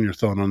be interested in your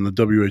thought on the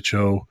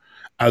WHO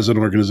as an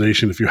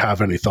organization, if you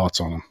have any thoughts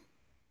on them.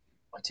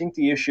 I think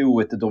the issue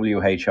with the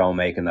WHO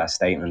making that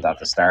statement at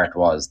the start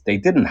was they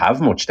didn't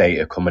have much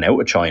data coming out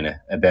of China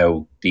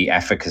about the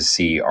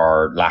efficacy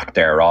or lack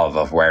thereof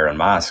of wearing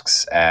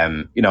masks.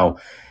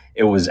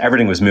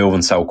 Everything was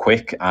moving so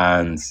quick,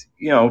 and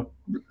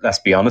let's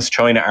be honest,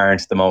 China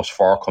aren't the most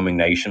forthcoming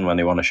nation when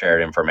they want to share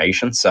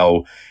information.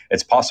 So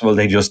it's possible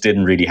they just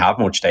didn't really have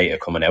much data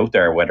coming out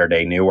there, whether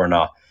they knew or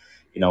not.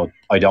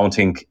 I don't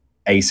think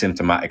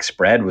asymptomatic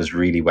spread was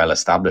really well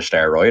established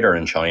there either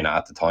in China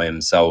at the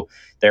time. So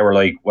they were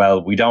like,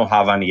 well, we don't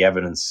have any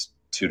evidence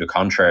to the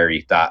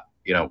contrary that,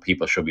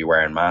 people should be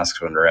wearing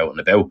masks when they're out and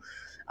about.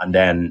 And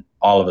then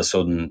all of a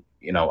sudden,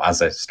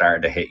 as it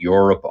started to hit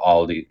Europe,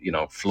 all the,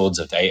 floods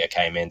of data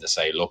came in to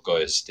say, look,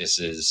 guys, this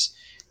is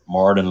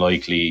more than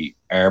likely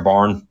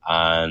airborne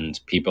and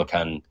people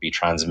can be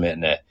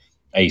transmitting it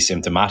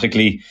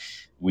asymptomatically.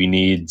 We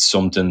need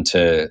something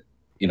to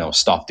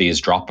stop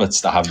these droplets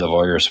that have the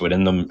virus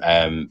within them.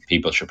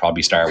 People should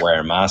probably start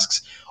wearing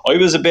masks.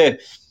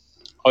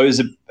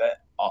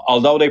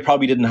 Although they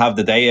probably didn't have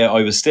the data,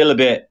 I was still a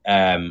bit,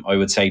 I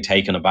would say,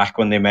 taken aback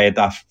when they made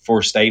that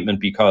first statement,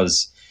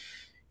 because,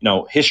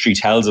 history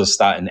tells us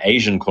that in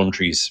Asian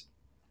countries,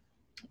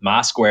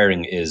 mask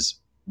wearing is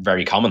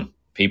very common.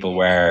 People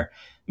wear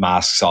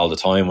masks all the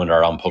time when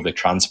they're on public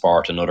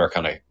transport and other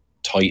kind of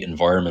tight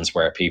environments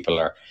where people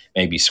are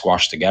maybe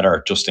squashed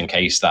together, just in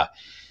case that,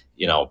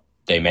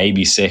 they may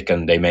be sick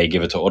and they may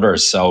give it to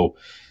others. So,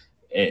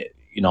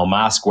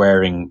 mask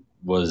wearing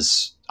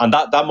was, and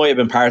that might have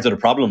been part of the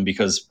problem,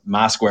 because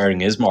mask wearing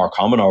is more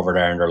common over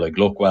there. And they're like,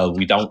 look, well,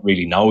 we don't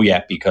really know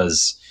yet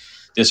because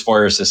this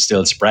virus is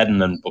still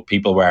spreading, but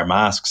people wear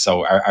masks.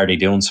 So are they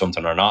doing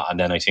something or not? And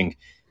then I think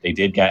they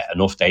did get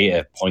enough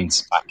data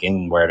points back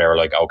in where they were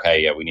like, okay,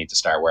 yeah, we need to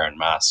start wearing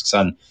masks.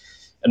 And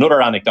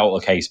another anecdotal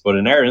case, but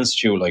in our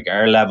institute, like,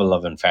 our level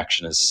of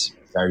infection is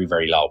very,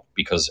 very low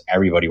because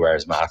everybody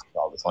wears masks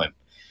all the time.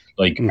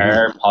 Like,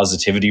 our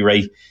positivity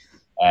rate,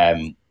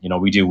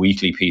 we do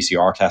weekly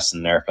PCR tests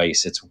in their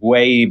place. It's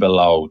way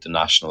below the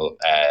national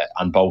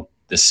and both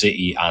the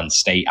city and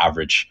state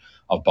average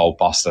of both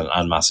Boston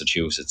and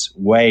Massachusetts.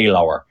 Way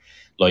lower,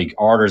 like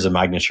orders of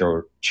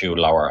magnitude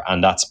lower.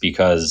 And that's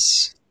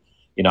because,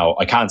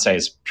 I can't say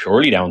it's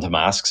purely down to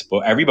masks, but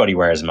everybody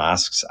wears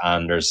masks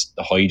and there's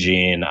the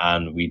hygiene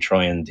and we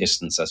try and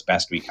distance as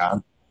best we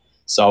can.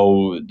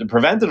 So the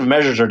preventative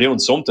measures are doing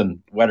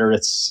something, whether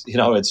it's,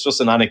 it's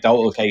just an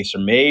anecdotal case for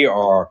me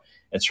or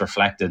it's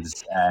reflected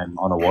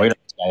on a wider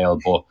scale.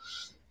 But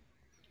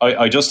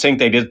I just think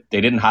they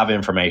didn't have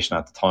information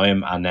at the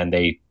time, and then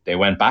they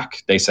went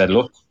back. They said,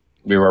 look,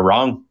 we were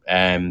wrong.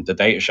 The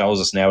data shows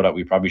us now that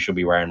we probably should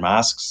be wearing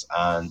masks.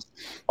 And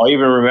I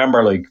even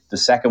remember, like, the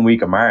second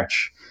week of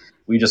March,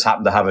 we just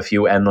happened to have a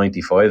few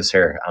N95s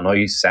here, and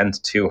I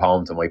sent 2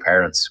 home to my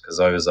parents because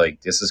I was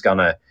like, this is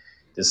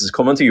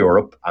coming to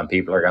Europe and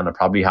people are going to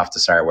probably have to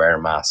start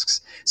wearing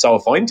masks. So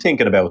if I'm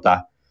thinking about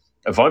that,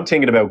 if I'm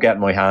thinking about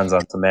getting my hands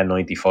on some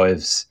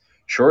N95s,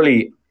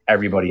 surely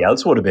everybody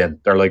else would have been.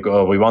 They're like,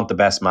 oh, we want the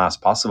best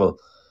mask possible.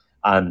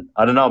 And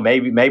I don't know,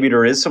 maybe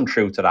there is some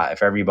truth to that.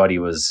 If everybody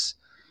was,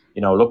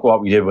 look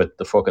what we did with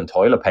the fucking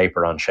toilet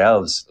paper on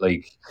shelves.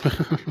 Like,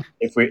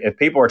 if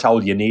people were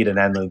told you need an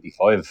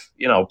N95,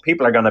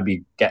 people are going to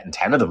be getting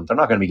 10 of them. They're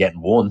not going to be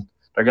getting 1.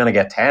 They're going to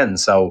get 10.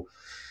 So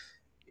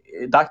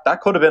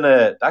that could have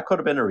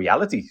been a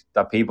reality,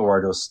 that people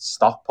were just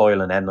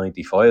stockpiling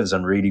N95s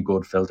and really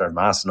good filtered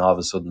masks, and all of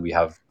a sudden we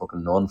have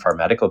fucking none for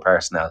medical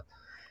personnel.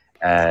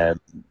 They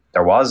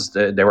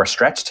were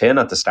stretched thin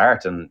at the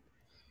start, and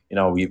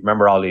we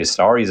remember all these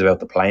stories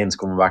about the planes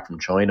coming back from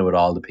China with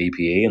all the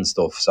PPE and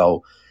stuff.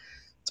 So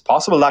it's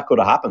possible that could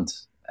have happened.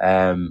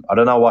 I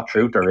don't know what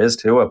truth there is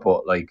to it,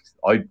 but like,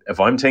 if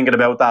I'm thinking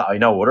about that, I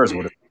know others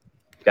would have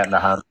getting their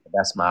hands on the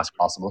best mask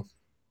possible.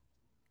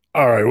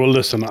 All right. Well,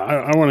 listen,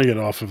 I want to get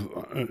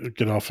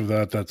off of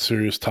that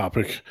serious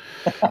topic,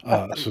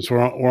 since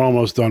we're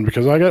almost done,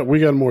 because we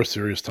got more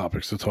serious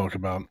topics to talk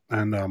about.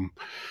 And I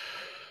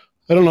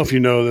don't know if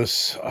you know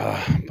this,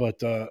 but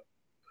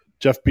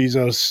Jeff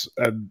Bezos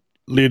and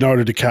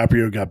Leonardo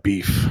DiCaprio got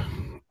beef.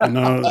 And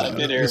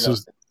this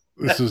is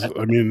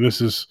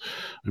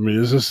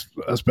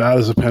as bad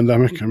as a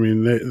pandemic. I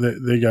mean,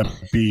 they got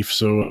beef.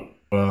 So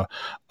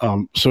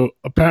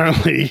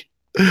apparently,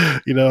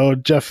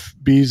 Jeff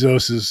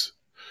Bezos's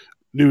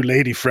new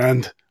lady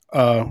friend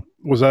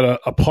was at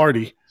a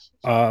party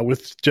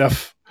with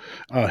Jeff,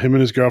 him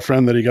and his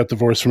girlfriend that he got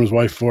divorced from his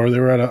wife for. They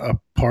were at a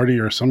party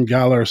or some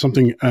gala or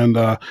something, and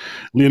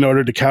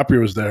Leonardo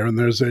DiCaprio was there. And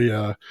there's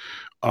I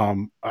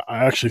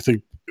actually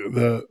think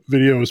the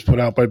video was put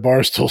out by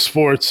Barstool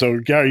Sports. So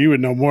Gary, you would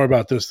know more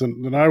about this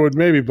than I would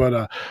maybe,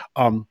 but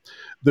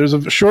there's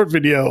a short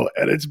video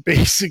and it's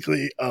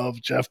basically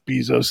of Jeff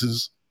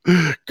Bezos's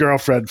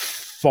girlfriend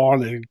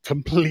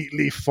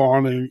completely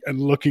fawning and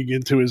looking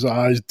into his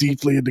eyes,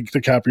 deeply into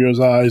DiCaprio's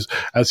eyes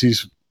as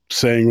he's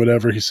saying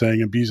whatever he's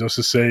saying, and Bezos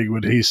is saying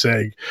what he's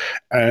saying,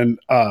 and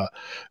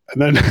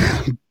then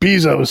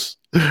Bezos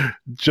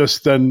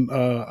just then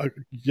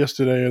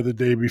yesterday or the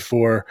day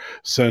before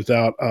sent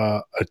out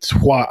a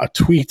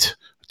tweet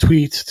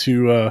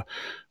to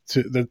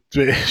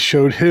that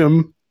showed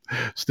him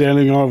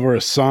standing over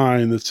a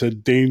sign that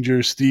said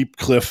 "Danger, Steep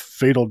Cliff,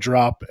 Fatal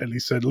Drop," and he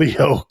said,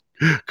 "Leo,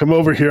 come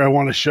over here. I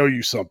want to show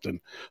you something."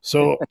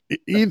 So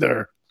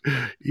either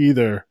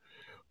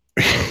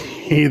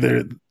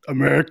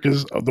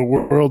America's the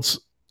world's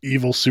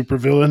evil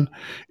supervillain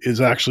is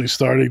actually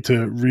starting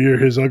to rear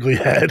his ugly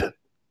head,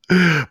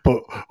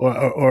 but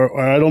or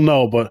I don't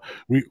know. But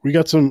we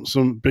got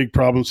some big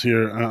problems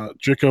here.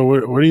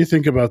 Drico, what do you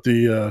think about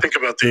the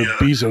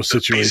Bezos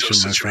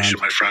situation,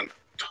 my friend?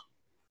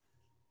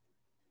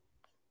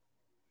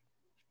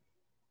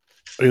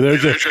 Are you there,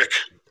 Drick?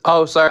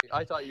 Oh, sorry.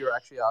 I thought you were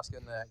actually asking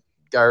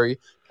Gary.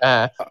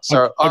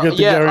 Sorry. I'll get to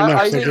Gary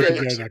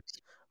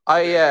next.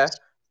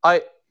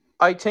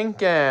 I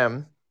think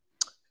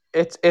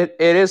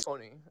it is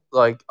funny.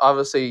 Like,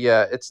 obviously,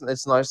 yeah, it's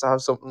nice to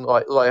have something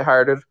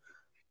lighthearted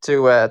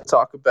to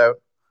talk about.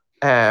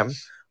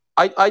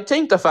 I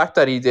think the fact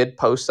that he did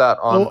post that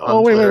on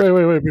Twitter.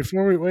 Wait.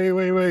 Before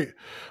wait.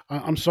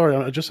 I'm sorry.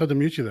 I just had to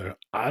mute you there.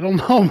 I don't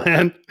know,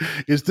 man.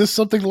 Is this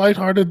something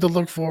lighthearted to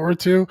look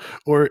forward to?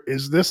 Or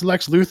is this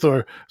Lex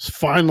Luthor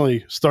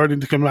finally starting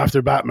to come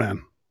after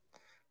Batman?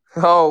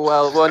 Oh,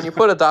 well, when you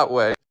put it that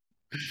way.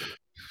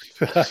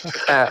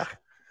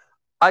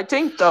 I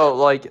think,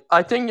 though,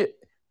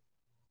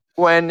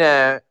 when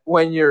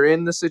you're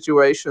in the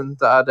situation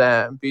that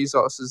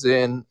Bezos is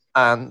in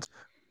and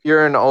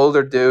you're an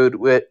older dude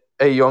with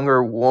a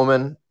younger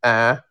woman,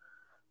 I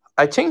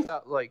think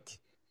that,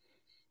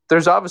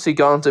 there's obviously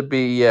going to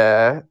be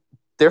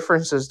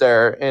differences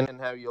there in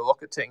how you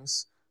look at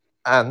things.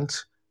 And,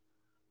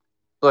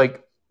 I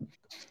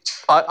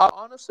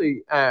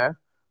honestly, I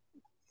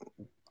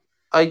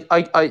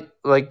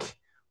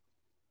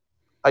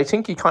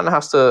think he kind of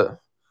has to,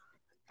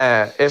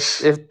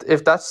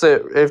 if that's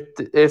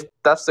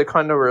the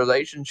kind of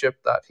relationship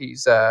that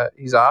he's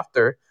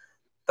after,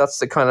 that's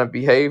the kind of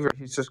behavior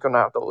he's just going to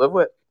have to live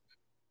with.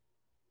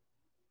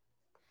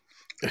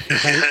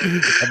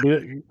 I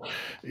mean,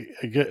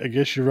 I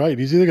guess you're right.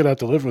 He's either going to have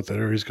to live with it,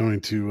 or he's going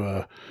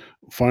to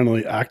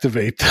finally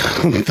activate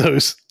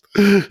that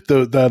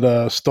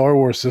Star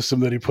Wars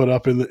system that he put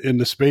up in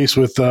the space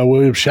with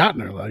William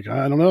Shatner. Like,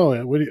 I don't know.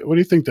 What do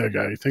you think, there,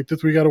 guy? You think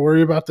that we got to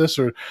worry about this,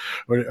 or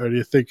do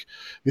you think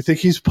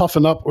he's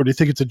puffing up, or do you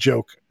think it's a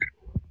joke?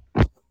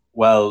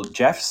 Well,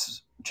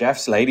 Jeff's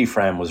lady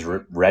friend was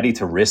ready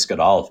to risk it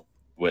all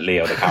with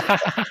Leo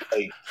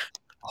DiCaprio.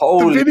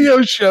 The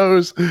video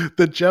shows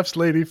that Jeff's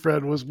lady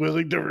friend was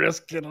willing to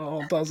risk it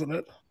all, doesn't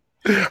it?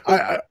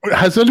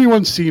 Has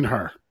anyone seen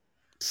her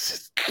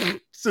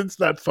since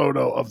that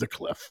photo of the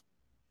cliff?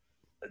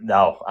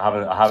 No, I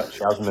haven't.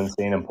 She hasn't been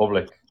seen in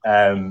public.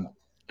 I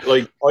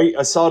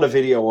saw the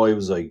video. I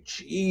was like,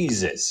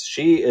 Jesus,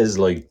 she is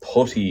like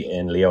putty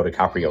in Leo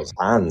DiCaprio's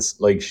hands.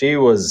 Like, she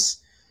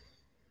was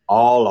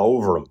all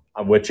over him,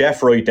 and with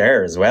Jeff right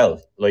there as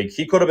well. Like,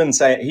 he could have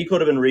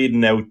been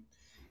reading out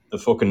the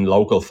fucking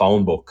local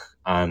phone book,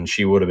 and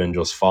she would have been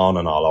just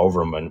fawning all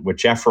over him. And with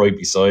Jeff right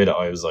beside it,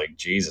 I was like,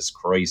 Jesus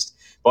Christ.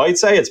 But I'd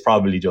say it's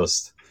probably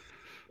just,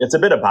 it's a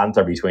bit of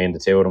banter between the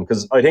two of them,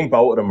 because I think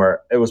both of them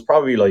it was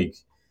probably like,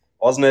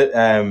 wasn't it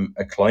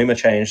a climate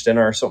change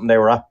dinner or something they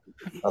were at?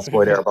 That's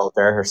why they're both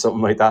there or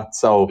something like that.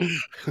 So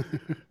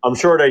I'm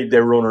sure they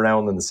run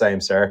around in the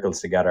same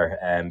circles together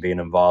and being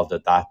involved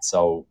at that.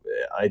 So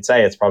I'd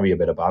say it's probably a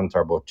bit of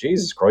banter, but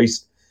Jesus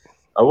Christ.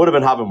 I would have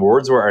been having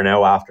words with her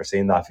now after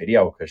seeing that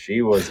video, because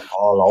she was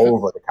all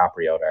over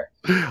DiCaprio there.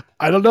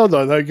 I don't know,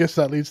 though. I guess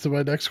that leads to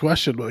my next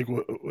question. Like,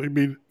 I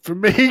mean, for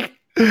me,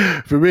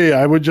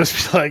 I would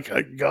just be like,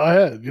 go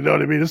ahead. You know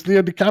what I mean? It's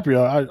Leo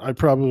DiCaprio. I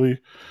probably,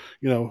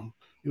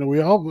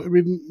 we all. I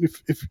mean,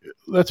 if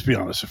let's be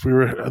honest, if we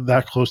were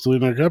that close to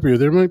Leo DiCaprio,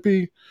 there might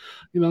be,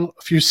 a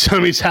few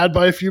semis had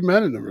by a few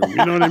men in the room. You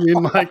know what I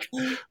mean?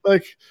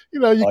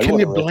 Can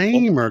you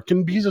blame her?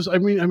 Can Bezos? I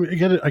mean, I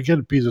get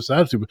it, Bezos'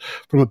 attitude, but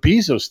from a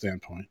Bezos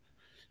standpoint,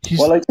 he's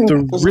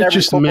the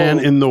richest man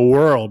in the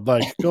world.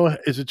 Like, go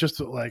ahead. Is it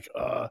just like,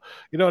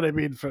 you know what I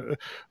mean?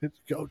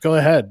 Go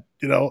ahead.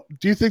 Do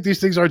you think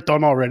these things aren't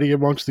done already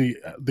amongst the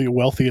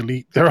wealthy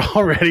elite? They're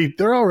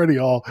already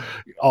all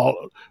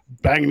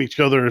banging each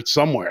other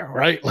somewhere,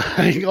 right?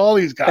 Like, all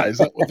these guys.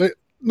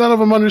 None of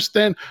them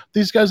understand.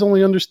 These guys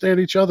only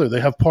understand each other.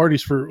 They have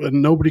parties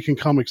and nobody can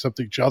come except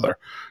each other.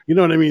 You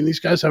know what I mean?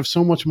 These guys have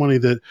so much money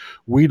that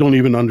we don't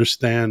even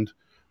understand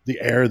the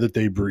air that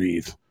they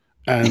breathe.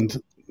 And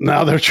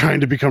now they're trying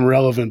to become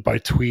relevant by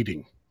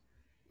tweeting,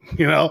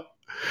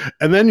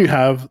 And then you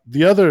have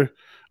the other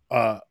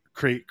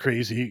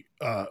crazy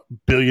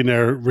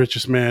billionaire,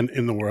 richest man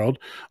in the world.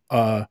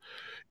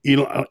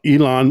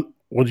 Elon,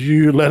 would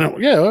you let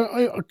him?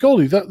 Yeah,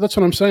 Goldie, that's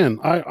what I'm saying.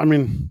 I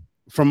mean,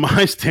 from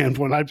my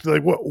standpoint, I'd be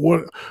like,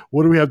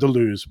 what do we have to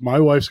lose? My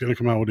wife's going to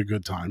come out with a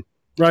good time,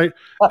 right?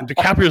 And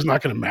DiCaprio's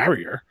not going to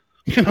marry her.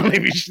 You know what I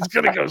mean? She's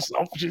gonna go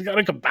self. She's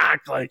gotta come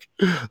back. Like,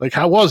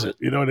 how was it?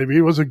 You know what I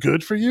mean? Was it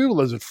good for you?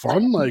 Was it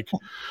fun? Like,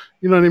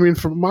 you know what I mean?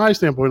 From my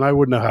standpoint, I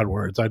wouldn't have had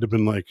words. I'd have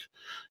been like,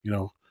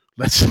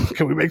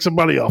 can we make some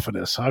money off of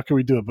this? How can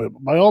we do it? But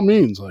by all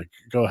means, like,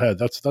 go ahead.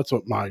 That's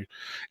what my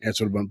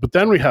answer would have been. But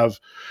then we have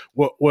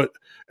what,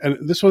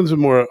 and this one's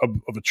more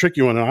of a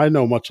tricky one, and I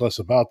know much less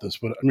about this.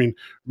 But I mean,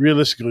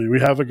 realistically,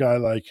 we have a guy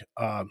like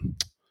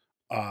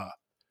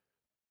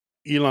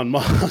Elon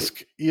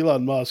Musk,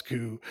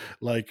 who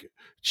like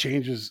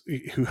changes,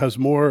 who has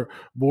more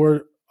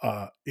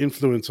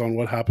influence on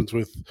what happens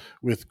with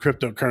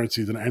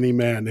cryptocurrency than any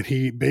man, and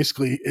he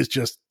basically is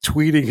just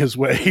tweeting his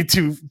way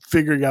to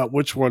figuring out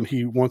which one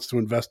he wants to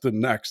invest in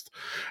next,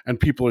 and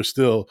people are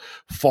still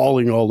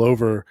falling all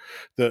over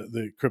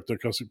the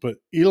cryptocurrency. But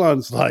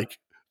Elon's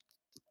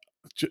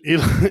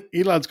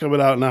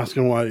coming out and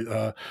asking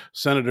why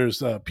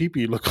senators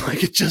pee-pee look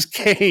like it just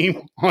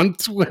came on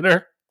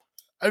Twitter.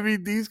 I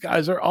mean, these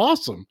guys are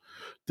awesome.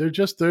 They're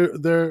just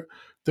they're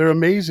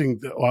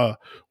amazing.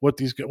 What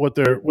they're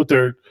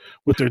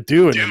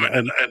doing,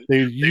 and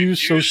they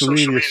use social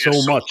media so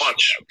much.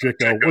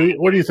 Drico,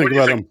 what do you think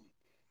about them?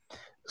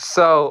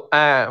 So,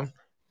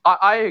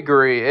 I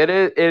agree.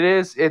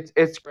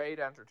 It's great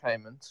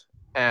entertainment.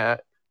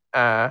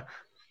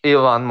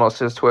 Elon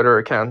Musk's Twitter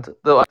account,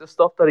 the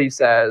stuff that he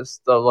says,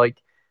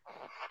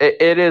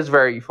 it is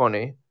very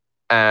funny.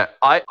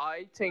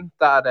 I think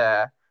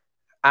that.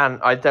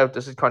 And I doubt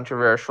this is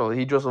controversial.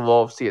 He just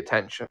loves the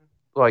attention.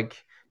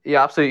 Like, he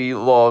absolutely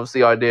loves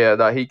the idea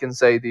that he can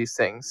say these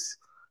things,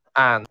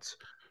 and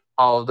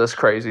all of this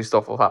crazy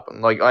stuff will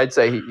happen. Like, I'd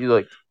say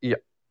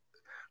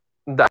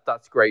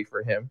that's great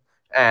for him.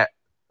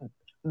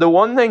 The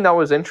one thing that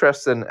was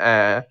interesting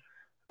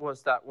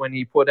was that when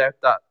he put out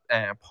that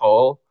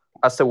poll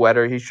as to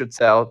whether he should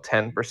sell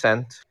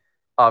 10%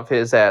 of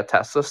his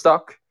Tesla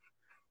stock,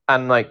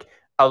 and like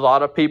a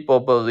lot of people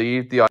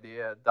believe the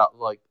idea that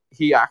like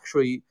he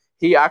actually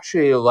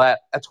let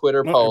a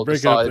Twitter poll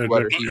decide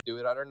whether he'd do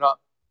it or not.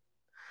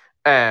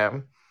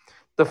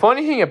 The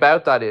funny thing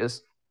about that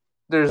is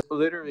there's a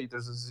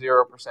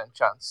 0%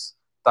 chance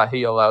that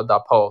he allowed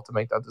that poll to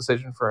make that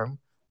decision for him.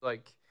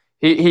 Like,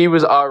 he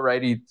was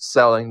already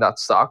selling that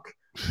stock,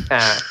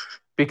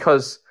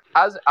 because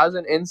as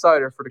an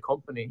insider for the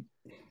company,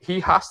 he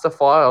has to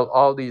file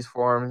all these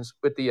forms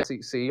with the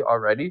SEC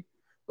already.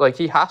 Like,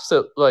 he has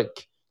to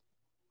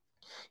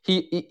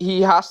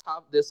he has to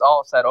have this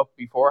all set up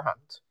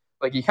beforehand.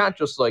 Like, he can't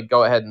just like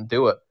go ahead and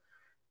do it.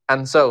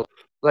 And so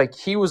like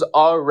he was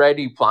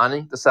already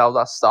planning to sell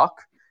that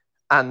stock,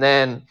 and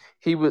then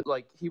he was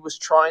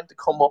trying to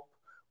come up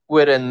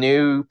with a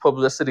new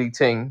publicity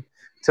thing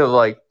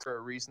for a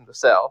reason to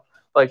sell.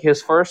 Like,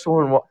 his first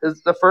one,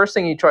 the first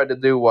thing he tried to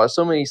do was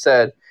somebody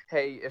said,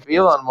 "Hey, if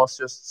Elon Musk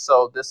just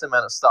sold this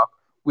amount of stock,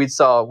 we'd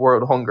solve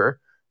world hunger."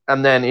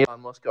 And then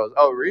Elon Musk goes,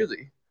 "Oh,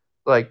 really?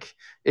 Like,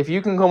 if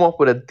you can come up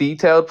with a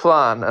detailed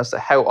plan as to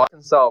how I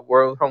can solve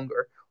world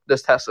hunger with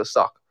this Tesla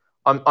stock,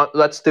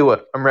 let's do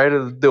it. I'm ready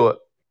to do it."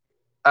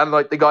 And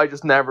like the guy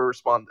just never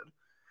responded.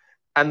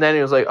 And then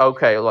he was like,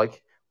 "Okay,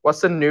 like,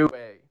 what's the new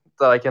way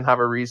that I can have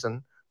a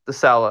reason to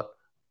sell it,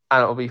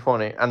 and it'll be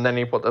funny?" And then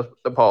he put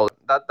the poll.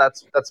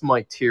 That's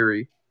my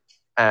theory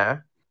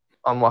on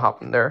what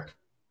happened there.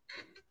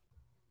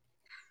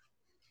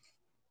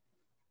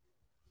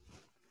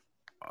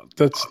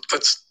 That's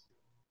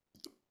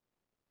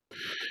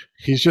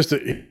he's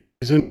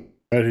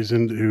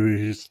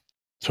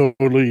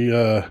totally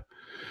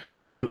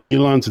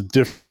Elon's a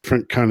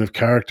different kind of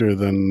character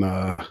than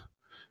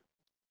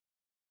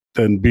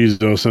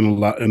Bezos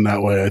in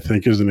that way, I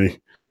think, isn't he?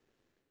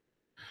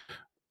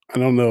 I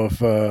don't know if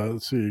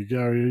let's see,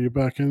 Gary, are you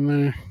back in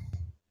there?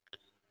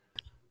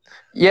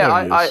 Yeah,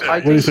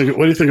 what do you think?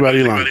 What do you think about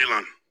Elon?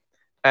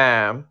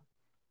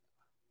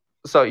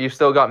 So you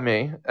still got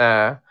me.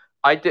 I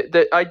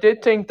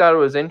did think that it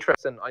was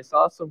interesting. I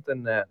saw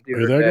something the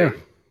other day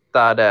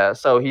that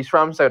so he's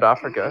from South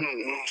Africa,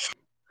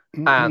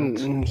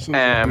 and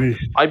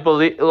I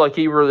believe like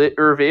he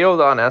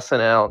revealed on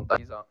SNL that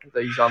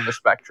he's on the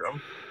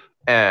spectrum.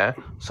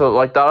 So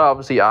like that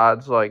obviously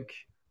adds like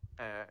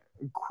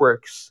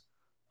quirks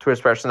to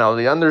his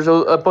personality, and there's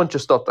a bunch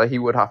of stuff that he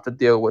would have to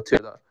deal with too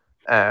that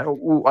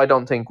I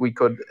don't think we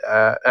could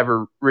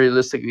ever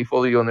realistically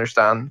fully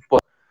understand.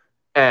 But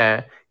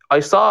I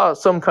saw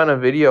some kind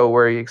of video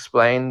where he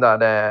explained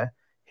that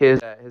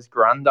his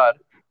granddad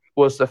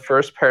was the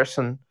first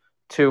person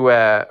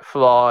to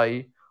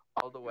fly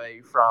all the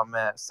way from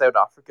South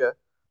Africa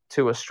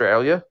to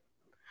Australia,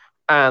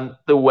 and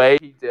the way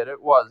he did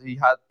it was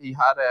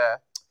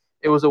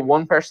it was a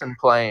one person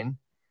plane,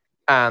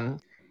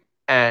 and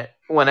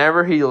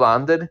whenever he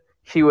landed,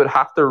 he would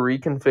have to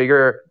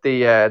reconfigure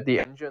the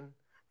engine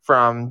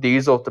from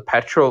diesel to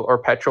petrol or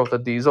petrol to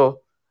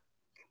diesel,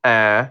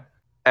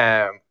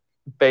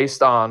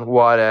 based on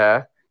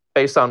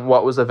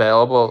what was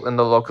available in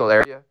the local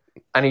area,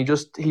 and he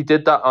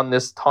did that on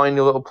this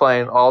tiny little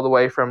plane all the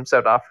way from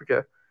South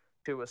Africa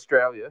to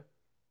Australia,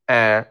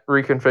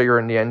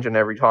 reconfiguring the engine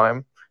every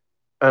time,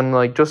 and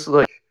he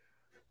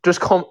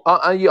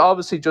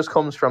obviously just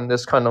comes from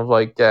this kind of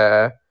how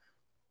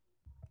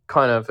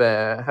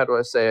do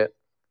I say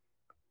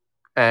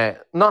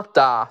it, not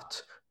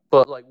daft,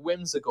 but like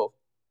whimsical,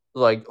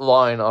 like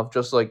line of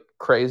just like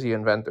crazy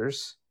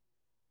inventors.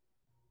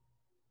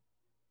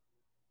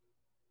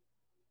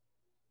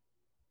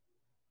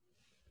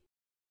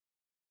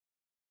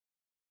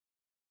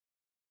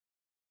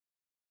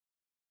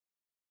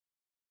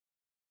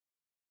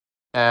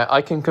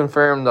 I can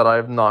confirm that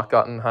I've not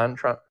gotten hand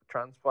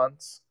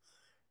transplants.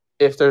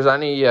 If there's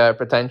any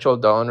potential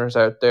donors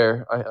out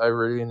there, I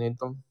really need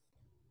them.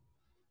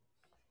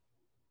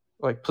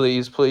 Like,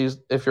 please,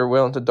 if you're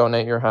willing to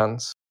donate your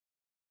hands.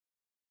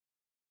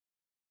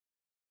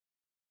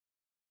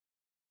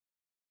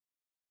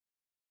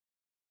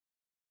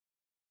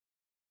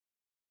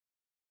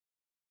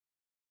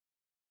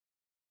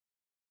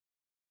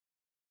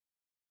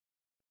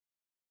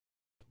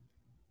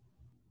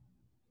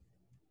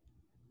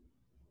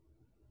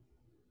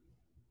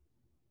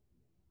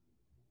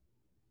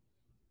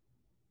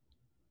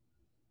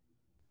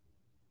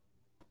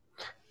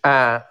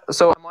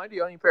 So am I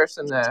the only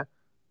person?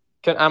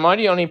 Am I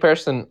the only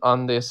person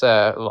on this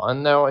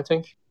line now? I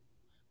think,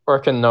 or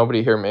can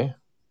nobody hear me?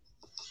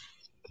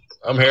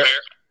 I'm here.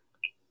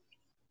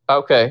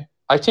 Okay,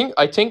 I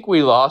think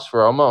we lost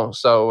Romo,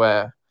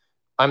 so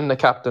I'm the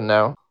captain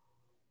now.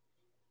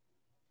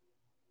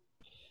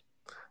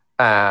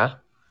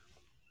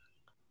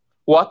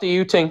 What do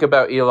you think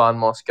about Elon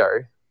Musk,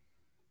 Gary?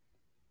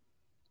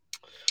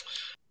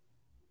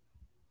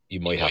 You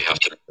might have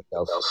to.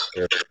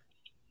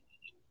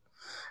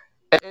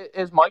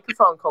 His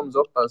microphone comes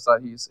up as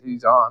that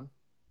he's on.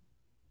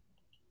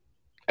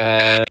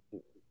 I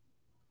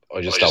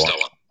just don't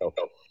want.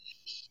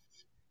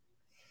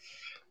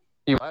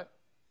 You what?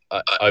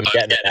 I'm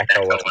getting an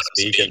echo when I'm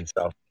speaking,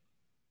 so.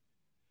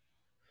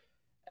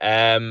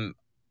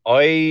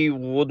 I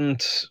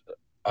wouldn't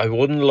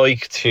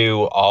like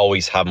to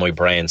always have my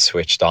brain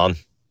switched on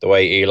the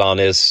way Elon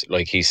is.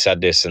 Like, he said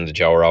this in the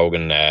Joe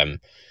Rogan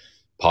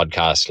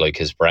podcast, like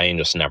his brain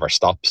just never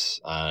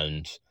stops,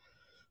 and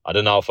I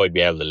don't know if I'd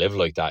be able to live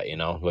like that, you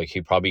know. Like,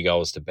 he probably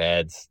goes to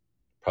bed,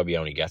 probably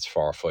only gets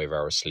 4 or 5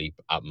 hours sleep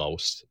at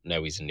most.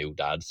 Now he's a new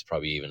dad, it's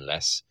probably even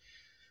less.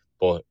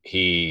 But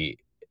he,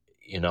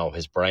 you know,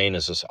 his brain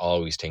is just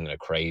always thinking of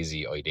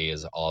crazy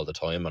ideas all the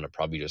time, and it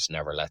probably just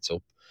never lets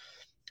up.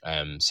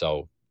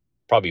 So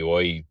probably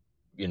why,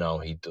 you know,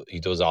 he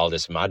does all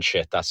this mad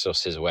shit. That's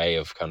just his way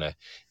of kind of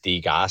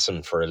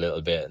degassing for a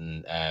little bit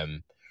and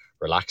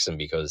relaxing,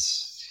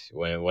 because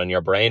when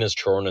your brain is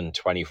churning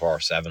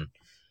 24/7,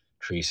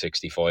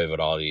 365 with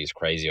all these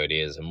crazy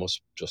ideas, it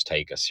must just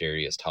take a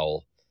serious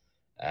toll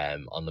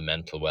on the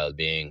mental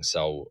well-being.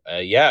 So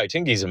yeah, I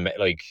think he's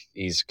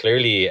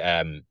clearly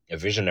a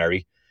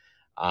visionary,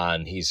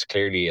 and he's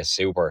clearly a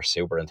super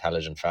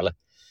intelligent fella.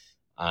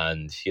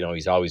 And, you know,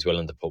 he's always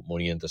willing to put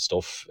money into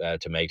stuff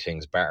to make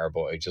things better.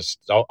 But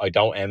I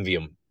don't envy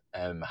him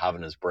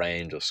having his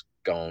brain just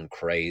going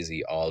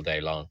crazy all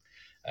day long.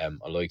 I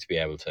like to be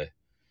able to,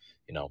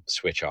 you know,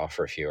 switch off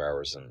for a few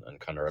hours and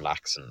kind of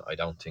relax. And I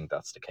don't think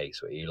that's the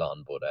case with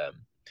Elon. But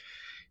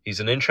he's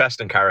an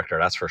interesting character,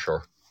 that's for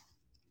sure.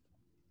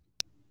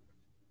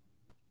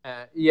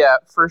 Yeah,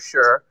 for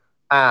sure.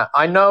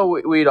 I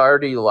know we'd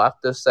already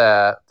left this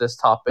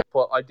topic,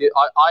 but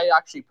I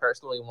actually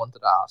personally wanted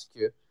to ask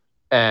you,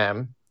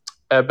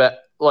 about,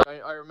 like,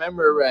 I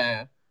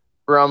remember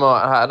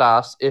Romo had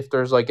asked if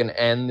there's like an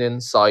end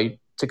in sight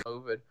to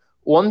COVID.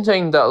 One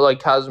thing that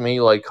like has me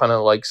like kind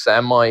of like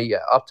semi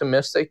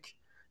optimistic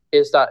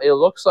is that it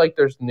looks like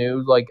there's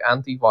new like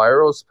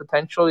antivirals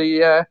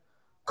potentially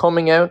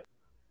coming out.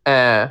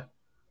 Uh,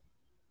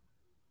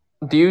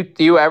 do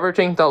you ever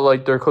think that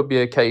like there could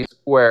be a case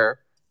where,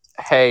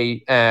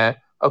 hey,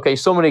 okay,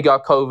 somebody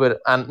got COVID,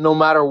 and no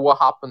matter what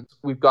happens,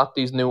 we've got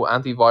these new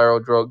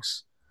antiviral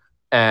drugs,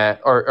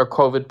 or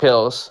COVID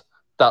pills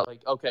that,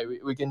 like, okay,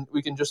 we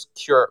can just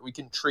cure it, we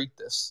can treat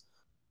this.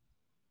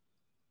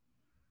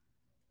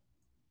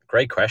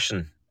 Great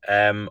question.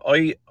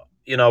 We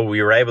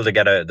were able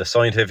to the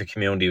scientific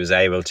community was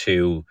able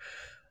to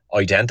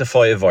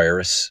identify a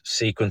virus,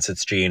 sequence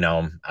its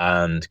genome,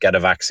 and get a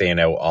vaccine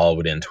out all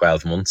within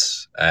 12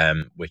 months,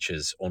 which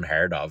is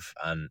unheard of,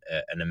 and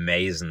an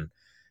amazing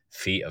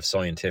feat of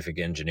scientific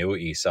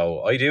ingenuity. So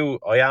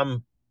I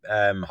am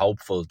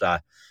hopeful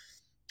that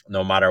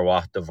no matter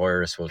what the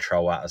virus will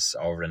throw at us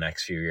over the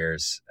next few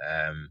years,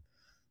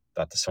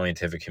 that the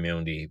scientific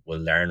community will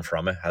learn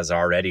from it, has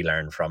already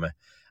learned from it,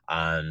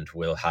 and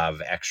will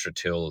have extra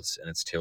tools in its tool